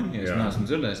nav mainījies. Neesmu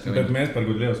dzirdējis, ka bet mēs par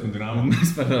Gudļevsku un Dinamo.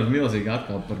 Mēs par milzīgi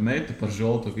atkāp par Metu, par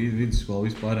Žoltu, vidusskolu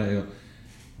vispārējo.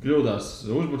 Kļūdās,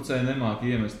 uzbrucēji nemāk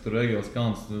iemest, tur Egils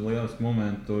Kalns lielisku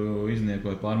momentu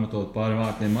izniekoja, pārmetot pāri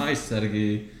vārtiem aizsargi,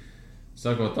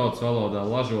 sakot tautas valodā,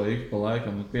 lažoja ik pa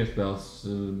laikam, piespēles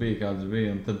bija kādas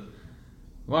bija, un tad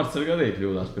vārtsargi arī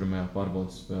kļūdās pirmajā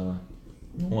pārbaudas spēlē.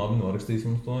 Labi,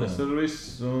 norakstīsim uz to, jā. Tas ir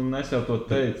viss, un es jau to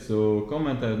teicu,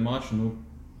 komentējot maču,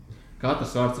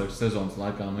 katrs vārtsargs sezonas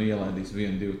laikā ielaidīs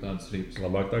 1-2 tādas rīpas.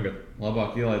 Labāk tagad.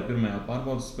 Labāk ielaid pirmajā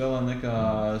pārbaudas spēlē nekā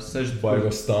 60.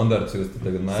 Baigos standarts, jūs te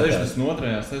tagad mētāt.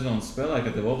 62. sezonas spēlē,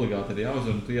 kad tev obligāti ir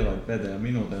jāuzvar, un tu ielaid pēdējā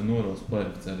minūtē un noroc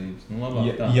play-off cerības.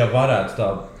 Labāk tā. Ja varētu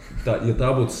ja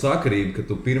tā būtu sakarība, ka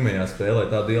tu pirmajā spēlē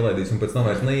tādu ielaidīsi un pēc tam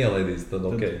vairs neielaidīsi, tad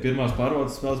ok. Tad pirmās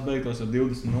pārbaudas spēles beigtos ar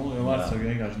 20-0, jo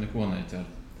vārtsargi vienkārši neko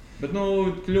neķert. Bet,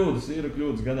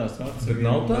 kļūdas gadās tāds. Bet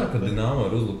nav tā, ka Dinamo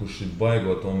ir uzlikuši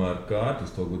baigot tomēr kārtu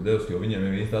uz to Gudļevsku, jo viņiem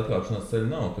jau īsti atkāpšanās ceļa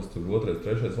nav, kas tur otrais,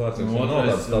 trešais vārtsargs nav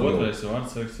tāds stabils. Otrais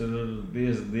vārtsargs ir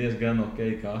diezgan ok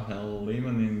KHL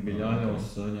līmenim, bija Jāņovs,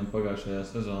 viņam pagājušajā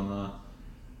sezonā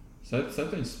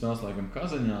 7 spēles laikam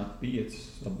Kazaņā, 5,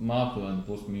 aptuveni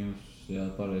plus mīnus, ja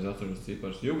pareizi atceros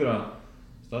cipars Jugrā.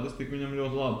 Statistika viņam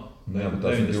ļoti laba. Jā, bet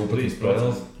tas ir 12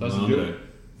 spēles. Tas ir 12.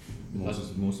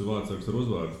 Mūsu vārdsargs ar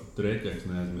uzvārdu Treķēks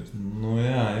neaizmirst.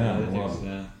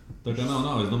 Jā. Tā kā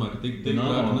nav, es domāju, ka tik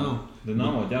grāti nav.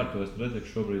 Dinamo ģērbtuvēs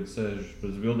Treķēks šobrīd sēž,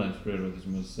 pēc bildēm spriežot,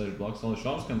 vismaz sēž blakus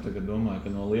Ališauskam, tagad domāju,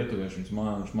 ka no lietuviešu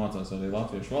viņš mācās arī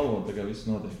latviešu valodu, tā kā viss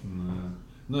notiek.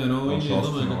 Nē, viņi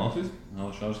domāju, ka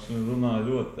Ališausks runāja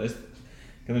ļoti.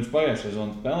 Kad viņš pagājušajā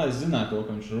sezonā spēlēja, es zināju to,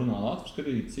 ka viņš runā latviešu, ka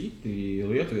arī citi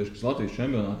lietuvieši, kas Latvijas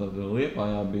čempionātā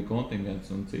Liepājā bija kontingents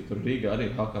un citur Rīgā, arī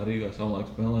HK Rīgā savulaik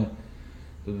spēlēja.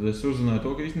 Tad es uzzināju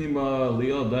to, ka īstenībā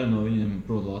liela daļa no viņiem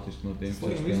prot latviešu no tiem,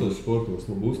 kas visos sportos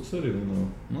Labuskas arī runā.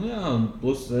 Jā, un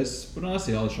plus es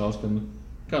prasīju Ališauskam,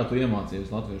 kā tu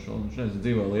iemācījies latviešu valodu. Viņš šeit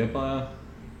dzīvoja Liepājā,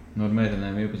 ar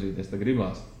meitenēm iepazīties tā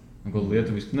gribās. Un ko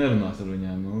lietuviski nerunās ar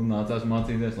viņiem, nācās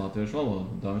mācīties latviešu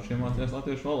valodu. Tā viņš iemācījās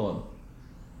latviešu valodu.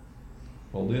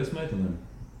 Paldies meitenēm!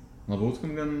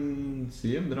 Labūckam gan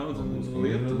sieva draudzene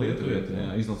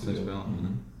Lietuvā izlasē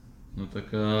spēlē. Nu, tā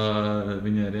kā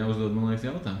viņai ir jāuzdod, man liekas,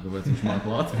 jautājumu, kāpēc viņš māk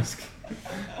latviski.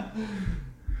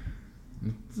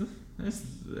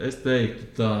 Es teiktu,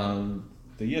 tā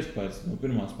iespējas no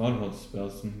pirmās pārbaudas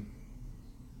spēles,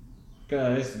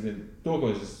 to, ko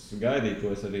es gaidīju, to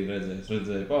es arī redzēju. Es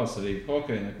redzēju pavasarīgu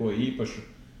hokeju, neko īpašu,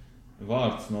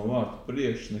 vārds no vārta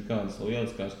priekš, nekādas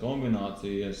lieliskās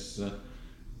kombinācijas.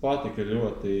 Patika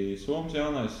ļoti Soms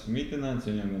jaunais Mitinēns,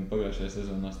 viņam gan pagājušajā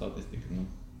sezonā statistika.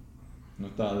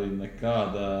 Tāda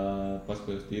nekāda,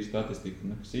 paskatījos tīri statistika,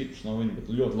 nekas īpašs nav viņa, bet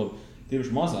ļoti labi.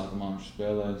 Tīpaši mazākumā viņš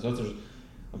spēlē. Es atceros,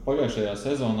 pagājušajā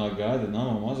sezonā gaida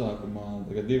Namo mazākumā,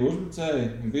 tagad 2 uzbrucēji,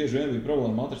 un bieži vien bija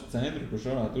problēma atrast centru, kurš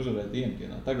varētu uzvarēt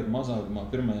iemtienā. Tagad mazākumā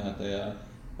pirmajā tajā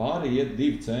pārī iet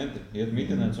 2 centri, iet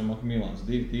Mitinēns un Makmilans,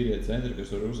 2 tīrie centri,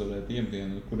 kas var uzvarēt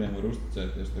iemtienu, kuriem var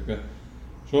uzticēties. Tā kā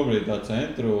šobrīd tā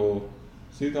centru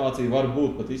situācija var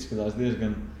būt pat izskatās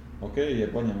diezgan ok, ja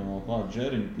paņemam vēl klāt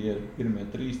Džeriņu, tie ir pirmie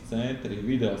 3 centri.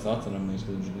 Videos atceramies,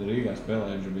 kad viņš Rīgā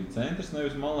spēlēja, viņš bija centrs,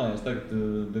 nevis malējais. Tagad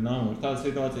Dinamo ir tāda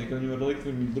situācija, ka viņi var likt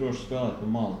viņu droši spēlēt pa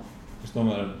malu, kas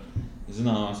tomēr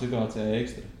zināmā situācijā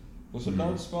ekstra. Plus ir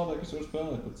daudz spēlētāji, kas var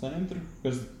spēlēt pa centru,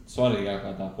 kas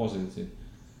svarīgākā tā pozīcija.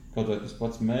 Kaut vai tas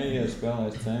pats Meijer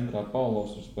spēlēs centrā,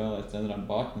 Paulovs var spēlēt centrā,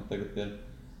 Bakni tagad ir.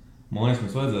 Man liekas,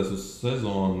 mums vajadzēs uz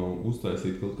sezonu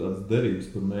uztaisīt kaut kādas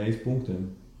derības par Meijas punktiem.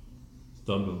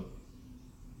 Stabili.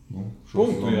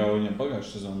 Punktu jau viņam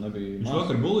pagājušajā sezonā nebija. Viņš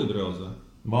vakar Bulīdu realizē.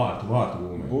 Vārtu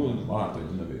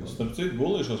viņam nebija. Starp citu,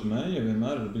 Bulīšos Meija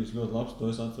vienmēr ir bijis ļoti labs, to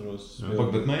es atceros.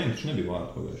 Bet Meija viņš nebija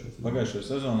vārtu pagājušajā sezonā. Pagājušajā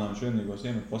sezonā viņš vienīgos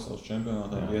iemet pasaules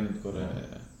čempionātā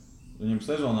Dienvidkorejā. Viņam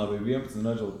sezonā bija 11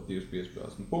 rezultatīvas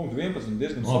piespēles. Punktu 11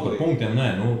 diezgan salīgi. Par punktiem nē,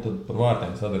 tad par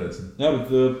vārtiem sadarēsim. Jā,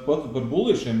 bet pat par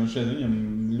Bulīšiem man šeit viņam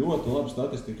ļoti laba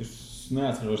statistika.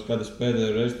 Neatceros, kad es pēdējo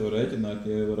reizi to rēķināju,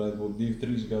 ja varētu būt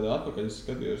 2-3 gadi atpakaļ. Es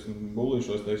skatījos un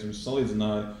Bulīšos, teiksim,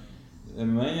 salīdzināju.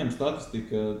 Viņam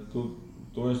statistika,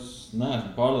 to es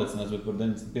neesmu pārliecināts, bet par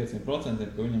 95%,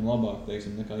 ka viņam labāk,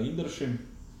 teiksim, nekā Indrašim,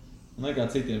 nekā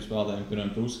citiem spēlētājiem,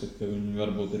 kuriem tu uzskati, ka viņi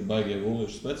varbūt ir baigie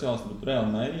Bulīšu speciālisti, bet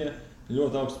reāli Meija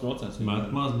ļoti augsts procents.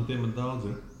 Mēt maz, bet tiem ir daudz,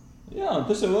 ir. Jā,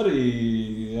 tas jau arī,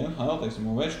 NHL,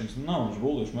 teiksim, un Večkins nav viņš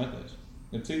Bulīšu metējs.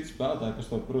 Ir citi spēlētāji, kas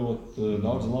to prot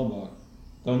daudz labāk.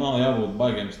 Tev nav jābūt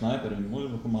baigiem snaiperim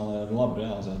uzbrukumā, lai ar labi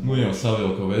realizētu. Jau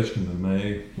savilka Večkina ar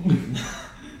Meiju.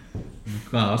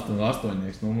 Kā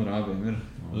 8 numuru abiem ir?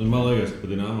 Man liekas, ka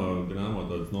Dinamo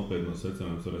tādas nopietnas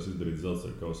secinājumus varēs izdarīt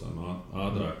Dzelzceļa kausā.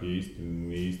 Ātrāk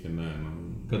īsti nē.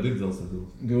 Kad ir Dzelzceļa?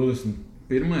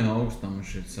 21. augustā man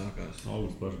šeit sākās.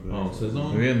 Augusts paši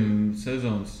sezona? Viena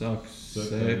sezona sākas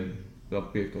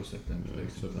 5. septembrī.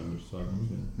 Septembris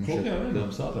sākums, jā. Kopjā vienam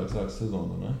ātrāk sākas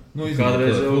sezona, ne?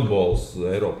 Kādreiz jau futbols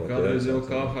Eiropā. Kādreiz jau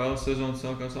KHL sezona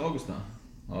sākās augustā.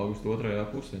 Augusta 2.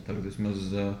 pusē. Tagad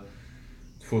vismaz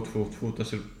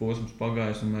tas ir posms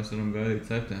pagājis un mēs varam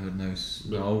gaidīt septembri, nevis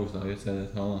augustā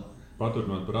iesēdēt halā.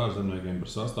 Paturpināt par ārzemniekiem,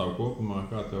 par sastāvu kopumā,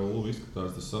 kā tev, Ulvi,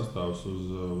 izskatās tas sastāvs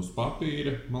uz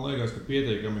papīra. Man liekas, ka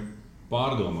pietiekami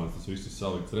pārdomāts tas viss ir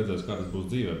salikts. Redzēs, kā tas būs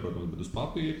dzīvē, protams, bet uz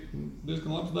papīra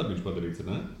diezgan labs darbiņš padarīts, ir,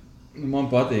 ne? Man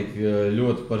patīk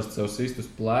ļoti parasti sev sist uz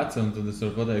pleca, un tad es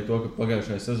varu pateikt to, ka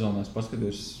pagājušajā sezonā es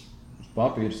paskatījos uz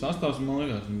papīra sastāvs, man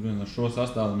liekas, un ar šo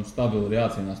sastāvu stabili ir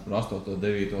jācīnās par 8.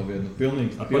 9. vietu.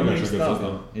 Pilnīgi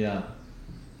stabili. Jā.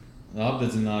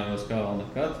 Apdedzinājos kā vēl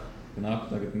nekad. Knapi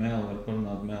tagad Mēli var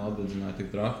parunāt, Mēli apdedzināja tik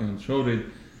traki, un šobrīd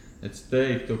es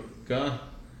teiktu, ka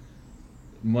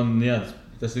man,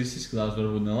 tas viss izskatās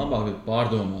varbūt ne labāk, bet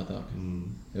pārdomātāk.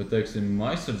 Jo, teiksim,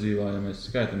 aizsardzībā, ja mēs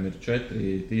skaitam, ir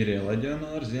 4 tīrie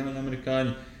leģionāri,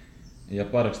 ziemeļamerikāņi. Ja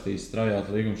parakstīs straujāt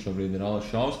līgumu, šobrīd ir Alis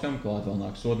Šauskam, klāt vēl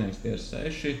nāk sodnieks, tie ir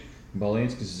 6.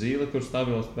 Balīnskis Zīle, kur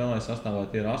stabili spēlē sastāvā,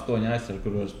 tie ir 8 aizsargi,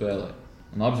 kur var spēlēt.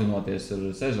 Un apzinoties,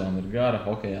 sezona ir gara,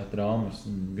 hokejā traumas,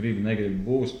 gribi, negribi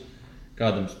būs.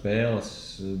 Kādam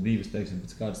spēles, 2, teiksim,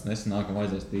 pēc kādas nesanākam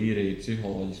vajadzēs tīri,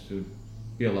 psiholoģiski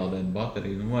pielādēt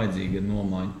bateriju, vajadzīgi ir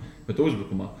nomaiņa. Bet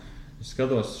uzbrukumā es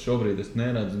skatos, šobrīd es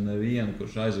neredzu nevienu,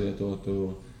 kurš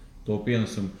aizvietotu to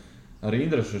pienesumu. Ar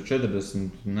Indrašu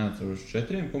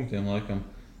 4 punktiem laikam.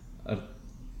 Ar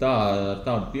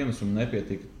tādu pienesumu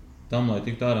nepietika tam, lai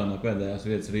tiktu ārā no pēdējās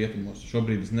vietas rietumos.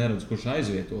 Šobrīd es neredzu, kurš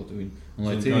aizvietotu viņu. Un,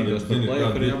 lai cīnītos par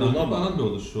play-off, ir jābūt labāk.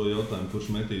 Atbild uz šo jautājumu, kurš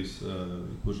metīs,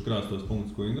 kurš krās tos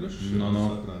punktus, ko Indrašs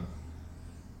sakrā?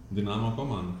 Dinamo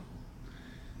komanda.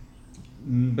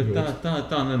 Bet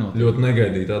tā nenotiek. Ļoti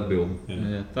negaidīta atbildi.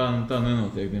 Jā, tā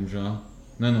nenotiek, diemžēl.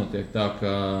 Nenotiek tā,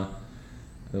 ka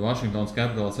Washingtonas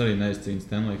Capitals arī neizcīna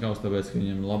Stanley Kausu, tāpēc, ka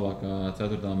viņiem ir labākā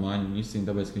 4. maiņa. Viņi izcīna,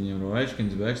 tāpēc, ka viņiem ir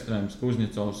Ovečkins, Bekstrēms,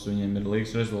 Kuzņecovs, viņiem ir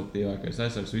līgas rezultatīvākais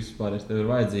aizsargs, viss pārējais. Tev ir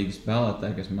vajadzīgi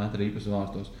spēlētāji, kas met rīpas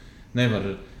vārstos. Nevar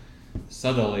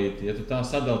sadalīt. Ja tu tā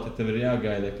sadali, tad tev ir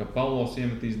jāgaida, ka Pavlovs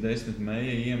iemetīs 10,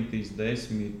 Meija iemetīs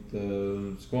 10,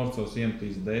 Skorcovs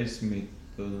iemetīs 10,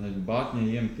 Bāķņa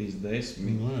iemetīs 10,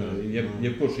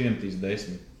 jebkurš iemetīs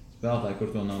 10. Spēlētāji, kur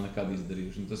to nav nekad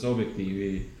izdarījuši. Un tas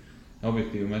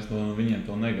objektīvi mēs viņiem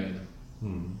to negaidām.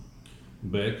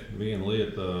 Bet viena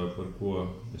lieta, par ko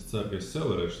es ceru, ka es sev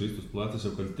varēšu sist uz pleca,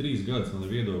 jau kāds 3 gadus man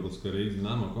ir viedoklis, ka Rīgas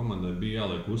Dinamo komandai bija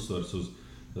jāliek uzsvars uz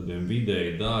tādiem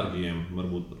vidēji dārgiem,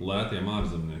 varbūt pat lētiem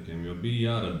ārzemniekiem, jo bija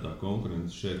jārada tā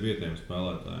konkurence šeit vietējiem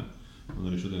spēlētājiem. Un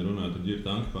arī šodien runājot ar Ģirtu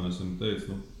Ankipanu, esam teicis,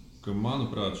 ka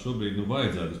manuprāt šobrīd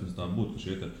vajadzētu vismaz tā būt, ka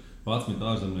šie 11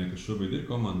 ārzemnieki, kas šobrīd ir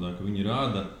komandā, ka viņi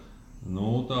rāda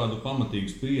tādu pamatīgu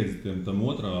spriedzi tam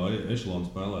otrā ešalona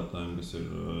spēlētājiem, kas ir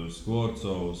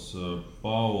Skorcovs,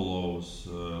 Paulovs,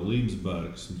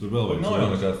 Lībsbergs. Tur vēl nav jau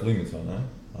nekāds limits, vai ne?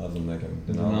 Ārzemniekiem.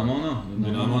 Dinamo nav,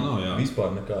 jā. Vispār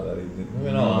nekāda arī.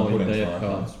 Nav ideja,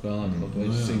 kādu spēlēt, kaut vai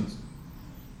 100.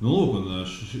 Lūk, un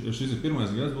šis ir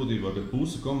pirmais gads būtībā, kad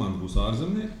puse komandas būs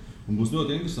ārzemnieki. Un būs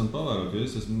ļoti interesanti pavērot, jo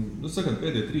es esmu,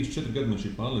 pēdējie 3-4 gadi man šī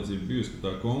pārliecība bijusi, ka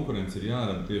tā konkurence ir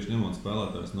jārada tieši ņemot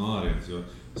spēlētājus no ārienes, jo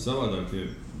savādāk tie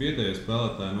vietējie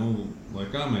spēlētāji, lai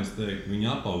kā mēs teikt, viņi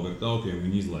apauga ar taukiem,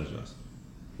 viņi izlaižās.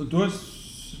 To es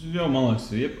jau, man liekas,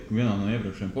 vienā no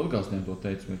iepriekšējiem podkastiem to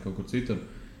teicu, vai kaut kur citur,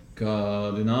 ka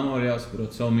Dinamo ir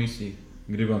jāsaprot savu misiju.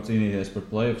 Gribam cīnīties par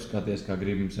play-offs, skaties, kā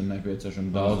gribams ir nepieciešami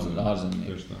daudz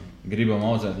ārzemnieku. Gribam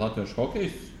audzēt latviešu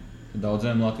hokejus.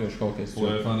 Daudziem latviešu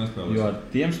hokejistiem. Jo ar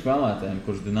tiem spēlētājiem,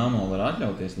 kurus Dinamo var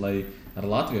atļauties, lai ar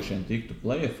latviešiem tiktu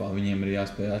play-offā, viņiem ir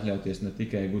jāspēj atļauties ne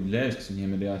tikai Gudļevskis,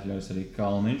 viņiem ir jāatļaujas arī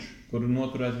Kalniņš, kuru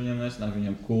noturēt viņiem nesanāk,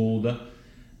 viņiem Kulda,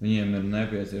 viņiem ir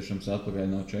nepieciešams atpakaļ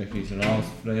no Čehijas Rāls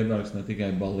Freibergs, ne tikai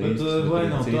Balīsks. Bet vai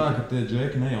nav tā, ka tie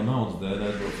džeki ne jau naudas dēļ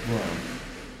aizbrauc projām?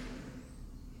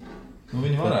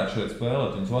 Viņi varētu šeit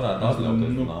spēlēt, viņus varētu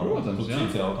atļauties. Protams, jā.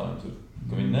 Cits jautājums ir.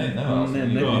 Ka viņi nevēlas,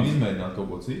 viņi grib izmēģināt kaut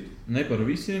ko citu. Ne par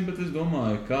visiem, bet es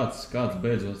domāju, kāds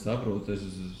beidzot saprot.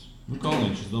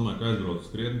 Kalniņš, es domāju, ka aizbrauc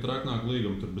krietni traknāk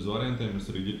līgumu, tur bez variantiem. Es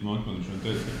arī Ģitu Makmaniņš vien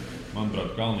teicu, ka, manuprāt,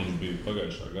 Kalniņš bija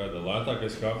pagājušā gada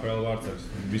lētākais KPL vārdsargs.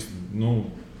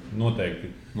 Noteikti.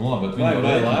 Labi, bet vai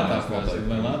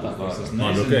lētākais, es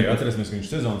nezinu. Okay, atcerēsimies, ka viņš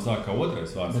sezonu sāk kā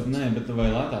otrais vārdsargs. Bet vai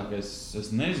lētākais, es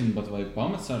nezinu, bet vai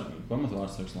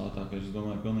pamatvārdsargs lētākais, es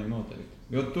domāju, pilnīgi noteikti.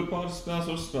 Jo tur pāris spēles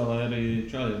uzspēlēja arī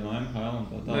čāļi no MHL un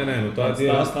tā. Nē, tā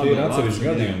ir atsevišķi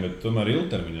gadījumi, bet tomēr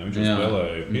ilgtermiņā viņš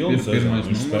spēlēja pilnu sezonu,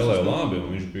 viņš spēlēja labi un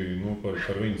viņš bija par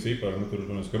viņu ciparu, tur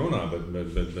mēs runā, bet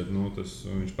tas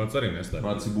viņš pats arī neslēp.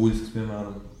 Māc Cibuļskis,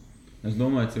 piemēram. Es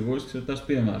domāju, ka Cibuļskis ir tas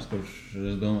piemērs, kurš,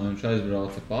 es domāju, viņš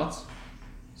aizbrauca pats,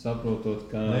 saprotot,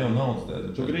 ka ne jau naudas dēļ.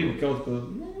 Tu gribi kaut ko,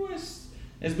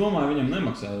 es domāju, viņam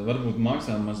nemaksā, varbūt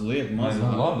maksā mazliet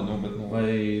mazāk. Labi, bet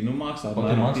vai maksā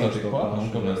pat maksā tikpat,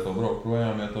 kāpēc tev braukt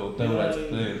projām, ja tev redz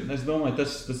plēri. Es domāju,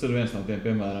 tas ir viens no tiem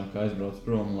piemēram, ka aizbrauc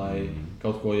prom, lai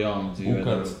kaut ko jaunu dzīvē.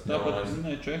 Bukarts. Tāpat,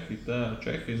 Čehi,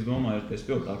 es domāju, ir tie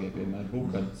spilgtākie piemēri.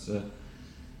 Bukarts,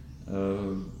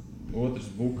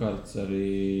 otrs Bukarts,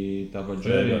 arī tāpat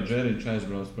Džeriņš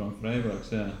aizbrauc prom, Freibergs,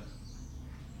 jā.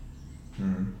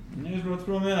 Viņi aizbrauc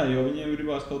prom, jā, jo viņiem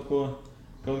gribās kaut ko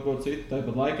citu.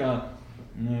 Tāpat laikā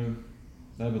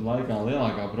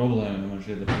lielākā problēma man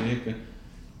šķiet ir tie, ka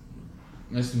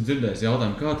esmu dzirdējis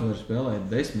jautājumu, kā tu vari spēlēt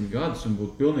 10 gadus un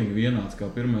būt pilnīgi vienāds kā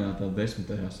pirmajā tā 10.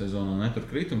 sezonā. Netur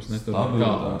kritums, netur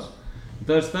kāpums.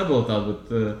 Tā ir stabilitāte, bet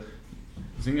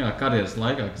karjeras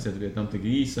laikā, kas ir pie tam tik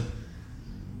īsa,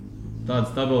 tāda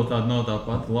stabilitāte nav tā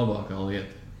pati labākā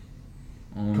lieta.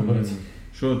 Kāpēc?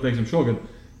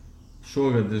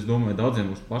 Šogad, es domāju, daudziem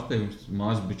būs pārsteigums,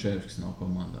 Mārs Bičevskis nav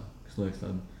komandā, kas liekas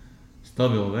tādu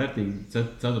stabilu, vērtīgu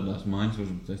 4. maiņas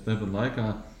uzbrucējs. Tāpat laikā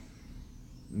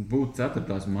būt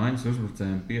 4. maiņas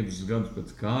uzbrucējiem 5 gadus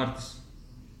pēc kārtas,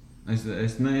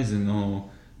 es nezinu,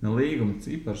 ne līguma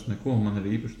cipars, neko man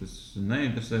arī īpaši tas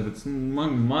neinteresē, bet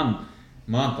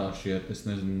man tā šķiet, es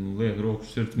nezinu, liek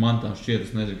rokas sirds, man tā šķiet,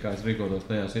 es nezinu, kā es rīkotos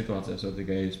tajā situācijā, es jau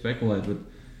tikai spekulēt, bet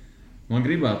man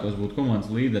gribētos būt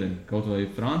komandas līderim, kaut vai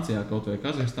Francijā, kaut vai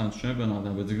Kazahstānas čempionātā,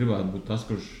 bet es gribētu būt tas,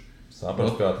 kurš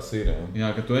saprast, kā tas ir. Jā,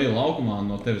 ka tu ej laukumā,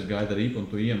 no tevis gaida ripu un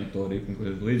tu iemet to ripu, un kur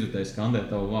līdzjutēji skandē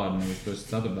tavu vārdu. Nevis tu esi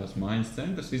 4. maiņas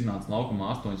centrs, iznāc laukumā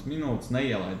 8 minūtes,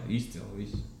 neielaid izcili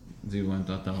visu dzīvojumu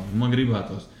tā tālāk. Man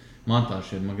gribētos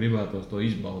to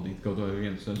izbaudīt kaut vai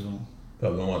vienu sezonu. Tā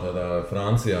domā, tādā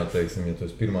Francijā, teiksim, ja tu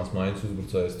esi 1. maiņas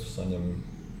uzbrucējs, tu saņem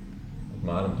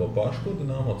apmēram to pašu, ko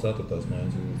Dinamo 4.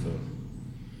 maiņas uzbrucējs.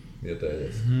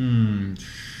 vietējais?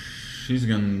 Šī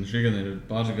gan ir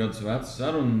pāris gadus vecs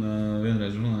saruna.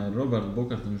 Vienreiz runāju ar Robertu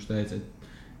Bukartu, un viņš teica,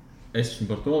 es esmu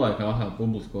par to, lai KH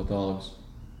publiskot algas.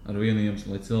 Ar vienu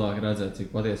iemeslu, lai cilvēki redzētu,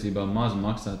 cik patiesībā maz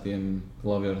maksā tiem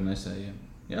klavieru nesējiem.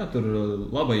 Jā, tur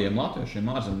labajiem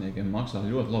latviešiem, ārzemniekiem maksā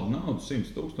ļoti labu naudu,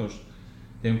 100 000.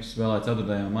 Tiem, kas spēlē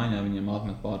 4. maiņā, viņiem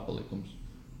atmet pārpalikums.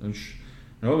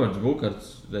 Roberts Bukarts,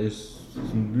 es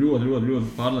esmu ļoti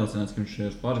pārliecināts, ka viņš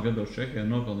šajos pāris gados Čehijā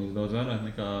nopelnījis daudz vairāk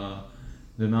nekā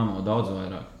Dinamo, daudz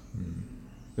vairāk.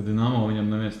 Kad Dinamo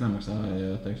viņam neviens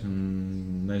nemaksāja, teiksim,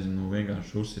 nezinu,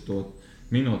 vienkārši uzsitot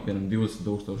minūti, piemēram, 20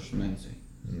 000 mēnesī.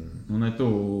 Nu, ne tu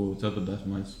 4.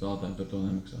 maiņas spēlētājiem par to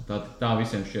nemaksā. Tā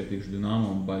visiem šķietīšu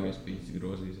Dinamo un baigais pīķis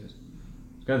grozīsies.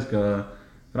 Skaidrs, ka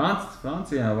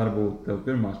Francijā varbūt tev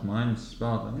pirmās maiņas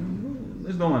spēlētājiem,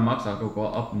 es domāju, maksā kaut ko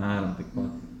apmēram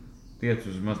tikpat. Tiec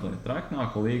uz mazliet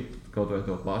traknāku līgu, kaut vai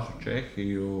to pašu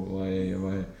Čehiju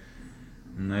vai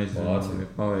nezinu, vai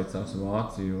paveicās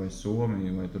Vāciju vai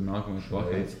Somiju, vai tur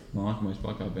nākamais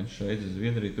pakāpiens Šveici,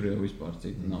 Zviedriju, tur jau vispār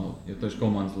cita nav, jo tu esi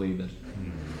komandas līderis.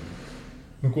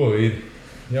 Nu ko, vīri,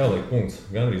 jāliek punkts,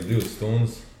 gandrīz 2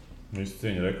 stundas. Visu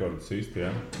cīņu rekordus īsti, jā.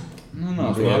 Nu,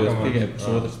 nav tikai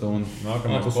pusotru stundu.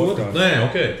 Nākamais podcasts. Nē,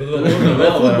 okei, tad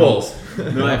vēl futbols.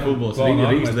 Nē, futbols,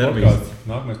 Rīgas derbijas.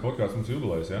 Nākamais podcasts mums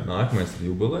jubilejs, jā? Nākamais ir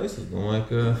jubilejs, es domāju,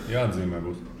 ka... Jāatzīmē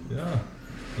būs. Jā,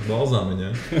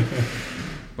 balzāmiņā.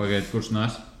 Pagaid, kurš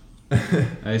nes?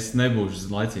 Es nebūšu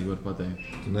laicīgi, var pateikt.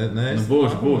 Tu ne nu,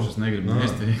 būšu, es negribu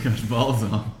nest vienkārši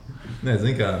balzām. Nē,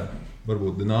 zini kā,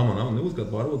 varbūt Dinamo nebūs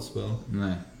kāda pārbaudas spēle?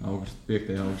 Nē,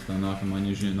 5. augustā nākamā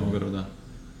Nižņa Novgorodā.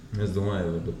 Es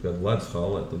domāju, varbūt kāda ledus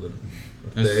hallē tad ar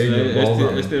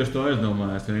Es tieši to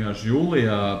aizdomāju. Es vienkārši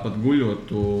jūlijā pat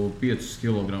guļot 5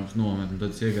 kg nometu, un tad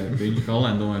es iegāju Piņu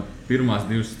hallē un domāju, pirmās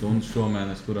 2 stundas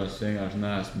šomēnes, kurās es vienkārši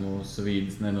neesmu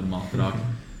svīdis nenormāli traki.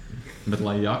 Bet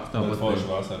lai jaktu tāpat... Forši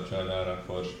vasarā šādā ārā,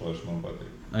 forši man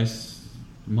patīk.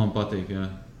 Man patīk, jā.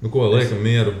 Nu ko, liekam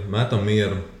mieru, metam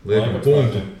mieru, liekam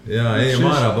punktu. Jā, ejam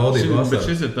ārā, baudīt vasaru. Bet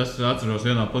šis ir tas, atceros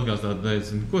vienā podkāstā,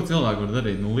 teicu, ko cilvēki var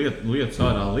darīt? Nu, lietus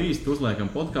ārā līst, uzliekam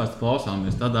podkāstu,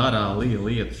 klausāmies, tad ārā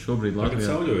lietus šobrīd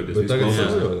Latvijā. Tagad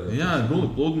sauļojoties. Jā,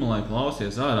 guli pludmalē,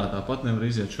 klausies ārā, tāpat nevar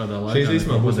iziet šādā laikā. Šīs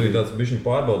īstenībā būs arī tāds bišķiņ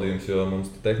pārbaudījums, jo mums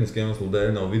tehniski iemeslu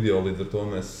dēļ nav video, līdz ar to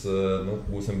mēs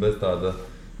būsim bez tāda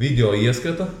video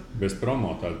ieskata. Bez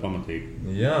promo tāda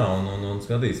pamatīga. Jā, un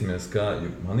skatīsimies, kā...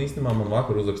 Man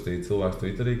vakar uzrakstīja cilvēks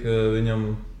Twitterī, ka viņam...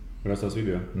 Rastās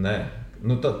video? Nē.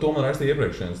 Nu, to man rakstīja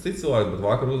iepriekšējais cits cilvēks, bet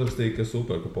vakar uzrakstīja, ka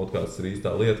super, ka podcasts ir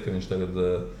īstā lieta, ka viņš tagad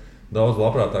daudz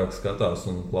labprātāk skatās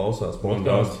un klausās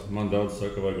podcastu. Man daudz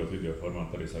saka, vajag video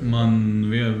formātu arī saka. Man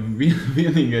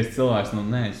vienīgais cilvēks,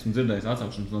 esmu dzirdējis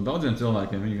atsaukšanas no daudziem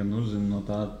cilvēkiem, viņi gan uzzina no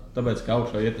tā, tāpēc, ka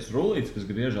augšā iet tas rullītis, kas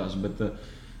griežās, bet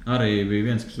arī bija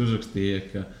viens, kas uzrakstīja,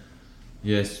 ka,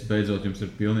 ja es beidzot jums ir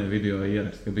pilnie video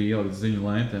ieraksti, ka bija ielikt ziņu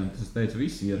lentēm, tad es teicu,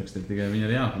 visi ieraksti, tikai viņi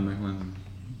arī jāpameklē,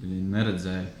 viņi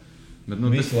neredzēja. Bet,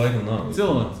 visu laikam nav.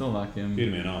 Cilvēkiem...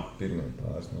 Pirmie nav. Pirmie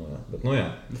pāris, jā. Bet, jā.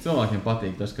 Cilvēkiem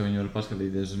patīk tas, ka viņi var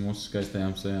paskatīties uz mūsu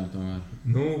skaistajām sejām tomēr.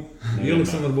 Nu,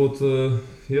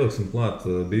 ieliksim klāt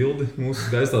bildi, mūsu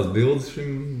skaistās bildes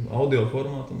šim audio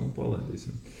formātam un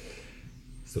palaidīsim.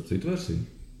 Starp citu versiju?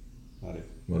 Arī.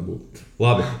 Varbūt.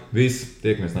 Labi, viss,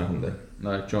 tiekamies nākamdien.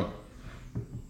 Čau.